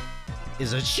Thompson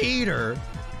is a cheater,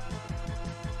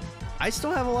 I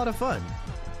still have a lot of fun.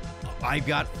 I've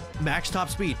got max top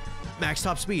speed.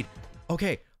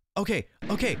 Okay.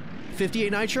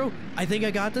 58 nitro. I think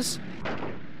I got this.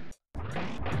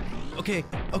 Okay.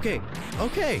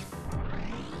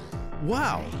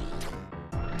 Wow.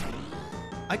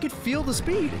 I could feel the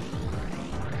speed.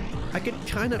 I could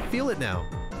kind of feel it now.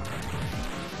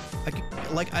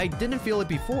 I didn't feel it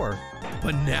before,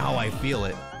 but now I feel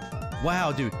it.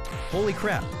 Wow, dude. Holy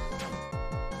crap.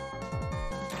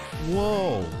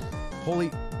 Whoa.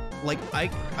 Holy,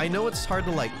 I know it's hard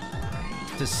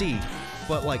to see,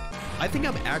 but I think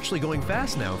I'm actually going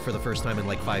fast now for the first time in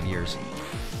 5 years.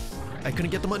 I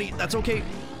couldn't get the money. That's okay.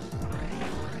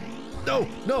 No.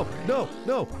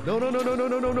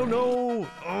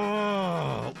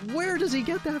 Oh, where does he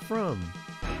get that from?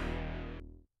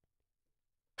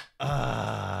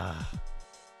 I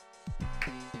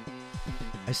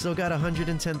still got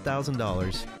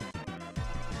 $110,000.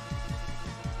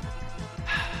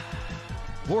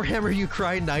 Warhammer, you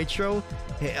cry Nitro.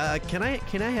 Hey, can I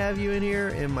have you in here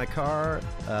in my car?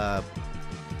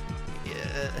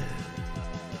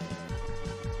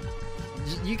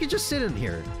 You could just sit in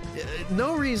here.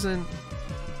 No reason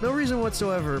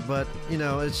whatsoever, but, you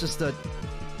know, it's just a...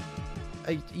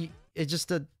 I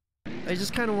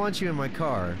just kind of want you in my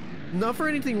car. Not for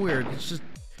anything weird, it's just...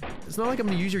 It's not like I'm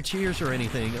gonna use your tears or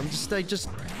anything. I just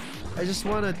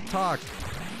want to talk.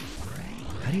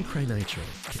 How do you cry nitro?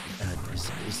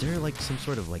 Is there like some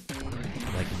sort of like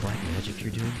black magic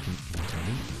you're doing? Can you tell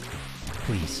me?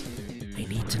 Please, I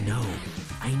need to know.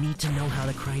 I need to know how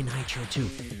to cry nitro too.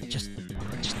 Just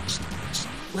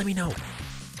let me know.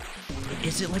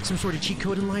 Is it like some sort of cheat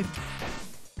code in life?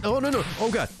 Oh no!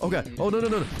 Oh god! Oh god! Oh no!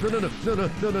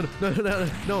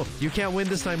 No! You can't win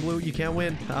this time, Blue. You can't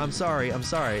win. I'm sorry.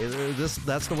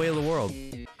 That's the way of the world.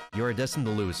 You are destined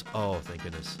to lose. Oh, thank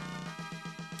goodness.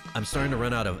 I'm starting to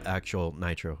run out of actual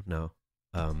nitro now.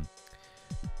 I'm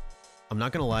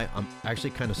not gonna lie. I'm actually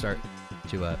kind of starting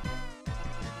to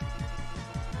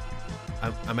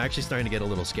I'm actually starting to get a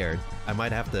little scared. I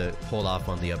might have to hold off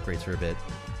on the upgrades for a bit.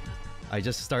 I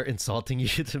just start insulting you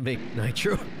to make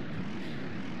nitro.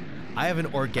 I have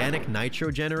an organic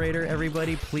nitro generator,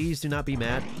 everybody. Please do not be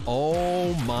mad.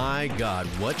 Oh my god,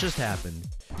 what just happened?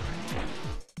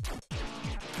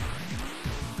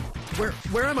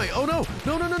 Where am I? Oh no!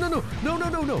 No!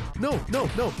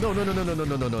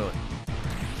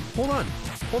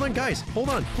 Hold on, guys. Hold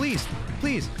on, please.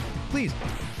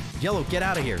 Yellow, get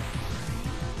out of here.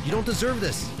 You don't deserve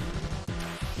this.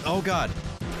 Oh god.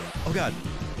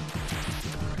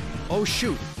 Oh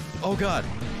shoot. Oh god.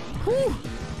 Whew.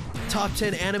 Top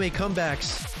 10 anime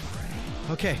comebacks.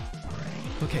 Okay.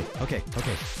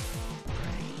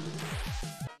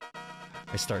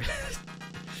 I start.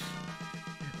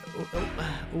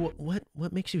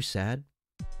 What makes you sad?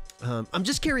 I'm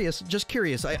just curious.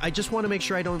 I just want to make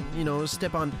sure I don't, you know,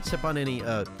 step on any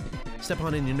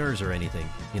nerves or anything.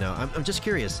 You know, I'm just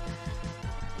curious.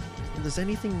 Does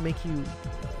anything make you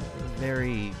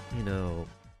very, you know,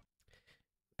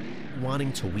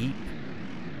 wanting to weep?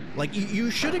 Like, you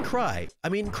shouldn't cry. I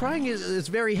mean, crying is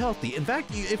very healthy. In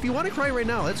fact, if you want to cry right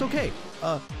now, that's okay.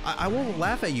 I won't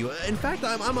laugh at you. In fact,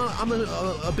 I'm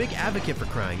a big advocate for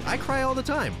crying. I cry all the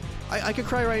time. I could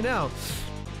cry right now.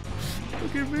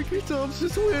 Look at Mickey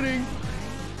Thompson's winning.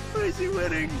 Why is he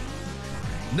winning?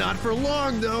 Not for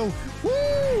long, though.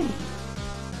 Woo!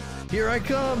 Here I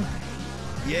come.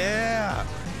 Yeah.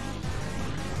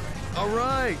 All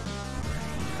right.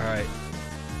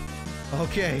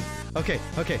 Okay.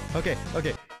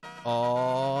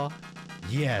 Aww.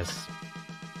 Yes.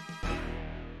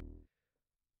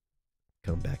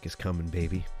 Comeback is coming,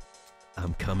 baby.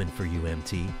 I'm coming for you,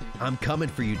 MT. I'm coming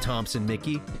for you, Thompson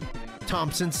Mickey.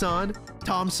 Thompson-san.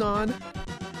 Tom-san.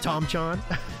 Tom-chan.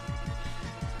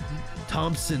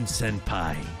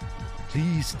 Thompson-senpai.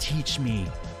 Please teach me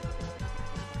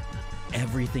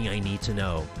everything I need to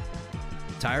know.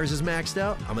 Tires is maxed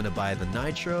out. I'm gonna buy the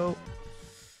nitro.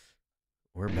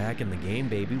 We're back in the game,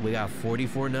 baby. We got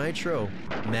 44 nitro.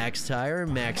 Max tire,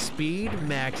 max speed,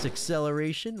 max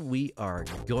acceleration. We are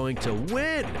going to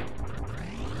win!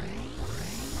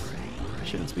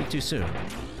 Shouldn't speak too soon.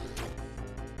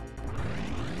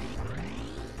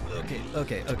 Okay.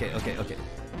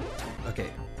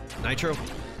 Nitro.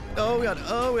 Oh god.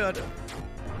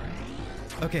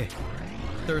 Okay.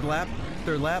 Third lap.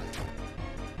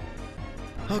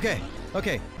 Okay.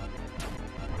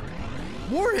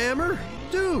 Warhammer?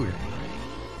 Dude!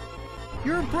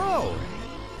 You're a pro!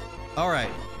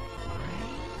 Alright.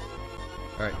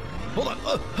 Hold on.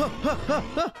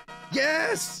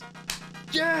 Yes!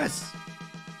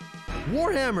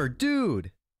 Warhammer,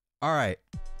 dude! Alright.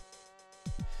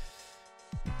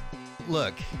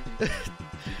 Look.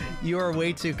 You are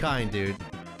way too kind, dude.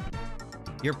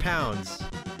 Your pounds.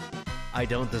 I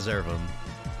don't deserve them.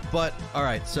 But,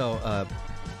 alright, so,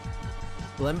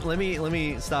 Let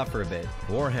me stop for a bit.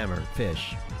 Warhammer,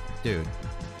 fish. Dude.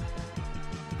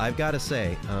 I've got to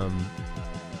say,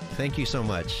 thank you so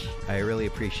much. I really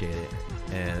appreciate it.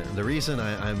 And the reason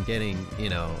I'm getting, you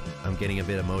know, I'm getting a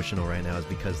bit emotional right now is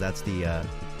because that's the,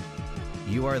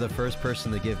 you are the first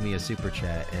person to give me a super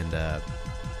chat, and,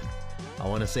 I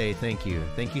want to say thank you.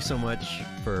 Thank you so much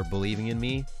for believing in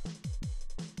me.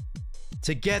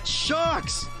 To get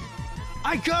shocks!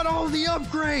 I got all the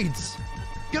upgrades!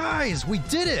 Guys, we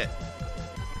did it!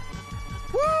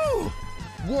 Woo!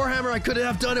 Warhammer, I couldn't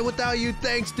have done it without you.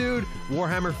 Thanks, dude.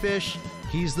 Warhammer Fish,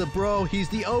 he's the bro. He's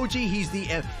the OG. He's the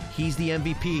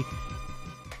MVP.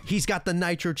 He's got the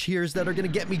nitro cheers that are gonna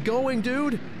get me going,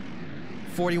 dude.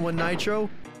 41 nitro.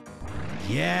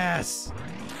 Yes!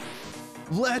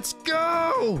 Let's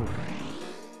go!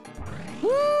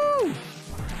 Woo!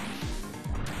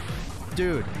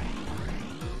 Dude.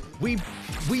 We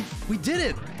did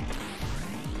it!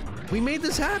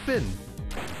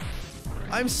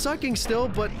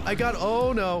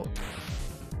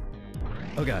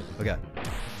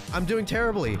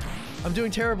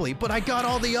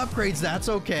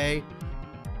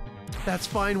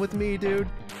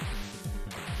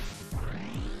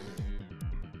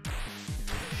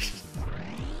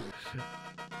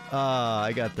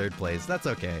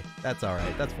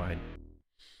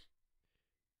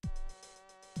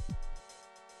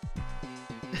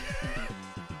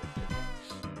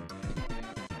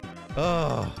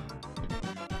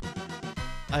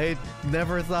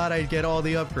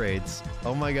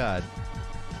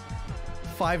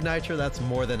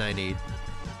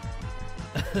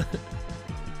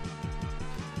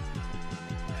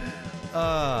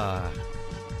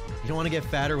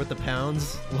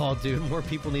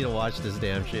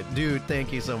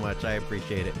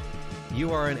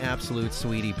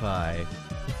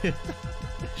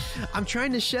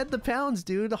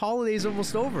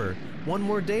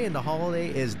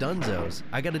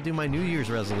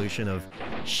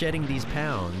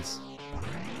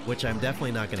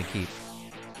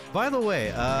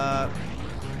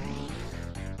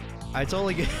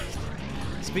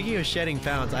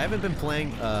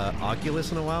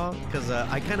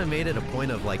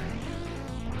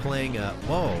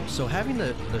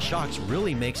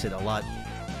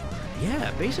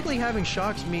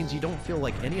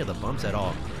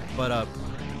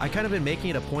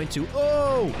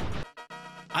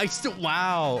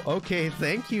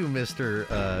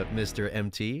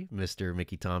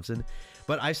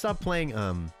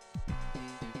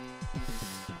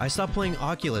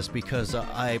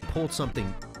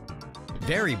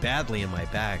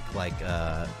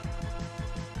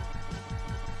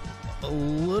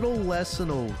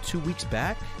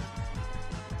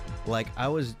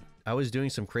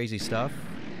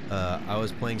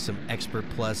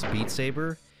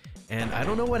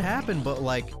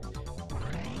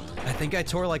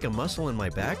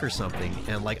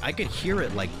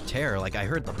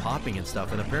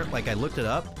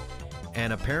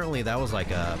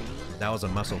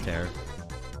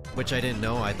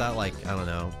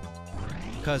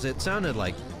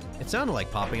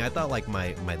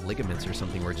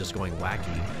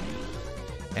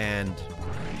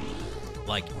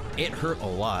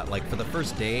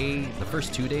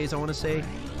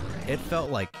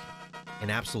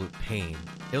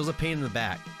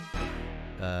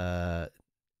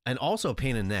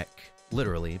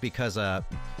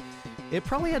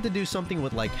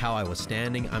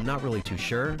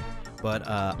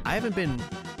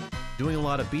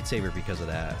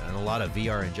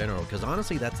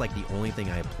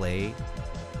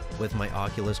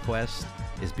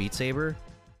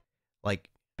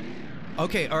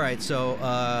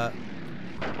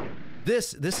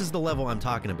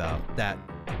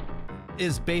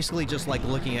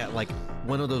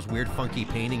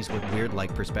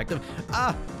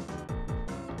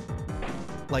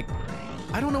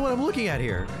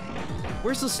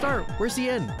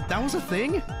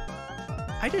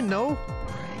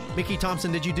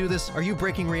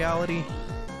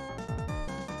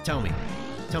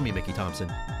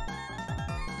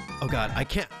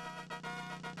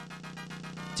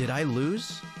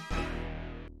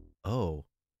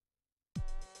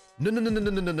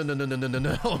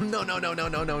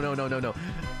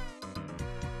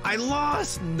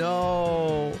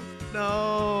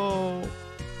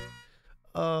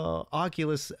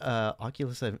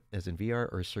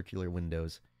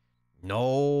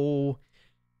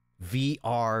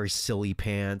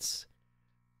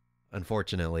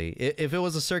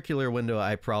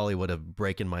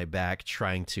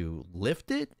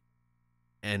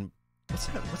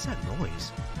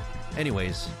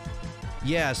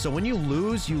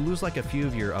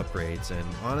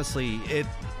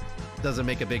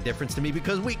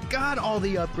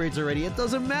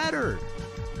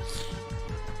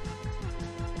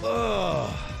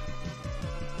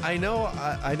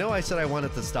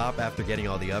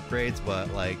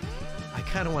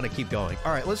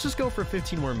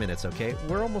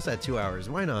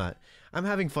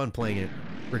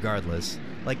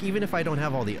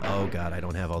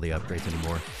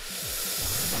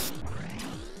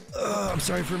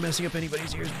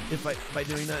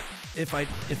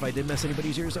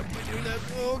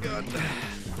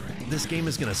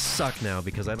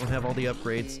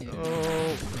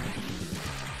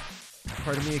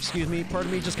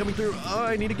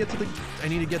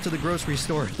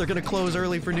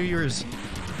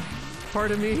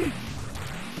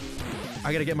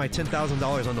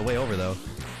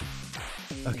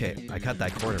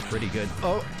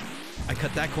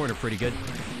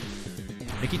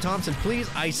 Mickey Thompson, please.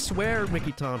 I swear,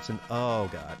 Mickey Thompson. Oh,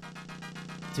 God.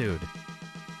 Dude.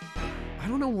 I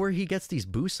don't know where he gets these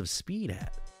boosts of speed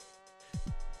at.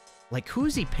 Like,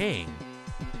 who's he paying?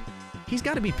 He's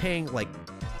got to be paying, like,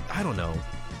 I don't know.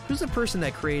 Who's the person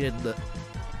that created the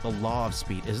law of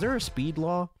speed? Is there a speed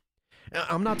law?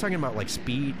 I'm not talking about, like,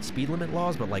 speed limit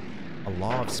laws, but, like, a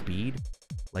law of speed.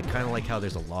 Like, kind of like how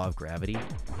there's a law of gravity.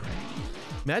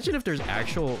 Imagine if there's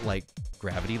actual, like,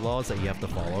 gravity laws that you have to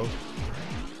follow.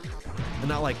 And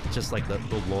not, like, just, like, the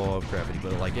law of gravity,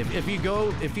 but, like,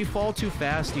 if you fall too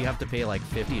fast, you have to pay, like,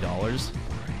 $50.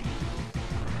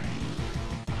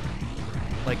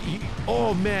 Like,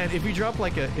 oh man, if you drop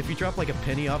like a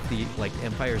penny off the, like,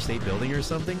 Empire State Building or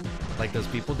something, like those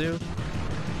people do.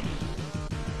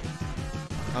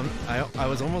 I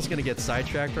was almost gonna get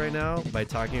sidetracked right now by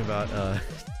talking about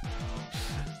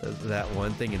that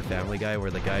one thing in Family Guy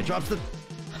where the guy drops the...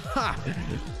 Ha!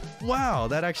 Wow,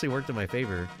 that actually worked in my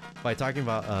favor by talking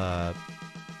about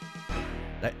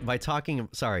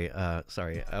sorry, I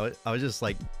was just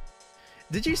like,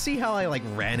 did you see how I, like,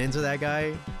 ran into that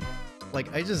guy? Like,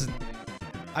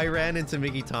 I ran into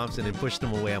Mickey Thompson and pushed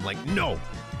him away. I'm like, no!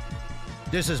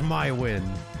 This is my win!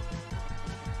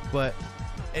 But,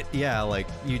 yeah, like,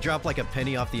 you drop, like, a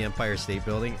penny off the Empire State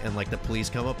Building, and, like, the police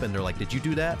come up, and they're like, did you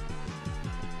do that?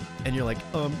 And you're like,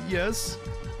 yes?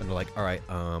 And they're like, alright,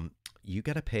 you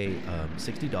gotta pay,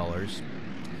 $60,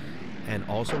 and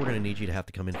also we're gonna need you to have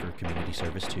to come in for community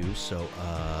service, too, so,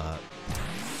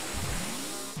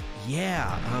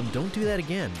 yeah, don't do that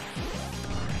again.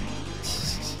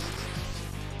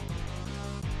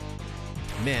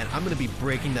 Man, I'm gonna be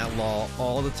breaking that law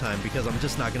all the time because I'm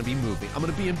just not gonna be moving. I'm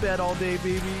gonna be in bed all day,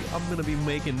 baby. I'm gonna be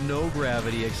making no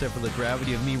gravity except for the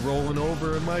gravity of me rolling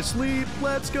over in my sleep.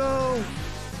 Let's go!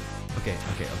 Okay.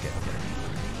 Okay,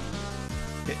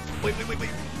 wait.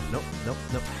 Nope.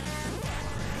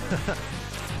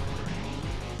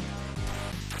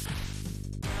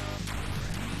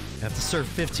 I have to serve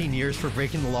 15 years for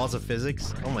breaking the laws of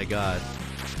physics? Oh my god.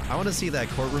 I want to see that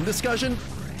courtroom discussion.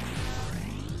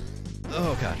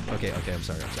 Oh god. Okay, I'm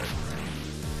sorry.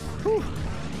 Whew.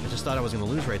 I just thought I was gonna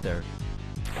lose right there.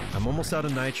 I'm almost out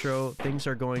of nitro. Things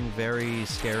are going very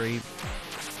scary.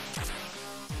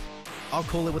 I'll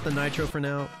cool it with the nitro for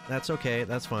now. That's okay,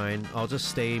 that's fine. I'll just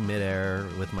stay midair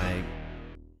with my...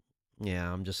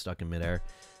 Yeah, I'm just stuck in midair.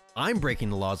 I'm breaking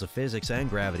the laws of physics and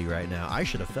gravity right now. I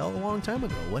should have fell a long time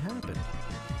ago. What happened?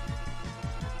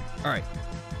 Alright.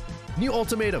 New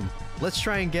ultimatum. Let's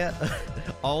try and get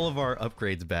all of our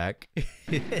upgrades back.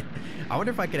 I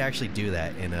wonder if I could actually do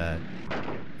that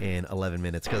in 11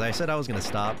 minutes, because I said I was gonna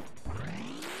stop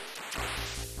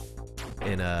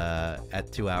in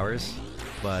at 2 hours,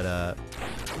 but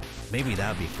maybe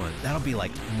that'd be fun. That'll be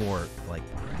like more like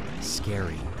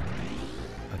scary.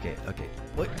 Okay.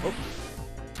 What? Oh.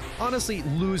 Honestly,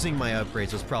 losing my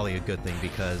upgrades was probably a good thing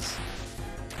because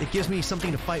it gives me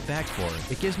something to fight back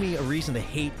for. It gives me a reason to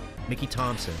hate Mickey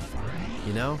Thompson,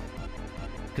 you know?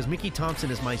 Because Mickey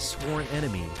Thompson is my sworn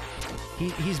enemy.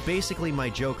 He's basically my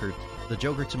Joker, the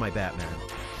Joker to my Batman.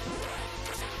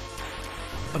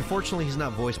 Unfortunately, he's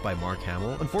not voiced by Mark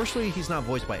Hamill. Unfortunately, he's not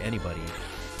voiced by anybody.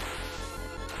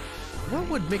 What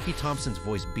would Mickey Thompson's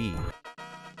voice be?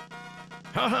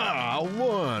 Haha, I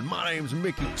won! My name's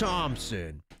Mickey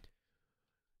Thompson.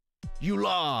 You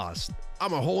lost.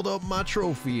 I'ma hold up my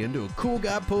trophy and do a cool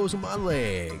guy pose on my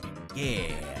leg.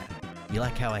 Yeah. You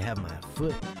like how I have my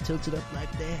foot tilted up like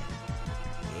that?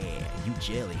 Yeah, you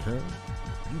jelly, huh?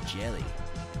 You jelly.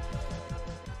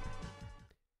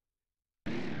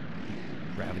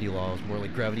 Gravity law is more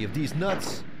like gravity of these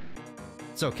nuts.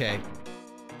 It's okay.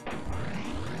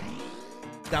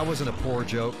 That wasn't a poor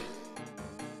joke.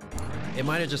 It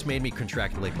might have just made me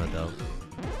contract ligma, though.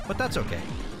 But that's okay.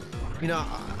 You know,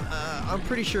 I'm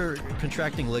pretty sure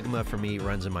contracting ligma for me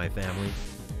runs in my family.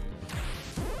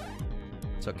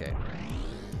 It's okay.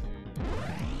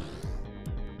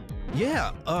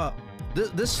 Yeah,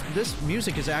 this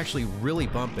music is actually really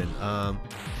bumping. I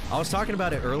was talking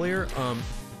about it earlier.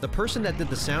 The person that did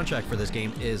the soundtrack for this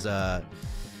game is,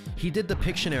 he did the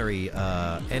Pictionary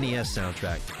NES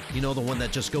soundtrack. You know, the one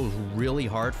that just goes really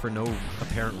hard for no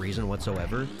apparent reason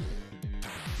whatsoever.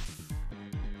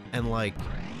 And like,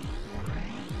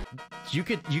 you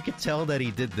could tell that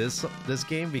he did this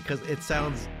game because it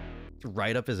sounds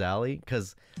right up his alley.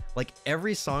 Because like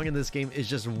every song in this game is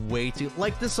just way too,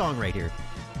 like this song right here.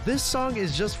 This song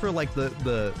is just for like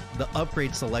the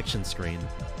upgrade selection screen.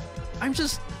 I'm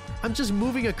just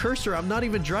moving a cursor. I'm not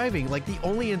even driving. Like the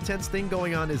only intense thing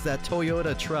going on is that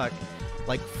Toyota truck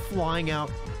like flying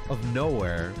out of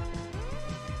nowhere.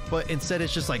 But instead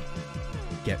it's just like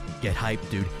Get hyped,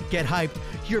 dude. Get hyped.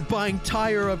 You're buying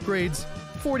tire upgrades.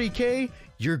 40K,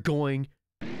 you're going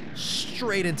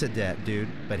straight into debt, dude.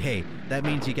 But hey, that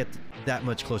means you get that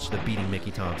much closer to beating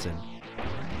Mickey Thompson.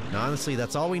 And honestly,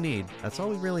 that's all we need. That's all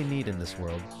we really need in this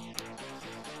world.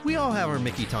 We all have our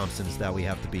Mickey Thompsons that we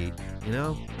have to beat, you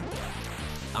know?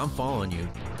 I'm following you.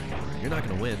 You're not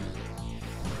gonna win.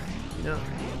 You know,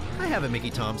 I have a Mickey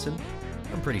Thompson.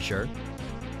 I'm pretty sure.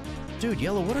 Dude,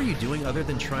 Yellow, what are you doing other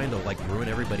than trying to, like, ruin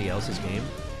everybody else's game?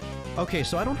 Okay,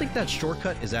 so I don't think that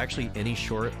shortcut is actually any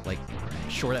short.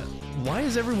 Why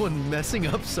is everyone messing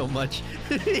up so much?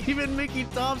 Even Mickey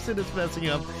Thompson is messing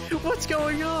up. What's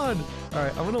going on? All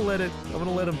right, I'm gonna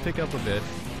let him pick up a bit.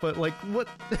 But like, what?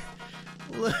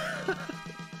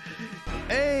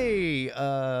 Hey,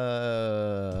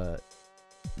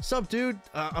 sup, dude?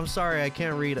 I'm sorry, I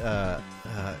can't read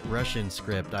Russian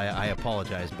script. I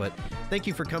apologize, but thank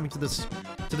you for coming to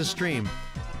the stream.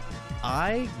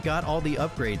 I got all the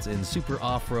upgrades in Super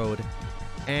Off-Road,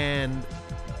 and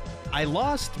I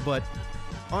lost, but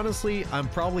honestly, I'm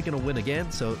probably gonna win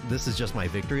again, so this is just my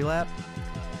victory lap.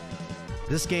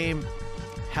 This game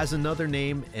has another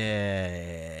name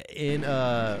in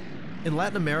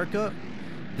Latin America.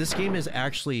 This game is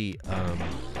actually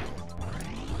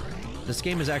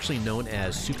known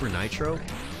as Super Nitro.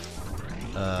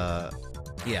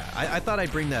 Yeah, I thought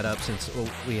I'd bring that up since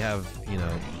we have, you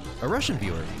know, a Russian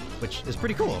viewer, which is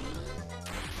pretty cool.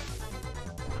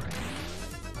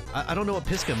 I don't know what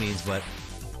Piska means, but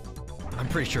I'm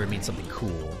pretty sure it means something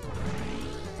cool.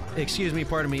 Excuse me,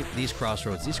 pardon me, these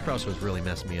crossroads really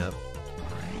mess me up.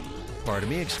 Pardon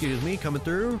me, excuse me, coming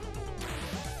through.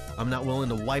 I'm not willing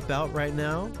to wipe out right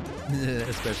now,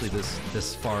 especially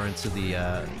this far into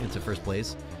the into first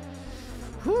place.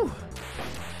 Whew.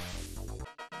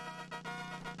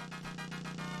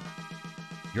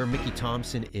 Your Mickey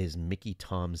Thompson is Mickey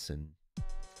Thompson.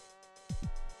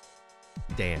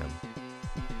 Damn.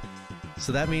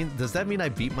 So does that mean I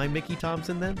beat my Mickey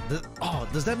Thompson then?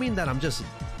 Does that mean that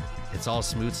it's all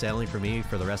smooth sailing for me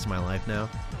for the rest of my life now?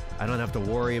 I don't have to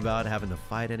worry about having to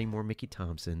fight any more Mickey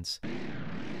Thompsons.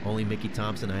 Only Mickey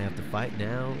Thompson I have to fight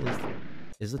now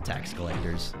is the tax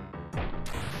collectors.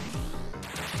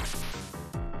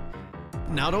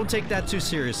 Now, don't take that too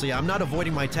seriously. I'm not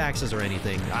avoiding my taxes or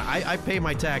anything. I pay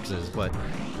my taxes, but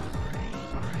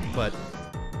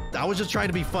I was just trying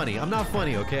to be funny. I'm not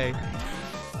funny, okay?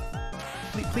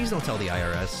 Please don't tell the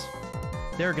IRS.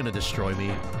 They're gonna destroy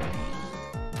me.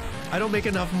 I don't make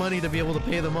enough money to be able to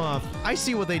pay them off. I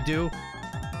see what they do.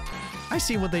 I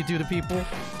see what they do to people.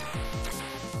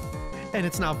 And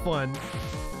it's not fun.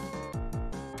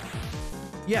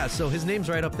 Yeah, so his name's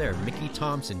right up there. Mickey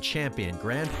Thompson, champion,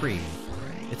 Grand Prix.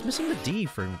 It's missing the D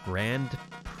for Grand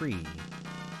Prix.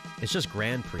 It's just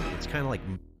Grand Prix. It's kind of like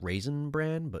Raisin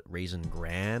Bran, but Raisin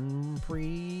Grand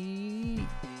Prix.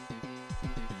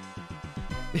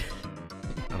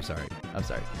 I'm sorry. That's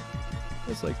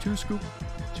like two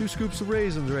scoops of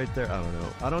raisins right there. I don't know.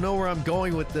 I don't know where I'm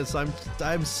going with this. I'm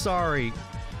sorry.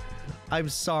 I'm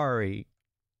sorry.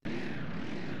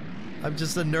 I'm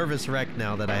just a nervous wreck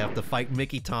now that I have to fight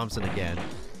Mickey Thompson again.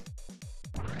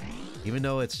 Even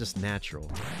though it's just natural.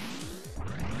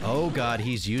 Oh god,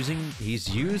 he's using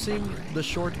the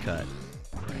shortcut.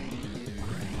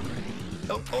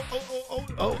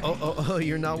 Oh,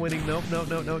 you're not winning. Nope,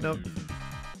 no.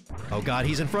 Oh god,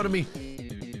 he's in front of me.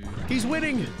 He's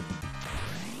winning.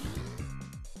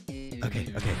 Okay.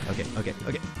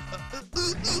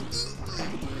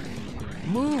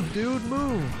 Move, dude,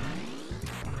 move.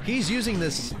 He's using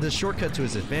this shortcut to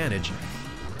his advantage.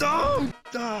 Oh,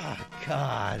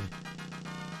 god.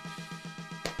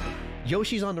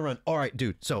 Yoshi's on the run. All right,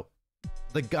 dude. So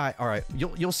the guy, all right,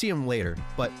 you'll see him later,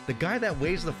 but the guy that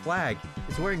waves the flag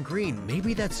is wearing green.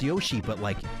 Maybe that's Yoshi, but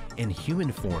like in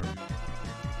human form.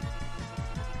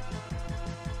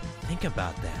 Think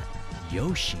about that.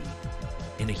 Yoshi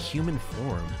in a human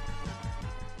form.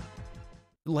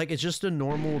 Like, it's just a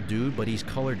normal dude, but he's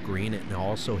colored green, and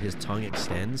also his tongue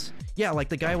extends. Yeah, like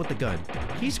the guy with the gun.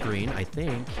 He's green, I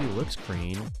think. He looks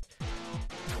green.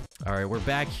 Alright, we're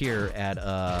back here at,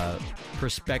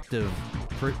 perspective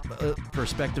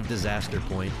disaster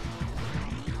point.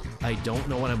 I don't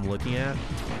know what I'm looking at.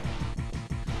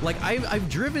 Like, I've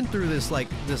driven through this, like,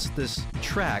 this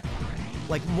track,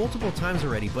 like, multiple times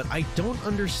already, but I don't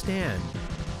understand.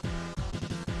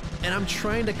 And I'm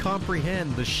trying to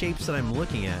comprehend the shapes that I'm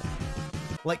looking at.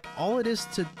 Like, all it is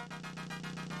to...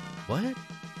 What?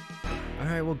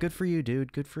 Alright, well, good for you,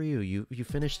 dude. Good for you. You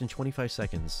finished in 25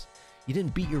 seconds. You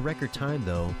didn't beat your record time,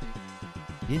 though.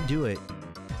 You didn't do it.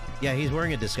 Yeah, he's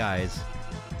wearing a disguise.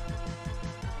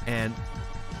 And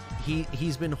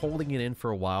he's been holding it in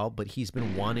for a while, but he's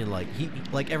been wanting like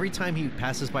every time he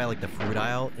passes by like the fruit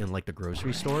aisle in like the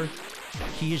grocery store,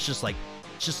 he is just like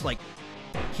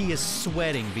he is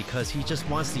sweating because he just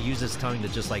wants to use his tongue to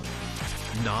just like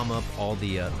nom up all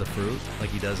the fruit like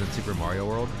he does in Super Mario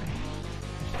World.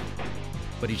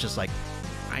 But he's just like,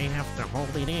 I have to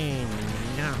hold it in,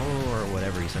 or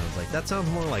whatever he sounds like. That sounds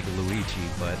more like Luigi,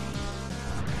 but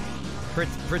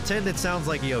pretend it sounds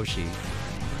like Yoshi.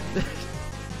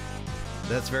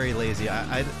 That's very lazy.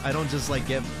 I don't just like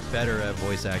get better at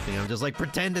voice acting. I'm just like,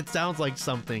 pretend it sounds like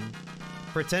something.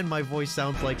 Pretend my voice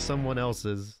sounds like someone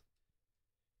else's.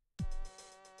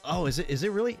 Oh, is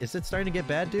it really? Is it starting to get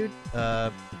bad, dude?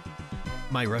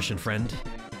 My Russian friend.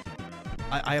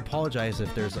 I apologize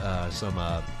if there's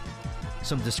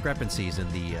some discrepancies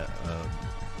in the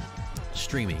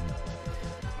streaming.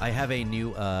 I have a new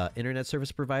internet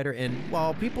service provider, and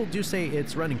while people do say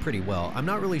it's running pretty well, I'm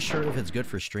not really sure if it's good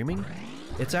for streaming.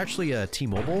 It's actually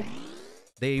T-Mobile.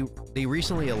 They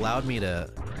recently allowed me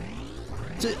to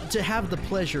have the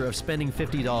pleasure of spending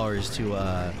 $50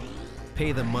 to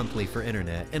pay them monthly for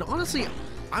internet. And honestly,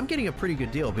 I'm getting a pretty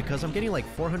good deal because I'm getting like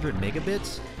 400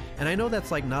 megabits, and I know that's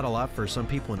like not a lot for some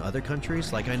people in other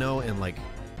countries. Like I know in like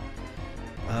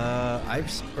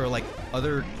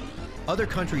other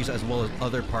countries as well as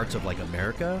other parts of like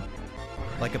America.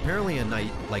 Like apparently in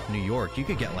like New York, you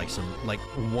could get like some like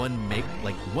 1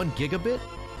 gigabit,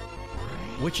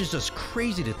 which is just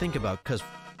crazy to think about because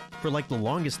for like the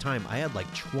longest time I had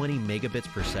like 20 megabits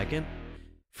per second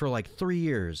for like 3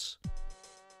 years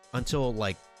until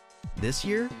like this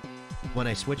year when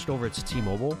I switched over to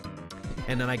T-Mobile,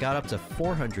 and then I got up to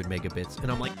 400 megabits,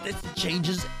 and I'm like, this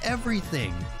changes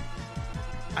everything.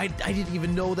 I didn't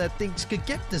even know that things could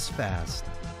get this fast.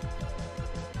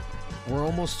 We're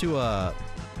almost to our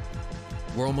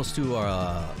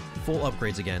full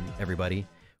upgrades again, everybody.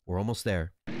 We're almost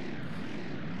there.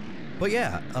 But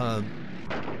yeah,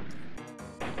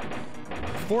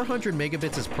 400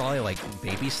 megabits is probably like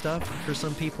baby stuff for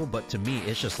some people, but to me,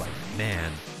 it's just like,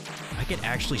 man, I could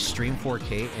actually stream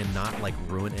 4K and not like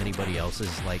ruin anybody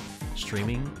else's like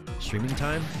streaming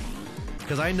time.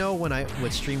 Because I know when I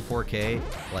would stream 4K,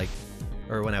 like,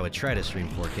 or when I would try to stream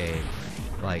 4K,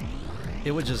 like,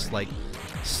 it would just like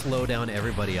slow down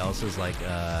everybody else's like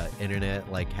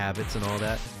internet like habits and all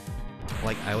that.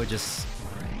 Like I would just,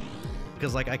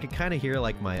 because like I could kind of hear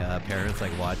like my parents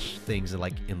like watch things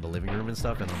like in the living room and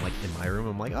stuff, and I'm like in my room,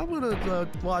 I'm like, I'm gonna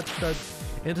watch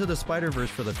Into the Spider-Verse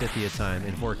for the 50th time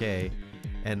in 4K,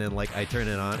 and then like I turn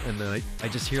it on, and then I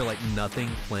just hear like nothing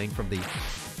playing from the.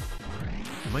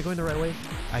 Am I going the right way?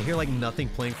 I hear like nothing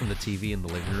playing from the TV in the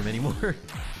living room anymore.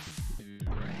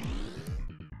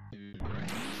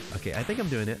 Okay, I think I'm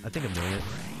doing it.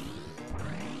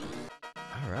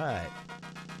 Alright.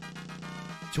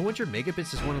 200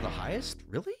 megabits is one of the highest?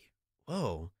 Really?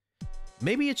 Whoa.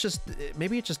 Maybe it just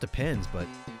depends, but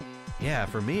yeah,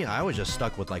 for me, I was just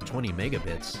stuck with like 20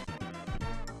 megabits.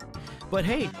 But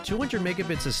hey, 200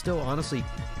 megabits is still honestly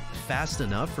fast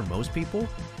enough for most people.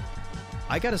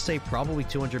 I gotta say, probably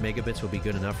 200 megabits would be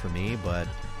good enough for me, but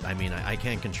I mean, I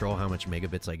can't control how much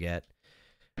megabits I get.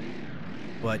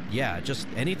 But yeah, just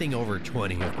anything over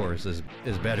 20, of course, is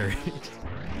better.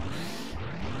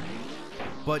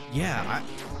 But yeah,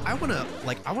 I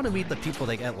wanna meet the people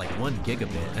that get like 1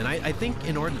 gigabit, and I think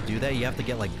in order to do that, you have to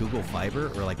get like Google Fiber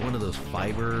or like one of those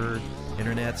fiber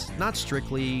internets, not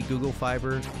strictly Google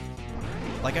Fiber.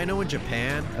 Like I know in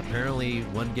Japan, apparently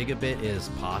 1 gigabit is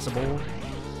possible.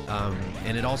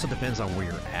 And it also depends on where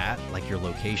you're at, like your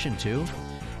location too.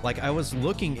 Like I was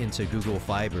looking into Google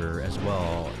Fiber as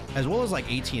well as like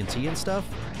AT&T and stuff,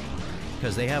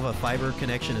 because they have a fiber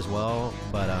connection as well.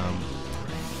 But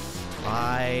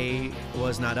I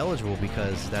was not eligible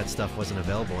because that stuff wasn't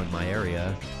available in my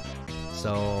area.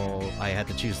 So I had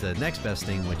to choose the next best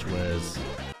thing, which was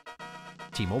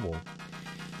T-Mobile.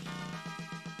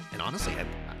 And honestly,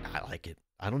 I like it.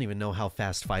 I don't even know how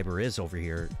fast fiber is over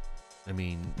here. I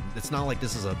mean, it's not like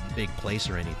this is a big place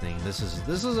or anything. This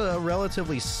is a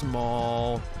relatively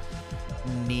small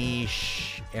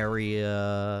niche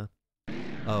area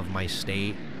of my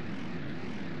state.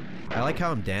 I like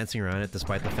how I'm dancing around it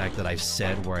despite the fact that I've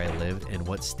said where I live and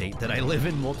what state that I live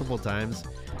in multiple times.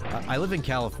 I live in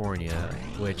California,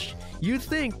 which you'd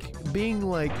think, being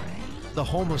like the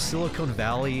home of Silicon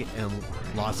Valley and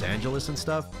Los Angeles and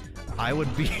stuff, I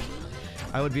would be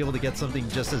able to get something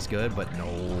just as good, but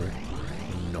no.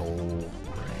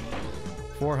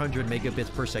 400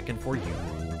 megabits per second for you.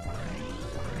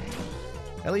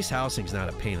 At least housing's not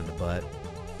a pain in the butt.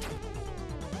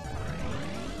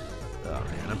 Oh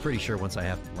man, I'm pretty sure once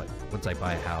I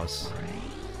buy a house,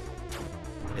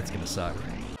 it's gonna suck.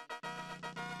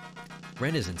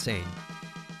 Rent is insane.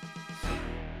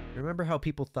 Remember how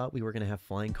people thought we were gonna have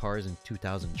flying cars in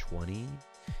 2020?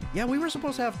 Yeah, we were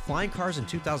supposed to have flying cars in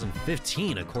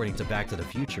 2015, according to Back to the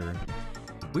Future.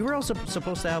 We were also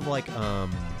supposed to have, like, the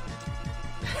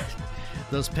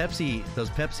Pepsi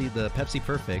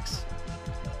Perfects.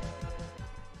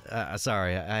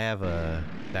 Sorry, I have a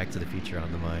Back to the Future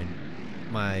on the mind.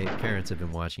 My parents have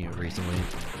been watching it recently.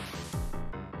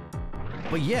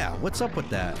 But yeah, what's up with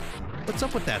that? What's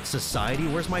up with that, society?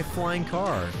 Where's my flying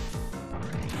car?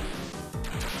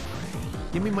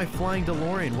 Give me my flying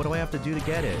DeLorean. What do I have to do to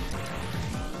get it?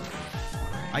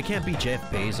 I can't be Jeff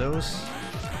Bezos.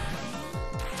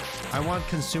 I want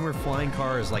consumer flying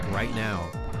cars, like, right now.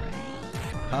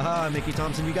 Haha, Mickey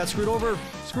Thompson, you got screwed over!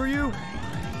 Screw you!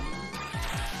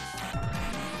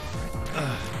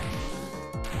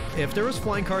 If there was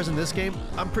flying cars in this game,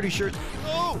 I'm pretty sure...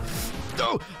 Oh!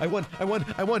 No! I won!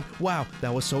 Wow,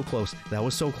 that was so close. That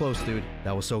was so close, dude.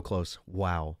 That was so close.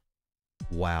 Wow.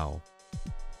 Wow.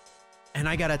 And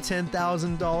I got a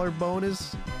 $10,000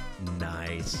 bonus?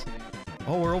 Nice.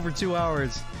 Oh, we're over 2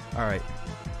 hours. Alright.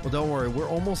 Well, don't worry. We're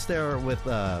almost there with,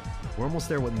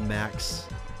 Max...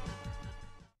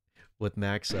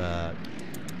 Max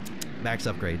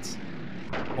upgrades.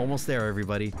 Almost there,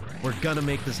 everybody. We're gonna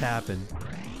make this happen.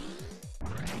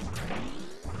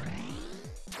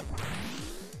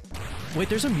 Wait,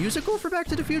 there's a musical for Back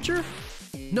to the Future?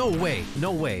 No way,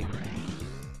 no way.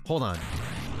 Hold on.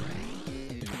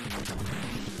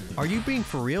 Are you being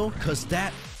for real? Cause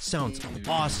that sounds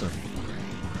awesome.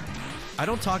 I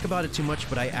don't talk about it too much,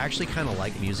 but I actually kind of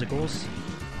like musicals.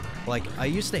 Like, I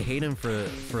used to hate them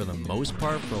for the most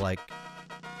part for, like,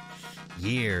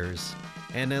 years.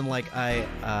 And then, like,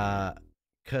 I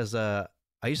used to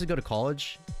go to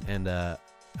college, and, I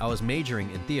was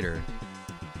majoring in theater.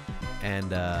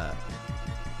 And,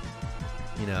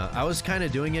 you know, I was kind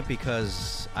of doing it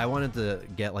because I wanted to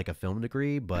get, like, a film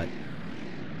degree, but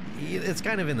it's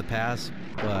kind of in the past.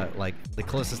 But, like, the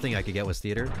closest thing I could get was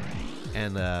theater.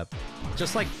 And,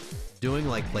 just, like, doing,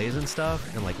 like, plays and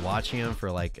stuff, and, like, watching them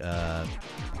for, like,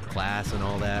 class and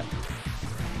all that,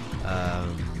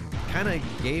 kind of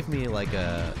gave me, like,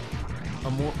 a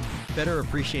more better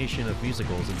appreciation of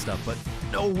musicals and stuff. But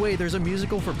no way, there's a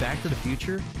musical for Back to the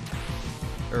Future?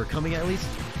 Or coming at least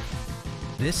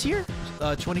this year?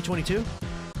 2022?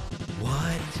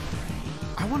 What?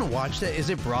 I want to watch that.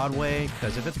 Is it Broadway?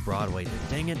 Because if it's Broadway,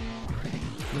 dang it,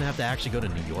 I'm gonna have to actually go to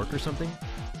New York or something.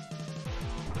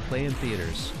 Play in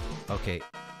theaters. Okay.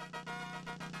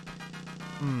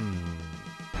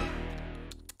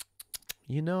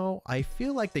 You know, I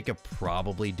feel like they could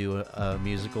probably do a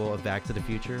musical of Back to the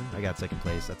Future. I got second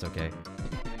place. That's okay.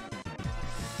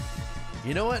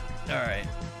 You know what? Alright.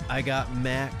 I got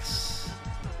max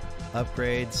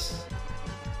upgrades.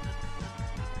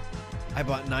 I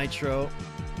bought Nitro.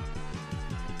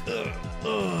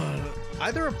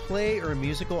 Either a play or a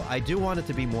musical. I do want it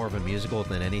to be more of a musical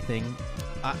than anything.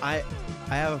 I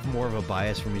have more of a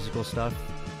bias for musical stuff.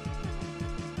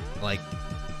 Like,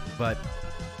 but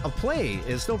a play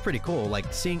is still pretty cool.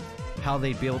 Like, seeing how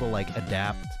they'd be able to, like,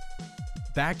 adapt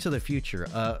Back to the Future,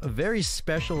 a very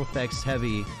special effects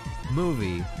heavy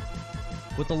movie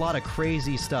with a lot of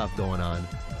crazy stuff going on.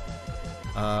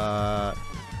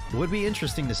 Would be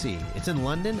interesting to see. It's in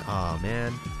London? Aw,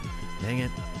 man. Dang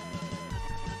it.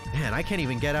 Man, I can't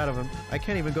even get out of them. I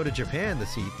can't even go to Japan to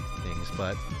see things,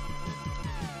 but...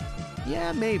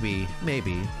 yeah, maybe.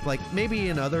 Like, maybe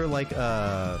in other, like,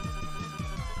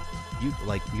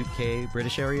 UK,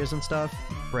 British areas and stuff,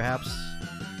 perhaps.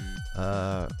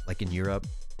 Like in Europe.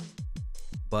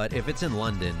 But if it's in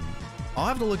London... I'll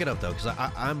have to look it up, though, because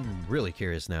I'm really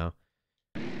curious now.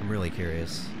 I'm really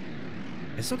curious.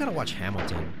 I still gotta watch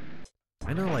Hamilton.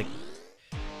 I know, like...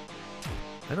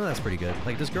 I know that's pretty good.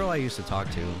 Like, this girl I used to talk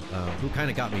to, who kind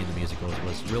of got me into musicals,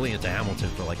 was really into Hamilton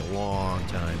for, like, a long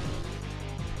time.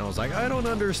 And I was like, I don't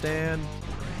understand.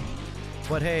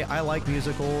 But hey, I like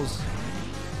musicals.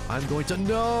 I'm going to...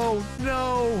 No!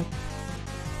 No!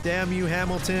 Damn you,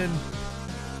 Hamilton!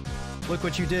 Look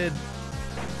what you did.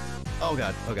 Oh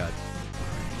god, oh god.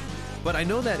 But I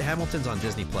know that Hamilton's on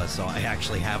Disney Plus, so I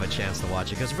actually have a chance to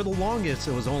watch it. Because for the longest,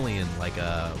 it was only in like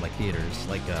theaters,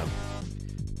 like you know,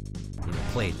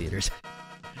 play theaters,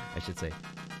 I should say.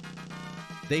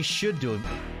 They should do it.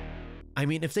 I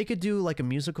mean, if they could do like a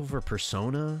musical for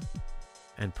Persona,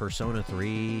 and Persona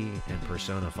 3, and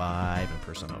Persona 5, and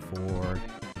Persona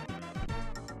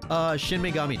 4. Shin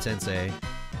Megami Tensei.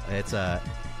 It's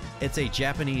a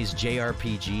Japanese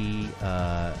JRPG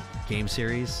game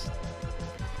series.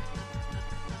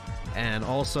 And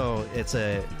also, it's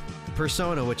a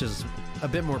Persona, which is a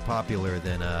bit more popular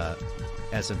than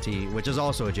SMT, which is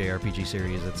also a JRPG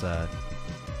series. It's a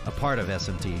part of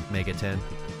SMT, Mega 10.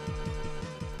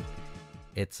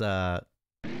 It's a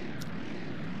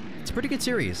pretty good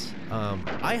series.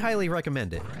 I highly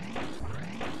recommend it.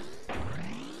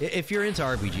 If you're into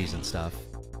RPGs and stuff.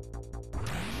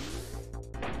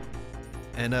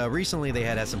 And recently they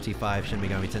had SMT5, Shin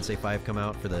Megami Tensei 5 come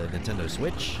out for the Nintendo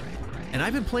Switch. And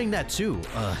I've been playing that too.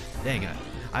 Dang,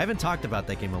 I haven't talked about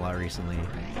that game a lot recently.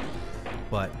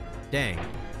 But, dang.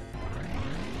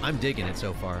 I'm digging it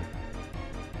so far.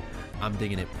 I'm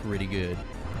digging it pretty good.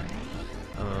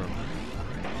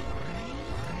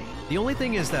 The only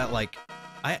thing is that, like,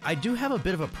 I do have a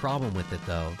bit of a problem with it,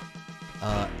 though.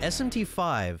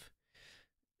 SMT5...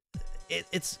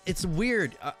 It's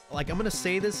weird. Like, I'm gonna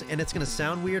say this, and it's gonna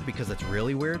sound weird because it's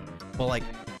really weird, but, like,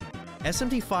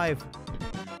 SMT5...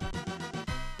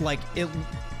 Like, the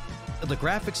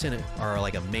graphics in it are,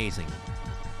 like, amazing.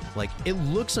 Like, it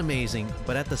looks amazing,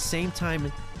 but at the same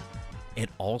time, it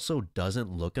also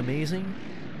doesn't look amazing.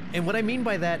 And what I mean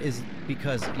by that is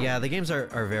because, yeah, the games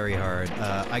are very hard.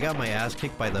 I got my ass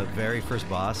kicked by the very first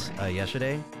boss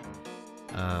yesterday.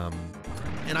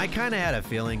 And I kind of had a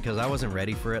feeling because I wasn't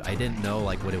ready for it. I didn't know,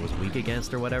 like, what it was weak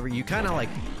against or whatever. You kind of, like...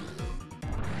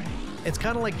 It's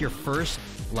kind of like your first,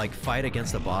 like, fight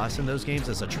against the boss in those games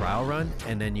is a trial run,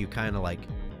 and then you kind of, like...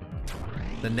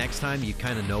 The next time, you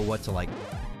kind of know what to, like,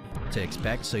 to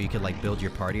expect, so you can, like, build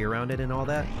your party around it and all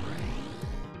that.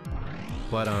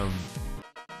 But,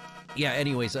 yeah,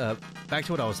 anyways, back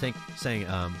to what I was saying,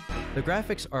 the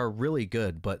graphics are really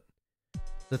good, but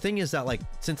the thing is that, like,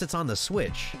 since it's on the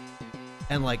Switch,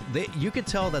 and, like, you could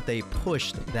tell that they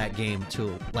pushed that game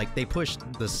to, like, they pushed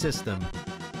the system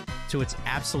to its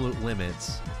absolute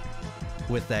limits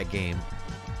with that game.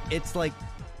 It's like,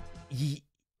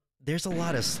 there's a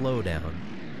lot of slowdown.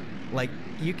 Like,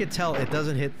 you could tell it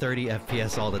doesn't hit 30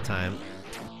 FPS all the time,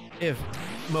 if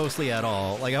mostly at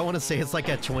all. Like, I want to say it's like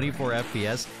at 24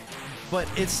 FPS, but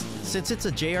since it's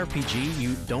a JRPG,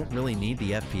 you don't really need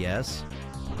the FPS,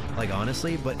 like,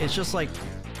 honestly, but it's just like,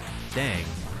 dang.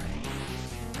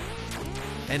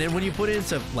 And then when you put it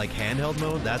into, like, handheld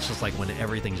mode, that's just like when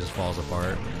everything just falls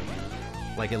apart.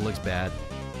 Like, it looks bad.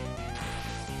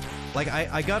 Like,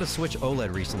 I got a Switch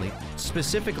OLED recently,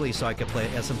 specifically so I could play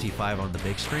SMT5 on the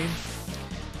big screen.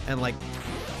 And, like,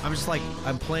 I'm just like,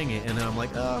 I'm playing it, and then I'm like,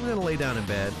 oh, I'm gonna lay down in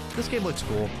bed. This game looks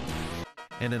cool.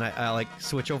 And then I like,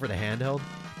 switch over to handheld,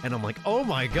 and I'm like, oh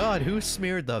my god, who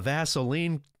smeared the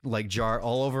Vaseline, like, jar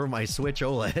all over my Switch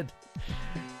OLED?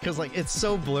 Because, like, it's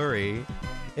so blurry.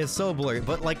 It's so blurry.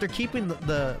 But, like, they're keeping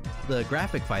the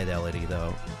graphic fidelity,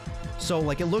 though. So,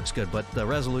 like, it looks good, but the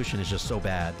resolution is just so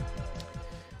bad.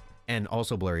 And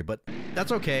also blurry, but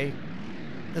that's okay.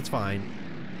 That's fine.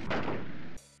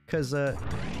 Because,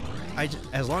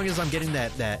 as long as I'm getting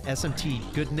that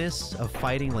SMT goodness of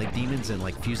fighting, like, demons and,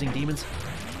 like, fusing demons,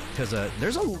 because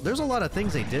there's a lot of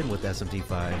things they did with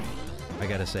SMT5, I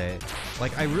gotta say.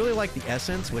 Like, I really like the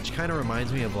essence, which kind of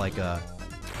reminds me of, like,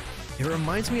 it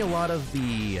reminds me a lot of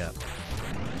the,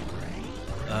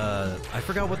 I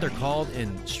forgot what they're called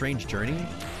in Strange Journey,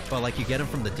 but, like, you get them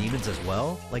from the demons as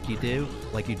well, like you do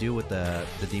with the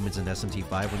demons in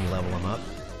SMT5 when you level them up.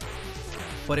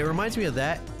 But it reminds me of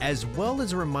that, as well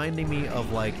as reminding me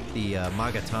of, like, the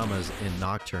Magatamas in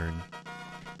Nocturne,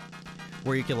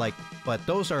 where you could, like, but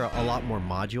those are a lot more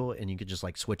modular, and you could just,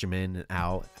 like, switch them in and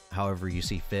out however you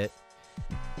see fit.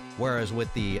 Whereas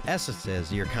with the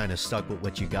essences, you're kind of stuck with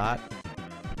what you got.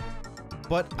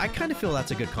 But I kind of feel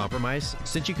that's a good compromise,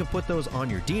 since you can put those on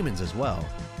your demons as well.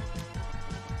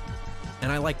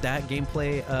 And I like that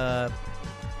gameplay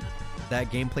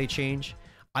change.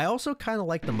 I also kind of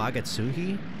like the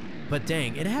Magatsuhi, but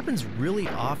dang, it happens really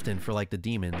often for, like, the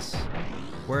demons.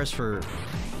 Whereas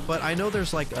but I know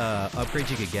there's, like,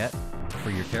 upgrades you could get for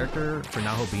your character, for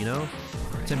Nahobino,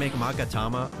 to make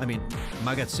Magatsuhi,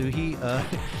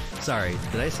 sorry,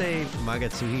 did I say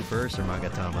Magatsuhi first or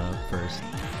Magatama first?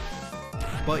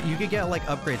 But you could get, like,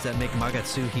 upgrades that make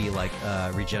Magatsuhi, like,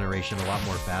 regeneration a lot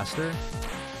more faster.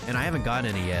 And I haven't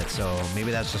gotten any yet, so maybe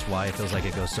that's just why it feels like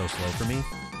it goes so slow for me.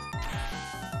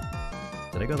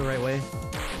 Did I go the right way?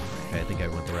 Okay, I think I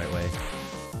went the right way.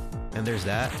 And there's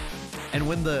that. And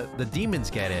when the demons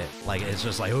get it, like, it's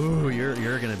just like, oh,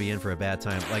 you're gonna be in for a bad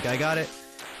time. Like, I got it,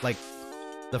 like,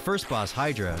 the first boss,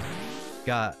 Hydra,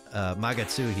 got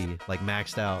Magatsuhi, like,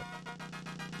 maxed out.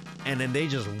 And then they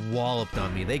just walloped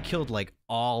on me. They killed, like,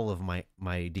 all of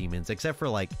my demons, except for,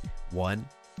 like, one.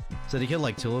 So they killed,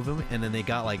 like, 2 of them, and then they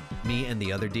got, like, me and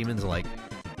the other demons, like,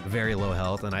 very low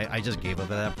health, and I just gave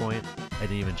up at that point. I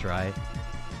didn't even try.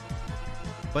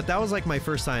 But that was like my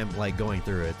first time like going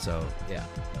through it, so yeah.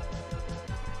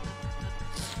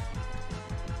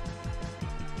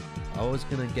 I was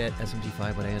gonna get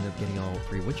SMT5, but I ended up getting all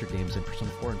 3 Witcher games and Persona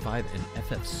 4 and 5 and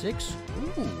FF6.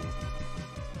 Ooh.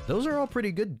 Those are all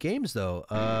pretty good games though.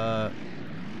 I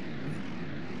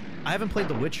haven't played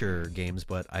the Witcher games,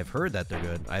 but I've heard that they're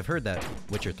good. I've heard that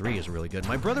Witcher 3 is really good.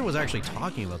 My brother was actually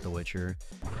talking about the Witcher,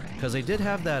 because they did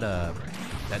have that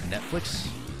that Netflix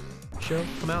show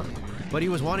come out, but he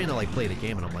was wanting to like play the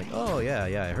game, and I'm like, oh yeah,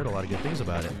 I heard a lot of good things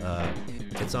about it.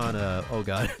 It's on oh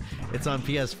god, it's on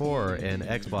PS4 and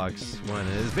Xbox One.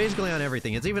 It's basically on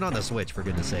everything. It's even on the Switch, for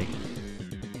goodness sake.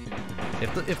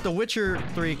 If the Witcher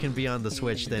 3 can be on the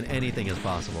Switch, then anything is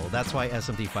possible. That's why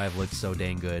SMT5 looks so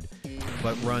dang good,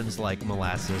 but runs like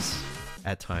molasses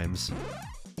at times.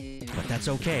 But that's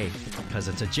okay, because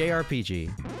it's a JRPG.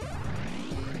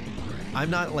 I'm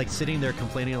not like sitting there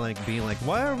complaining, like being like,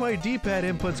 why are my D-pad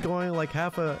inputs going like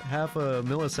half a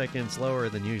millisecond slower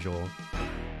than usual?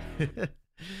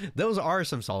 Those are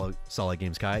some solid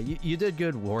games, Kai. You did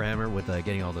good, Warhammer, with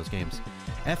getting all those games.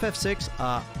 FF6,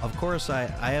 of course,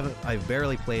 I've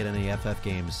barely played any FF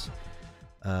games.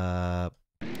 I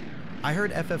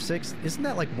heard FF6, isn't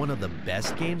that like one of the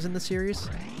best games in the series?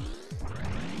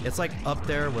 It's like up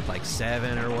there with like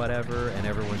 7 or whatever, and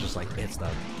everyone's just like, it's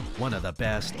one of the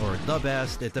best, or the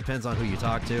best. It depends on who you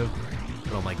talk to.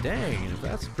 But I'm like, dang,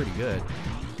 that's pretty good.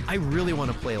 I really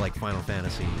want to play like Final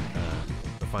Fantasy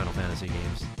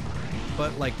games.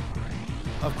 But like,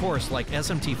 of course, like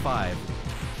SMT5,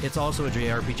 it's also a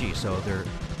JRPG, so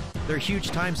they're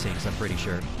huge time sinks, I'm pretty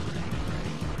sure.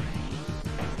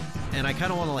 And I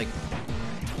kind of want to like,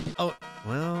 oh,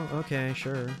 well, okay,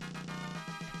 sure.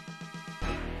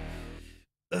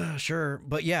 Sure,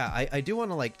 but yeah, I do want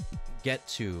to like get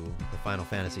to the Final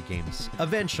Fantasy games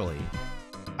eventually.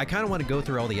 I kind of want to go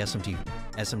through all the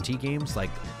SMT games, like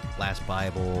Last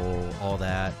Bible, all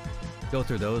that. Go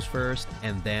through those first,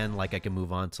 and then like I can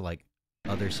move on to like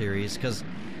other series, because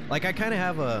like I kind of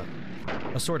have a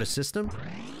sort of system.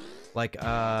 Like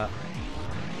I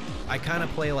kind of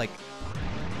play like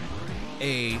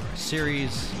a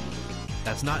series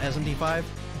that's not SMT5,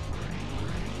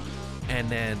 and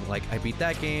then like I beat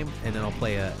that game, and then I'll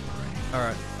play a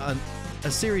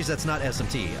series that's not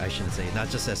SMT, I shouldn't say, not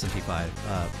just SMT5.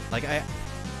 Like I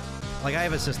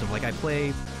have a system. Like I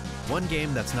play one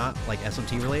game that's not like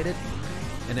SMT related,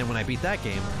 and then when I beat that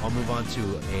game, I'll move on to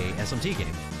a SMT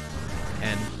game.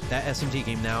 And that SMT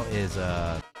game now is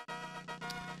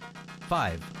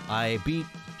 5. I beat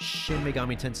Shin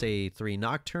Megami Tensei 3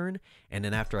 Nocturne, and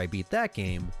then after I beat that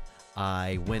game,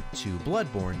 I went to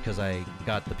Bloodborne because I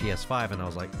got the PS5, and I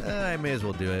was like, I may as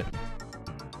well do it.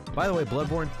 By the way,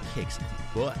 Bloodborne kicks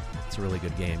butt. It's a really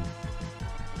good game.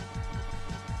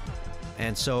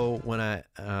 And so when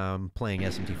I'm playing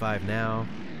SMT5 now,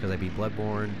 because I beat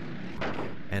Bloodborne,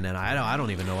 and then I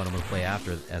don't even know what I'm going to play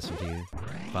after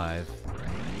SMT5.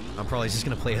 I'm probably just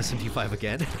going to play SMT5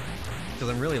 again, because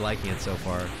I'm really liking it so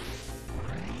far.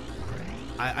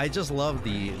 I just love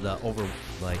the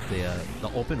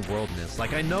open worldness.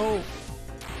 Like I know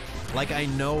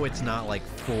it's not like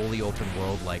fully open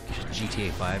world like GTA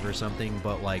 5 or something,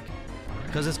 but like,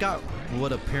 because it's got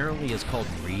what apparently is called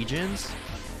regions,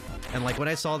 and like when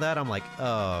I saw that, I'm like,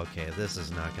 oh, okay, this is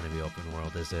not going to be open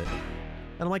world, is it?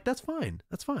 And I'm like, that's fine,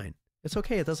 it's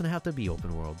okay, it doesn't have to be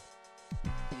open world.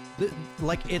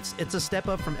 Like it's a step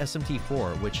up from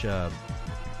SMT4,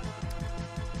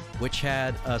 which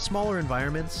had smaller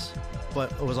environments,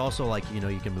 but it was also like, you know,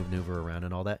 you can maneuver around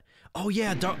and all that. Oh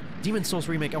yeah, Demon's Souls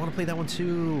remake. I want to play that one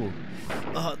too.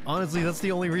 Honestly, that's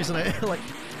the only reason I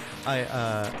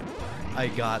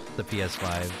got the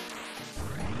PS5.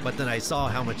 But then I saw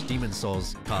how much Demon's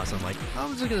Souls costs. I'm like,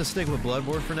 I'm just gonna stick with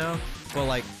Bloodborne for now. But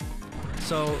like,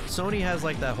 so Sony has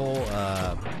like that whole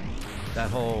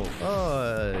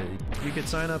you could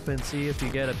sign up and see if you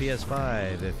get a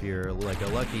PS5 if you're like a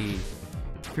lucky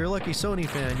Sony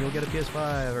fan, you'll get a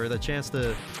PS5 or the chance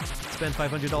to spend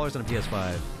 $500 on a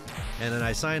PS5. And then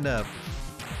I signed up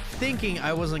thinking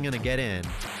I wasn't gonna get in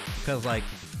because like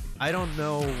I don't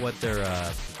know what their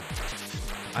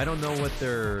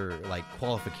like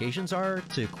qualifications are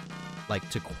to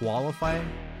qualify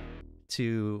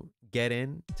to get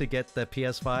in to get the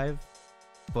PS5,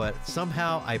 but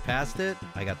somehow I passed it.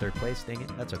 I got 3rd place. Dang it,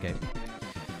 that's okay.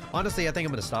 Honestly, I think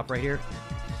I'm gonna stop right here.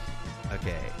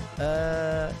 Okay.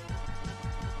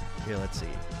 Here, let's see.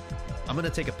 I'm gonna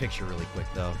take a picture really quick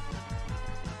though.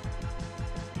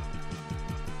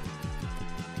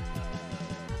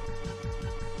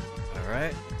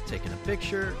 Alright, taking a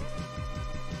picture.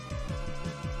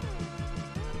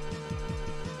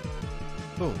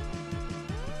 Boom.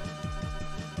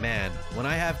 Man, when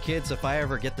I have kids, if I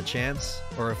ever get the chance,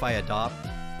 or if I adopt,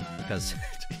 because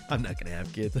I'm not gonna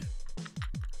have kids.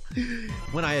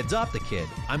 When I adopt a kid,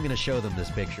 I'm gonna show them this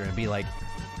picture and be like,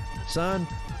 son,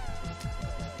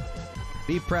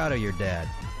 be proud of your dad,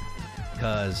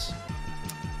 because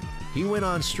he went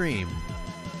on stream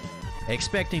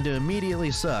expecting to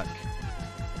immediately suck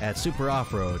at Super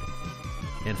Off-Road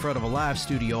in front of a live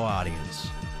studio audience.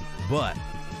 But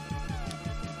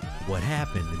what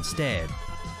happened instead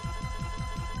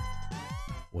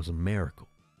was a miracle.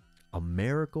 A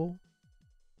miracle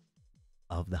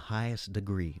of the highest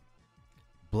degree.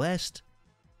 Blessed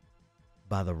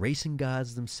by the racing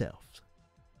gods themselves.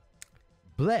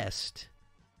 Blessed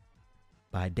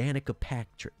by Danica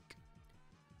Patrick.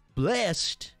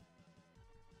 Blessed.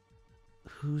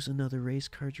 Who's another race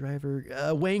car driver?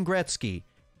 Wayne Gretzky.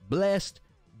 Blessed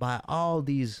by all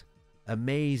these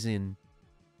amazing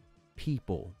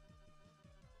people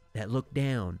that look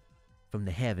down from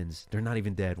the heavens. They're not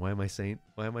even dead. Why am I saying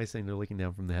they're looking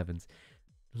down from the heavens?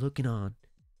 Looking on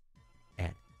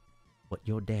at what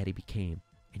your daddy became.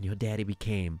 And your daddy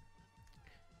became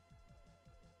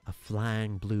a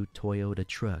flying blue Toyota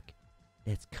truck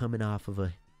that's coming off of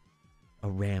a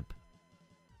ramp,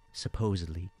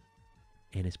 supposedly,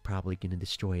 and it's probably going to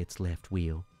destroy its left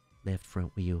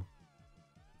front wheel.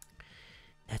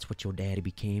 That's what your daddy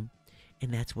became,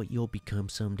 and that's what you'll become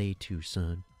someday too,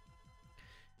 son.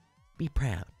 Be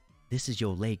proud. This is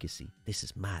your legacy. This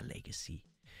is my legacy.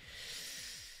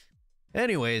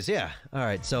 Anyways, yeah.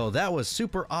 Alright, so that was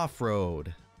Super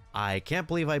Off-Road. I can't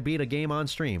believe I beat a game on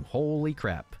stream. Holy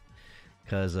crap.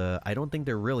 Because I don't think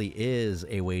there really is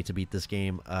a way to beat this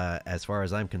game as far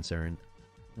as I'm concerned.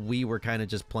 We were kind of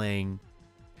just playing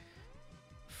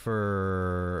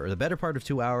for the better part of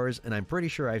 2 hours, and I'm pretty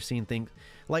sure I've seen things...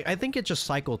 Like, I think it just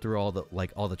cycled through all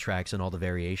the tracks and all the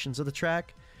variations of the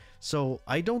track. So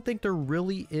I don't think there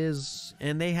really is...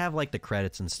 And they have, like, the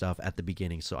credits and stuff at the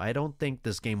beginning, so I don't think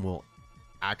this game will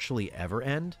actually ever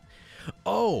end.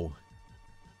 Oh!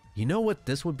 You know what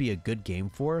this would be a good game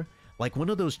for? Like one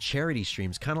of those charity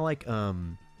streams, kind of like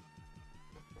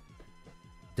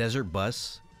Desert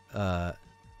Bus, the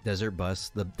Desert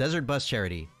Bus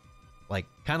charity, like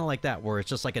kind of like that, where it's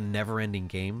just like a never-ending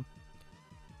game.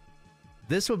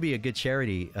 This would be a good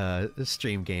charity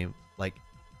stream game. Like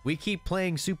we keep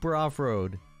playing Super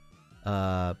Off-Road,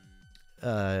 and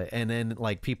then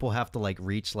like people have to like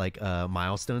reach like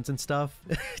milestones and stuff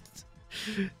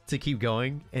to keep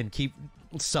going and keep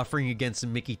suffering against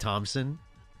Mickey Thompson.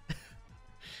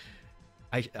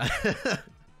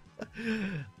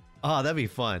 Oh, that'd be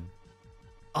fun.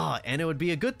 Oh, and it would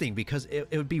be a good thing because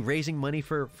it would be raising money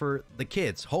for the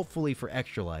kids, hopefully for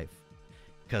Extra Life.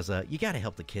 Because you gotta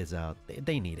help the kids out.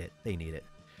 They need it. They need it.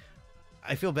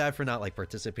 I feel bad for not like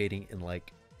participating in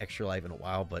like Extra Life in a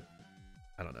while, but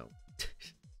I don't know.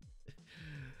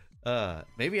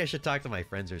 Maybe I should talk to my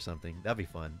friends or something. That'd be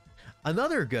fun.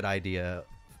 Another good idea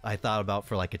I thought about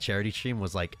for like a charity stream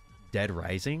was like Dead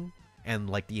Rising and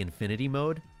like the infinity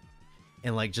mode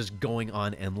and like just going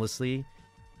on endlessly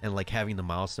and like having the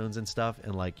milestones and stuff,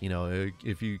 and like, you know,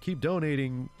 if you keep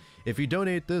donating, if you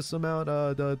donate this amount,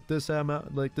 this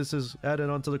amount, like this is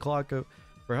added onto the clock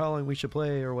for how long we should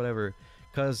play or whatever.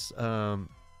 Because I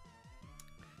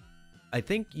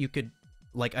think you could,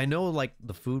 like, I know like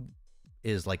the food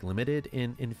is like limited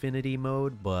in infinity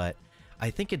mode, but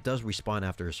I think it does respawn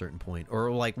after a certain point.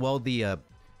 Or like, well, the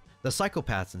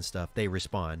psychopaths and stuff, they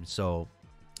respawn, so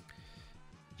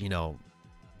you know,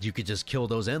 you could just kill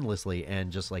those endlessly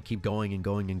and just like keep going and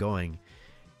going and going.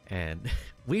 And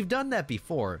we've done that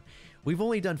before. We've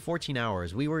only done 14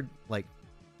 hours. We were like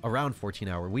around 14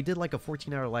 hours. We did like a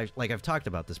 14-hour live, like I've talked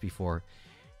about this before.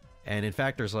 And in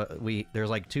fact, there's like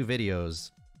 2 videos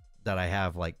that I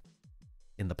have like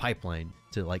in the pipeline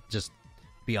to like just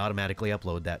be automatically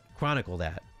upload that chronicle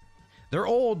that. They're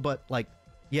old, but like,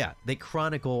 yeah, they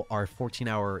chronicle our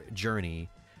 14-hour journey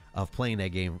of playing that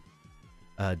game.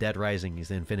 Dead Rising is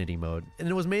infinity mode, and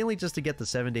it was mainly just to get the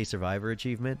 7-day survivor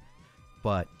achievement.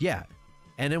 But yeah,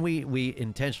 and then we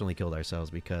intentionally killed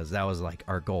ourselves because that was like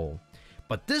our goal.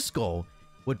 But this goal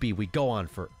would be we go on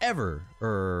forever,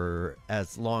 or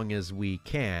as long as we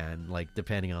can, like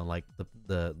depending on like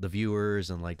the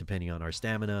viewers, and like depending on our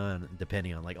stamina, and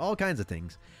depending on like all kinds of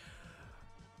things.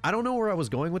 I don't know where I was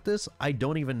going with this. I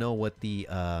don't even know what the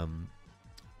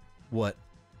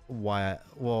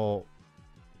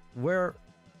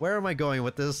where am I going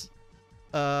with this?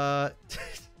 I'm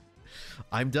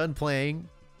done playing.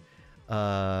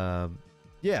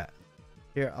 Yeah.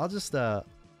 Here, I'll just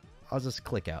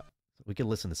click out. We can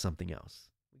listen to something else.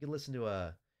 We can listen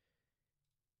to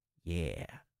yeah,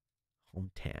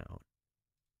 Hometown.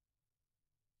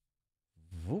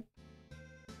 Whoop.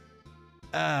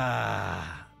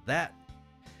 That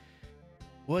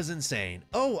was insane.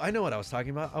 Oh, I know what I was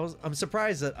talking about. I'm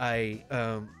surprised that I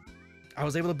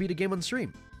was able to beat a game on the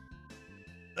stream.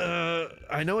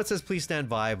 I know it says please stand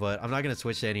by, but I'm not gonna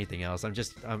switch to anything else.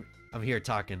 I'm here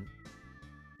talking.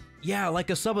 Yeah, like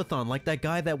a subathon, like that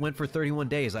guy that went for 31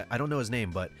 days. I don't know his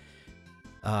name, but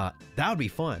that would be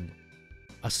fun.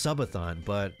 A subathon,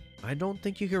 but I don't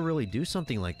think you could really do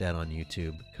something like that on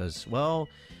YouTube because, well,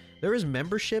 there is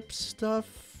membership stuff.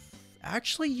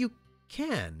 Actually, you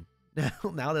can.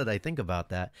 Now that I think about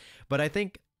that. But I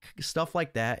think stuff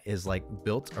like that is like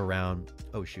built around...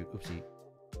 Oh, shoot. Oopsie.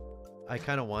 I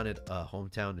kind of wanted a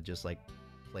hometown to just like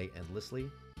play endlessly.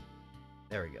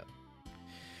 There we go.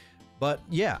 But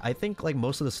yeah, I think like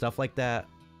most of the stuff like that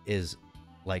is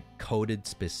like coded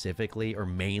specifically or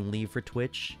mainly for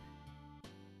Twitch.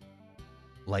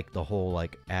 Like the whole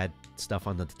like add stuff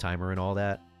on the timer and all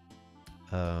that.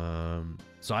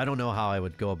 So I don't know how I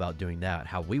would go about doing that,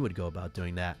 how we would go about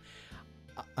doing that.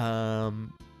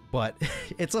 But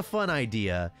it's a fun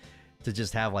idea to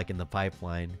just have like in the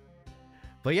pipeline.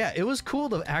 But yeah, it was cool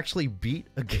to actually beat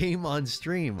a game on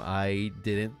stream. I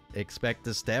didn't expect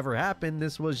this to ever happen.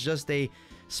 This was just a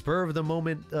spur of the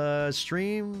moment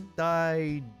stream.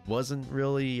 I wasn't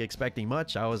really expecting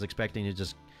much. I was expecting to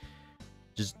just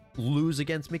lose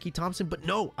against Mickey Thompson, but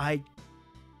no, I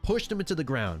pushed him into the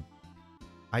ground.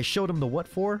 I showed him the what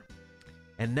for,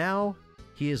 and now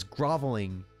he is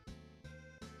groveling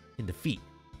in defeat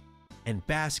and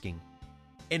basking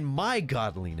in my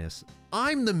godliness.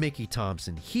 I'm the Mickey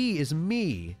Thompson. He is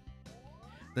me.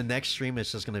 The next stream is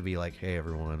just going to be like, hey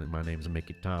everyone, my name's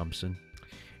Mickey Thompson.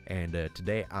 And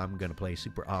today I'm going to play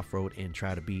Super Off-Road and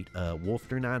try to beat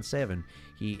Wolf397.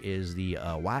 He is the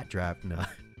white draft. No.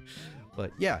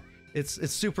 But yeah, it's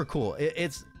super cool.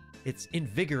 It's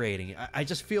invigorating. I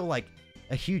just feel like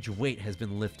a huge weight has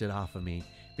been lifted off of me.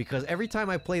 Because every time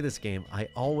I play this game, I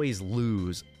always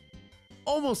lose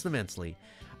almost immensely.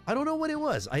 I don't know what it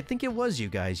was. I think it was you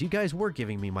guys. You guys were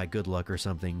giving me my good luck or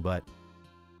something, but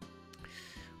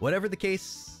whatever the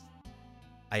case,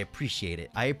 I appreciate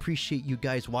it. I appreciate you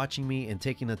guys watching me and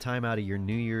taking the time out of your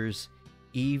New Year's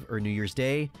Eve or New Year's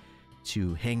Day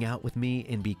to hang out with me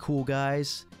and be cool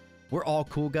guys. We're all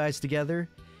cool guys together.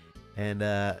 And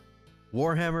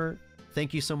Warhammer,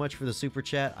 thank you so much for the super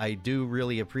chat. I do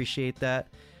really appreciate that.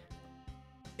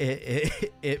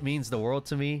 It means the world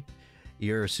to me.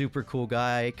 You're a super cool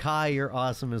guy. Kai, you're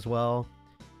awesome as well.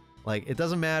 Like, it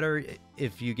doesn't matter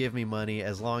if you give me money,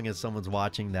 as long as someone's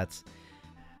watching. That's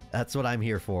what I'm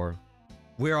here for.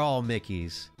 We're all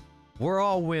Mickeys. We're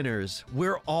all winners.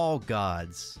 We're all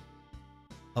gods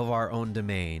of our own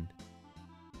domain.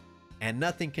 And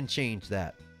nothing can change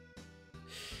that.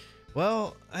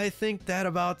 Well, I think that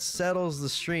about settles the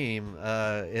stream.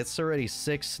 It's already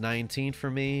 6:19 for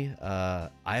me. I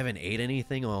haven't ate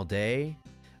anything all day.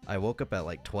 I woke up at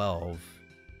like 12.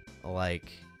 I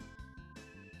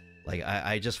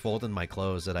just folded my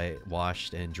clothes that I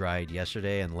washed and dried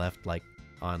yesterday and left like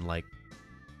on like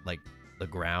the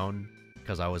ground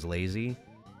because I was lazy.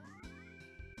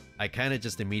 I kind of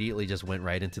just immediately just went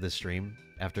right into the stream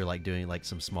after like doing like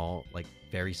some small, like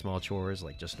very small chores,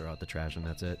 like just throw out the trash and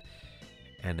that's it.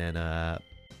 And then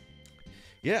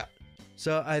yeah,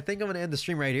 so I think I'm gonna end the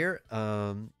stream right here.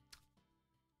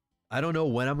 I don't know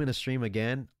when I'm gonna stream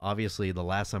again. Obviously, the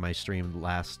last time I streamed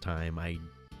last time,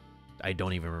 I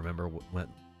don't even remember when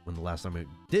the last time I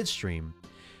did stream.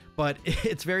 But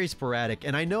it's very sporadic,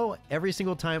 and I know every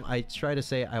single time I try to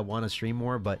say I want to stream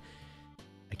more, but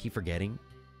I keep forgetting.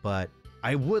 But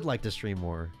I would like to stream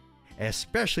more,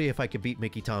 especially if I could beat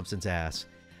Mickey Thompson's ass.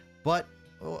 But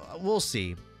we'll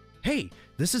see. Hey,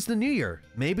 this is the new year.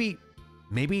 Maybe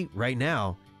right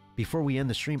now, before we end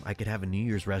the stream, I could have a New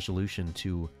Year's resolution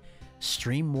to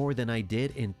stream more than I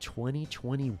did in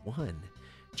 2021.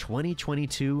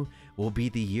 2022 will be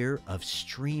the year of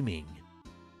streaming.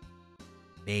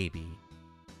 Maybe.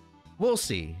 We'll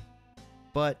see.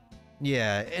 But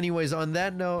yeah, anyways, on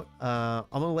that note, I'm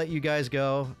gonna let you guys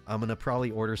go. I'm gonna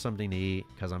probably order something to eat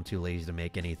because I'm too lazy to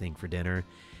make anything for dinner.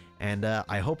 And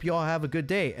I hope you all have a good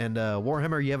day. And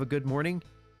Warhammer, you have a good morning.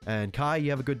 And Kai,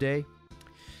 you have a good day.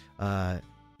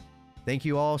 Thank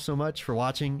you all so much for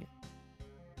watching.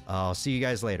 I'll see you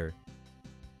guys later.